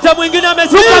wheelchair. Kiwete mwingine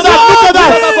amesimama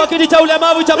kwa kiti cha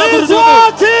ulemavu cha magurudumu.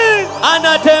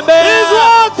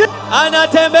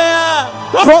 Anatembea.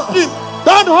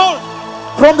 Don't hold.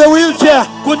 From the wheelchair.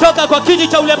 Kutoka kwa kiti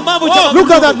cha ulemavu cha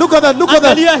magurudumu. Look at that.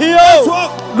 Angalia hiyo.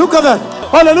 Look at that.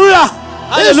 Hallelujah.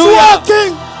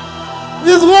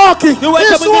 He's walking.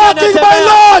 My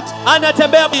Lord.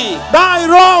 Anatembea.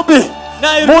 Nairobi.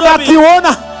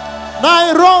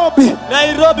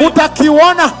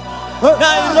 Mutakiona.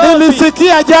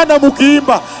 Nilisikia jana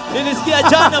mkiimba.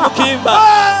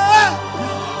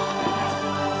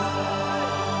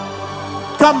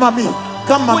 Come mami.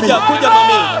 Come mami. Kuja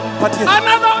mami. Patie.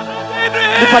 Another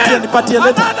Nipatie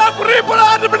leta. Another cripple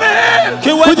has been healed.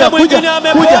 Kiwete mwingine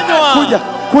ameponywa.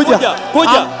 Kuja.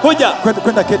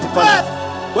 Kwenda keti pale.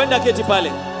 Kwenda keti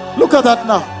pale. Look at that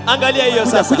now. Angalia hiyo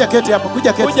sasa. Kuja keti hapa.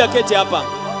 Kuja keti hapa.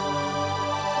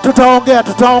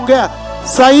 Tutaongea.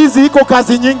 Saa hizi iko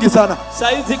kazi nyingi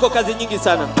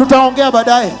sana. Tutaongea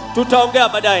baadaye.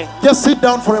 Just sit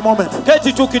down for a moment.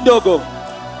 Keti tu kidogo.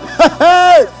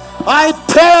 Hey, I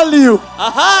tell you.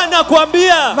 Aha,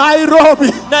 nakwambia.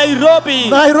 Nairobi.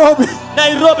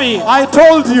 I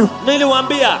told you.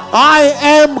 Niliwaambia. I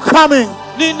am coming.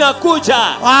 Ninakuja.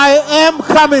 I am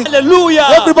coming. Hallelujah.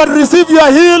 Everybody receive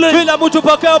your healing. Kila mtu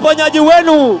pokea uponyaji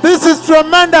wenu. This is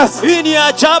tremendous. Hii ni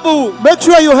ajabu. Make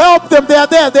sure you help them. They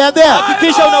are there.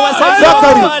 Hakikisha unawasaidia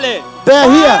wale. They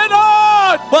are here.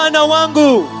 Bwana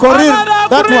wangu. Corinne,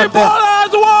 that one there.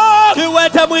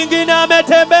 Kiwete mwingine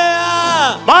ametembea.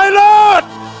 My Lord.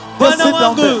 Bwana sit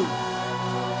down there.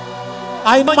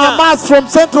 wangu. Mamas from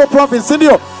Central Province,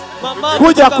 ndio.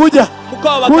 Kuja.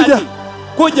 Mkoa wa kati.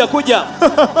 Kuja.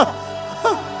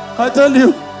 I tell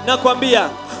you. Nakwambia.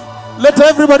 Let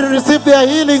everybody receive their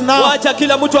healing now. Wacha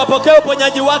kila mtu apokee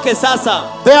uponyaji wake sasa.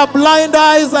 Their blind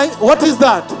eyes, what is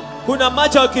that? Kuna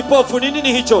macho ya kipofu. Ni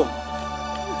nini hicho?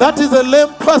 That is a lame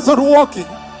person walking.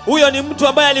 Huyo ni mtu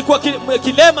ambaye alikuwa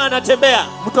kilema anatembea.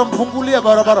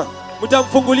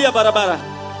 Mtamfungulia barabara.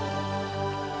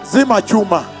 Zima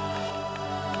chuma.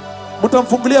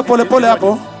 Mtamfungulia pole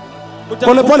hapo.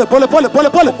 Pole.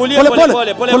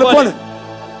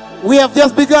 We have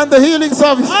just begun the healing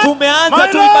service. Tumeanza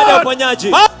tu ibada ya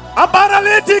uponyaji. A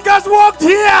paralytic has walked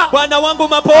here. Bwana wangu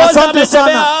mapooza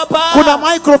ametembea hapa. Kuna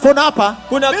microphone hapa.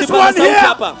 Kuna kipaza sauti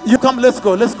hapa. You come, let's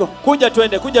go. Kuja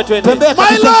twende. Tembea My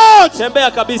kabisa. Lord.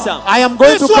 Tembea kabisa. I am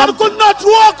going This to one come. could not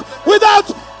walk without.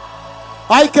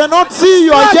 I cannot see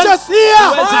you. I Just here.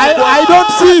 I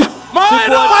don't see. My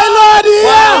Lord here.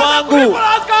 Bwana wangu. People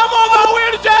has come on the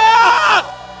wheelchair.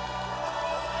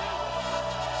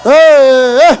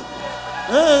 Hey.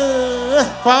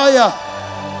 Fire.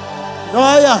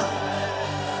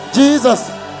 Jesus.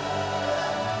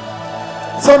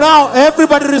 So now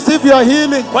everybody receive your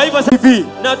healing. Kwa hivyo TV.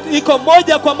 na iko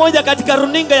moja kwa moja katika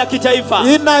runinga ya kitaifa.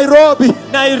 In Nairobi.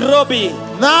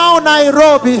 Now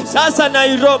Nairobi. Sasa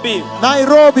Nairobi.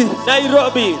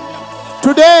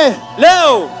 Today.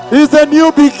 Leo is a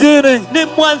new beginning. Ni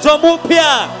mwanzo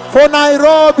mpya. For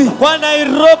Nairobi. Kwa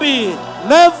Nairobi.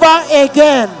 Never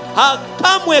again.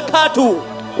 Kamwe katu.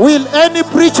 Will any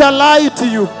preacher lie to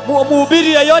you?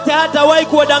 Mhubiri yeyote hatawahi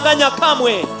kuwadanganya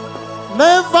kamwe.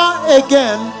 Never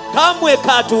again. Kamwe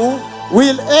katu.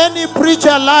 Will any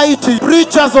preacher lie to you?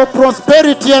 Preachers of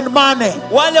prosperity and money.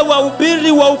 Wale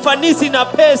wahubiri wa ufanisi na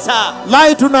pesa.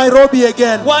 Lie to Nairobi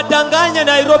again. Wadanganya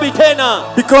Nairobi tena.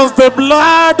 Because the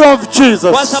blood of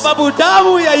Jesus. Kwa sababu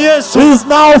damu ya Yesu. Is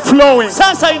now flowing.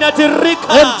 Sasa inatirika.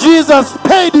 And Jesus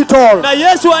paid it all. Na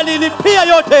Yesu alilipia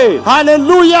yote.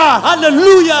 Hallelujah.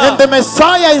 And the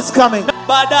Messiah is coming.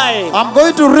 Baadaye. I'm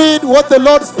going to read what the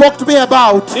Lord spoke to me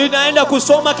about. Ninaenda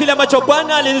kusoma kile ambacho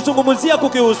Bwana alinizungumzia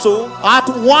kukihusu. At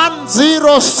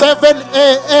 1:07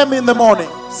 a.m. in the morning.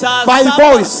 By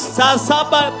voice. Saa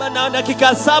 7 na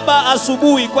dakika 7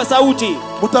 asubuhi kwa sauti.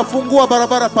 Mutafungua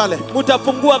barabara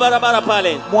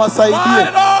pale.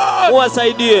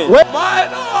 Muwasaidie. My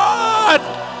Lord.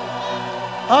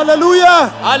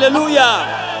 Hallelujah.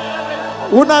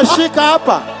 Unashika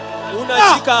hapa.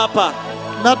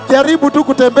 Najaribu tu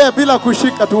kutembea bila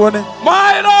kushika tuone.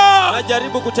 My Lord.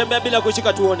 Najaribu kutembea bila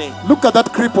kushika tuone. Look at that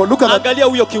cripple. Angalia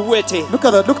huyo kiwete. Look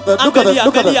at that. Angalia.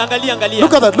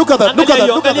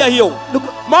 Angalia hiyo.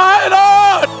 My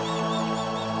Lord.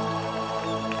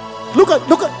 Look at.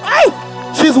 Ay!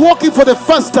 She's walking for the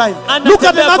first time. Look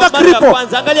at another cripple.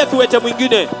 Angalia kiwete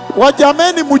mwingine.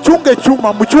 Wajameni mchunge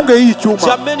hii chuma.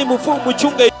 Jameni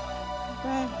mchunge.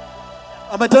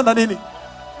 Ametenda nini?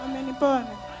 Ameniponya.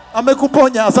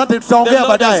 Amekuponya. Asante, tutaongea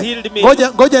baadaye.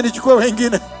 Ngoja nichukue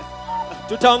wengine.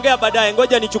 Tutaongea baadaye.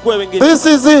 Ngoja nichukue wengine. This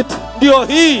is it. Ndio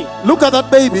hii. Look at that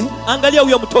baby. Angalia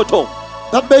huyo mtoto.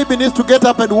 That baby needs to get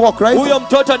up and walk, right? Huyo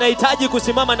mtoto anahitaji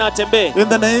kusimama na atembee. In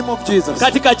the name of Jesus.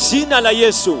 Katika jina la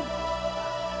Yesu.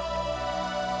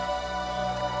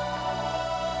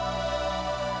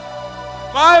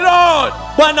 My Lord.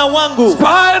 Bwana wangu.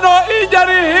 Spinal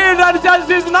injury healed and just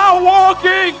is now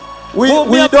walking. We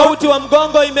don't. Wa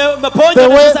mgongo imeponywa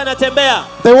na sasa anatembea.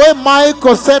 The way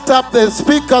Michael set up the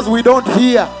speakers, we don't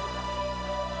hear.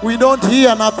 We don't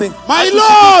hear nothing. My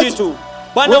Lord.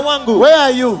 Bwana wangu. Where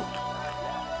are you?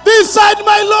 This side,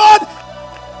 my Lord.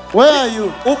 Where are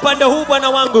you? Upande huu Bwana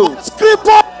wangu.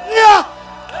 Cripple here.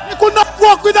 He could not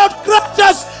walk without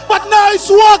crutches, but now he's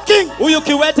Huyu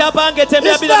kiwete hapa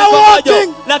angetembea He's bila now mikongojo,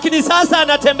 walking. lakini sasa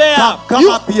anatembea. Come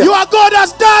up here. Your God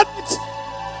has done it.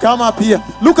 Come up here.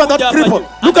 Look at that Kuja hapa cripple. juu.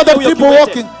 Look at that Angalia huyo cripple kiwete.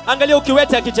 walking. Angalia ukiwete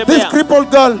This akitembea. crippled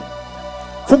girl.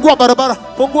 Fungua barabara.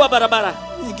 Fungua barabara.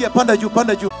 Ingia, panda juu,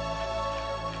 panda juu.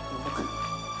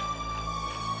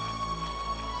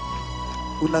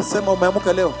 Unasema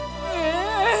umeamuka leo?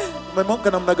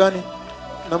 Umeamuka namna gani?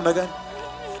 Namna gani?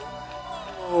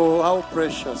 Oh, how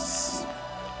precious.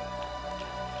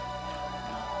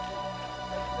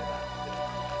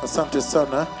 Asante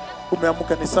sana.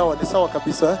 Umeamuka, ni sawa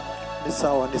kabisa. Ni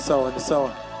sawa.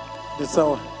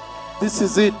 This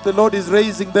is it. The Lord is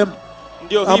raising them.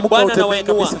 Ndio hii Amuka, Bwana utembee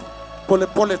anawainua. kabisa. Pole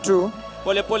pole tu.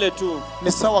 Pole pole tu.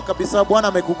 Ni sawa kabisa. Bwana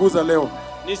amekuguza leo.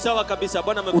 Ni sawa kabisa.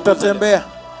 Bwana amekuguza. Utatembea.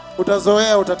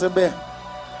 Utazoea, utatembea.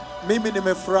 Mimi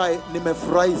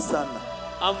nimefurahi sana.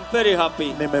 I'm very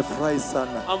happy. Nimefurahi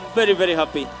sana. I'm very very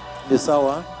happy. Ni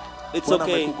sawa. It's Bwana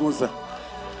okay. amekuguza.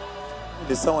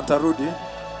 Ni sawa, tarudi.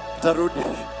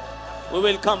 We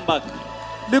will come back.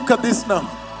 Look at this now.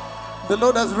 The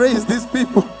Lord has raised these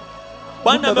people.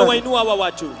 Bwana amewainua hawa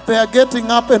watu. They are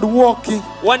getting up and walking.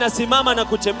 Wanasimama na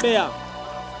kutembea.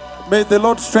 May the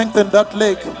Lord strengthen that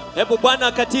leg Hebu Bwana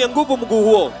akatie nguvu mguu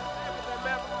huo.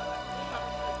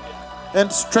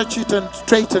 and stretch it and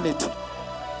straighten it.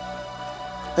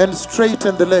 And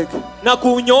straighten the leg. Na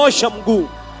kuunyoosha mguu.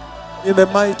 In the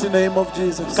mighty name of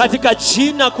Jesus. Katika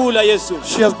jina kuu la Yesu.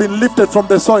 She has been lifted from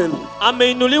the soil.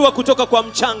 Ameinuliwa kutoka kwa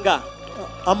mchanga.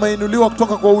 Ameinuliwa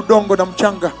kutoka kwa udongo na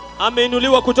mchanga.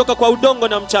 Ameinuliwa kutoka kwa udongo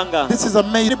na mchanga. This is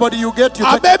amazing. Anybody you get, you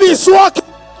Our take baby it. is walking,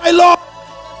 my Lord.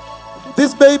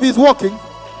 This baby is walking.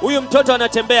 Huyu mtoto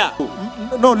anatembea.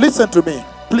 No, listen to me,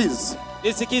 please.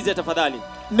 Nisikize tafadhali.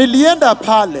 Nilienda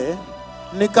pale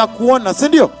nikakuona, si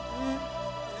ndio?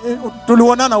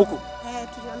 Tulionana huko.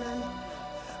 Tulionana.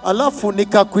 Alafu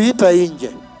nikakuita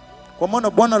nje. Kwa maana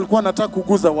Bwana alikuwa anataka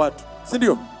kuguza watu, si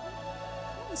ndio?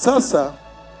 Sasa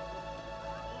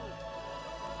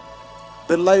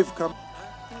the life come.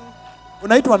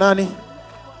 Unaitwa nani?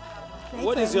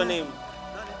 What is your name?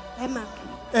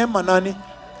 Emma nani?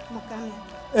 Mukami.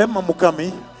 Emma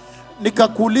Mukami.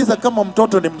 Nikakuuliza kama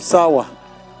mtoto ni msawa.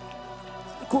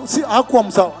 Si hakuwa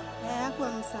msawa. Hakuwa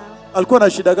msawa. Alikuwa na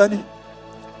shida gani?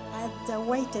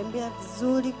 Hajawahi tembea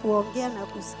vizuri, kuongea na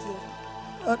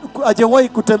kusikia. Hajawahi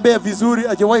kutembea vizuri,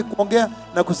 hajawahi kuongea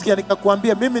na kusikia.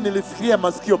 Nikakwambia mimi nilifikiria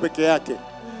masikio peke yake.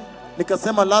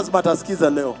 Nikasema lazima atasikiza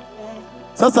leo.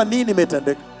 Sasa nini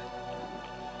imetendeka?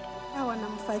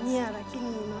 Wanamfanyia,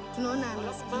 lakini tunaona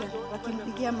anasikia,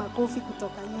 wakimpigia makofi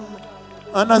kutoka nyuma.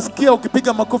 Anasikia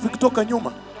ukipiga makofi kutoka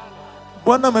nyuma.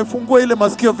 Bwana amefungua ile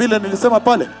masikio vile nilisema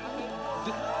pale.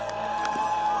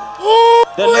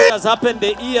 The Lord has opened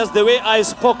the ears the way I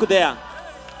spoke there.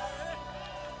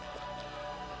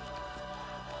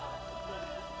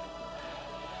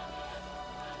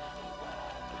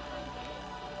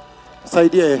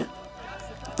 Saidia.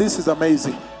 This is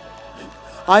amazing.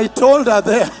 I told her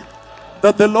there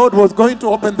that the Lord was going to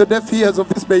open the deaf ears of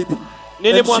this baby.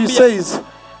 And she says,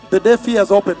 the deaf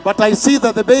ears open. But I see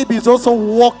that the baby is also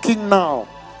walking now.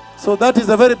 So that is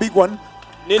a very big one.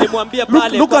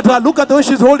 Look at her. Look at the way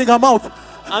she's holding her mouth.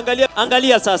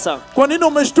 Angalia sasa. Kwa nini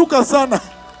umeshtuka sana?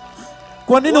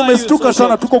 Kwa nini umeshtuka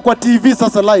sana? Tuko kwa TV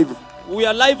sasa live. We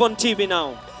are live on TV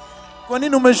now. Kwa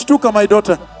nini umeshtuka, my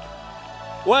daughter?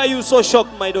 Why are you so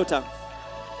shocked, my daughter?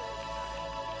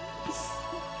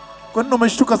 Kwa nini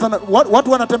umeshtuka sana?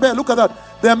 Watu wanatembea. Look at that.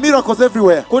 There are miracles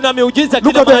everywhere. Kuna miujiza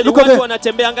kila mahali, watu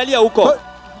wanatembea. Angalia huko.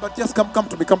 But just come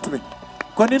to me.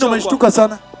 Kwa nini umeshtuka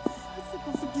sana?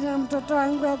 Sikufikiria mtoto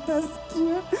wangu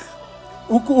atasikia.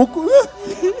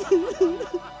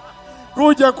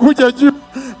 Kuja juu.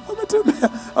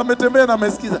 Ametembea na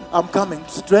amesikiza. I'm coming.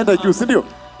 Tuenda juu, si ndio?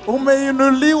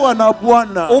 Umeinuliwa na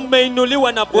Bwana.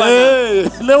 Umeinuliwa na Bwana. Hey,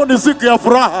 leo ni siku ya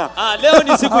furaha. Leo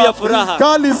ni siku ya furaha.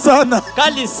 Kali sana.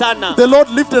 Kali sana. The Lord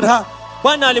lifted her.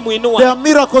 Bwana alimuinua. There are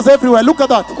miracles everywhere. Look at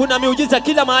that. Kuna miujiza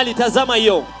kila mahali, tazama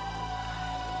hiyo.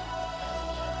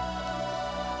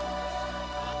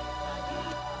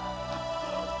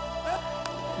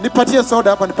 Nipatie soda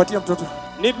hapa, nipatie mtoto.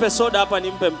 Nipe soda hapa,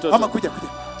 nimpe mtoto. Mama kuja.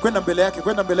 Kwenda mbele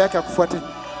yake akufuate.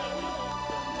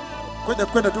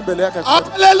 Kwenda tu mbele yake akufuate.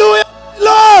 Hallelujah,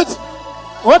 Lord.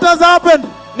 What has happened?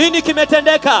 Nini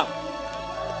kimetendeka?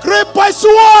 Cripple is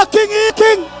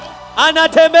walking.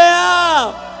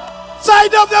 Anatembea.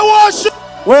 Side of the worship.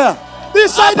 Where?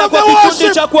 This side Hapa of the kwa kikundi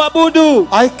worship. cha kuabudu.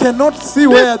 I cannot see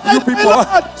where you people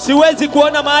are. Siwezi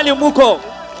kuona mahali muko.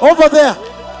 Over there.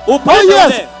 Upande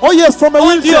ule. Oh yes, from a Ndio,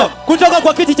 wheelchair. kutoka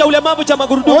kwa kiti cha ulemavu cha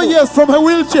magurudumu. Oh yes, from a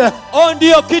wheelchair.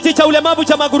 Ndio, kiti cha ulemavu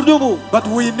cha magurudumu. But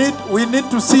we need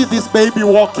to see this baby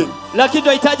walking. Lakini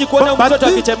tunahitaji kuona mtoto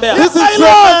akitembea. This is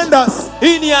tremendous.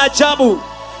 Hii ni ajabu.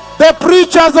 The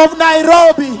preachers of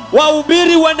Nairobi,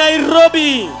 Wahubiri wa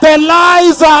Nairobi, the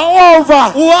lies are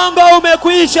over. uongo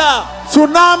umekwisha.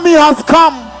 Tsunami has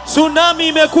come Tsunami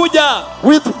imekuja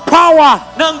with power.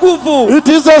 na nguvu. It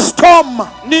is a storm.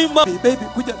 Ni Baby,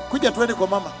 kuja twende kwa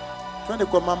mama. Twende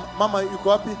kwa mama. Mama yuko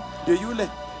wapi? Ndio yule.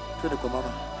 Twende kwa mama.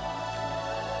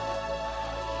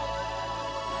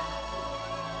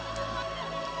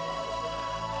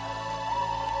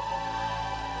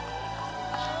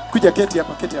 Kuja keti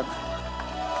hapa, keti hapa.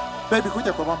 Baby,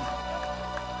 kuja kwa mama.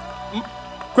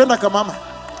 Kwenda kwa mama.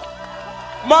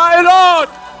 My Lord,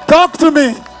 Talk to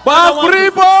me.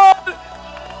 everybody,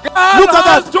 God Look at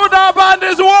has that. stood up and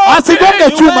is walking.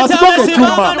 Asigonge chuma, asigonge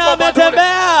Amesimama chuma. na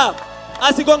ametembea.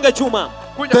 Asigonge chuma.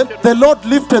 The Lord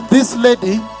lifted this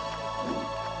lady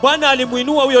Bwana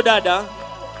alimuinua huyo dada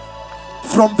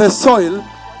from the soil,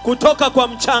 kutoka kwa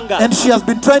mchanga. and she has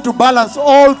been trying to balance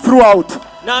all throughout.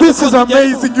 Na This is amekuwa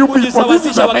akijaribu amazing, you people. This is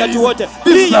kujisawazisha wakati amazing. wote.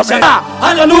 This is Hii amazing.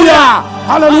 Hallelujah.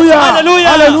 Hallelujah.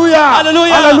 Hallelujah. Hallelujah.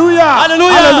 Hallelujah. Hallelujah.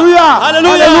 Hallelujah. Hallelujah.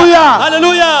 Hallelujah.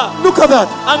 Hallelujah. Look at that.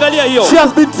 Angalia hiyo. She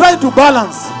has been trying to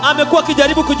balance Amekuwa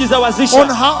akijaribu on kujisawazisha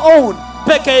her own.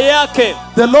 peke yake.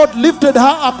 The Lord lifted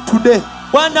her up today.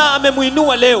 Bwana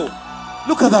amemuinua leo.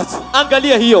 Look at that.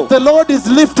 Angalia hiyo. The Lord is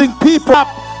lifting people up,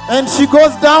 and she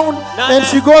goes down and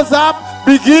she goes up,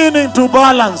 beginning to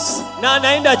balance. Na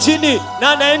anaenda chini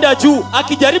na anaenda juu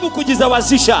akijaribu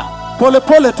kujisawazisha. Pole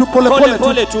pole tu, pole Pole pole tu.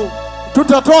 pole tu.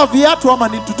 Tutatoa viatu ama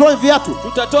nini? Tutoe viatu.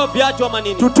 Tutatoa viatu ama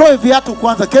nini? Tutoe viatu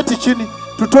kwanza, keti chini.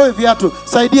 Tutoe viatu.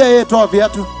 Saidia yeye toa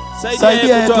viatu. Saidia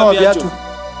yeye kutoa viatu.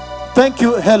 Thank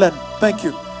you Helen. Thank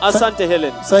you. Asante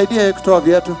Helen. Saidia yeye kutoa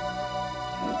viatu.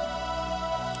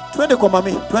 Twende kwa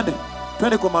mami, twende.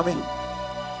 Twende kwa mami.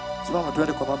 Simama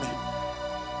twende kwa mami.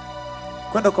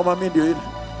 Kwenda kwa mami ndio ile.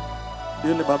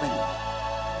 Ndio ile mami.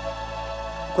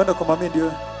 Kwenda kwa mami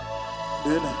ndio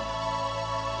ile.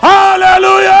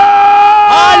 Hallelujah!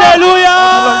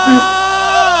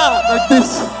 Hallelujah! Like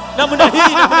this. Namna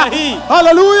hii.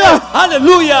 Hallelujah!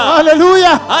 Hallelujah!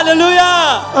 Hallelujah!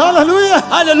 Hallelujah! Hallelujah!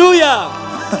 Hallelujah!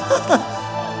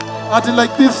 Until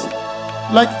like this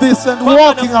and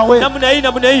walking away. Namna hii. Na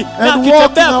And akitembea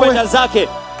walking kwenda away. zake.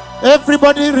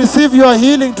 Everybody receive your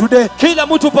healing today. Kila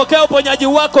mtu pokea uponyaji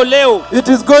wako leo. It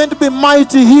is going to be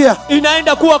mighty here.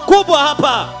 Inaenda kuwa kubwa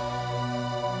hapa.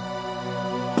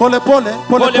 Pole pole.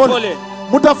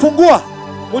 Mutafungua.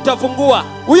 Utafungua.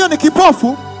 Huyo ni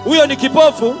kipofu. Huyo ni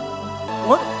kipofu.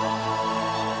 What?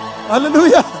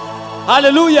 Hallelujah.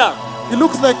 Hallelujah. It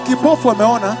looks like kipofu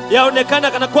ameona.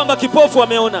 Yaonekana kana kwamba kipofu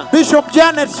ameona. Bishop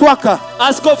Janet Swaka.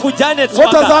 Askofu Janet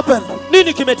What has Swaka. happened?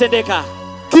 Nini kimetendeka?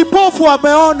 Kipofu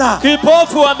ameona.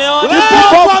 Kipofu ameona.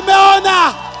 Kipofu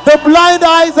ameona. The blind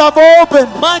eyes have opened.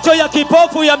 Macho ya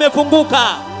kipofu yamefunguka.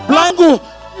 Blind.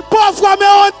 Kipofu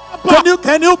ameona.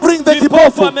 Can you bring the Kipofu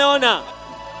kipofu? ameona.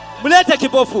 Mlete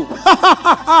kipofu.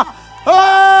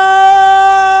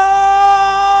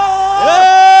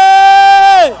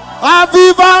 Hey!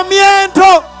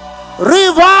 Avivamiento.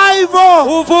 Revival.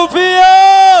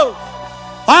 Uvuvio.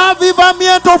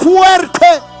 Avivamiento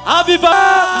fuerte. Aviva.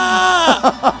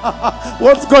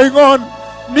 What's going on?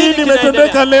 Nini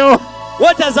imetendeka leo?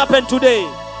 What has happened today?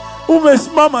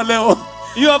 Umesimama leo.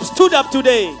 You have stood up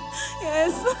today.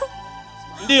 Yes.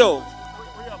 Ndio.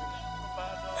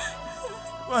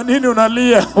 Kwa nini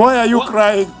unalia? Why are you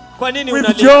crying? Kwa nini With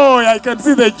unalia? joy, I can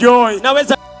see the joy.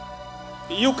 Naweza.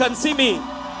 You can see me.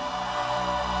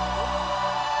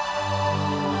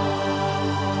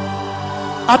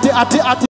 Ati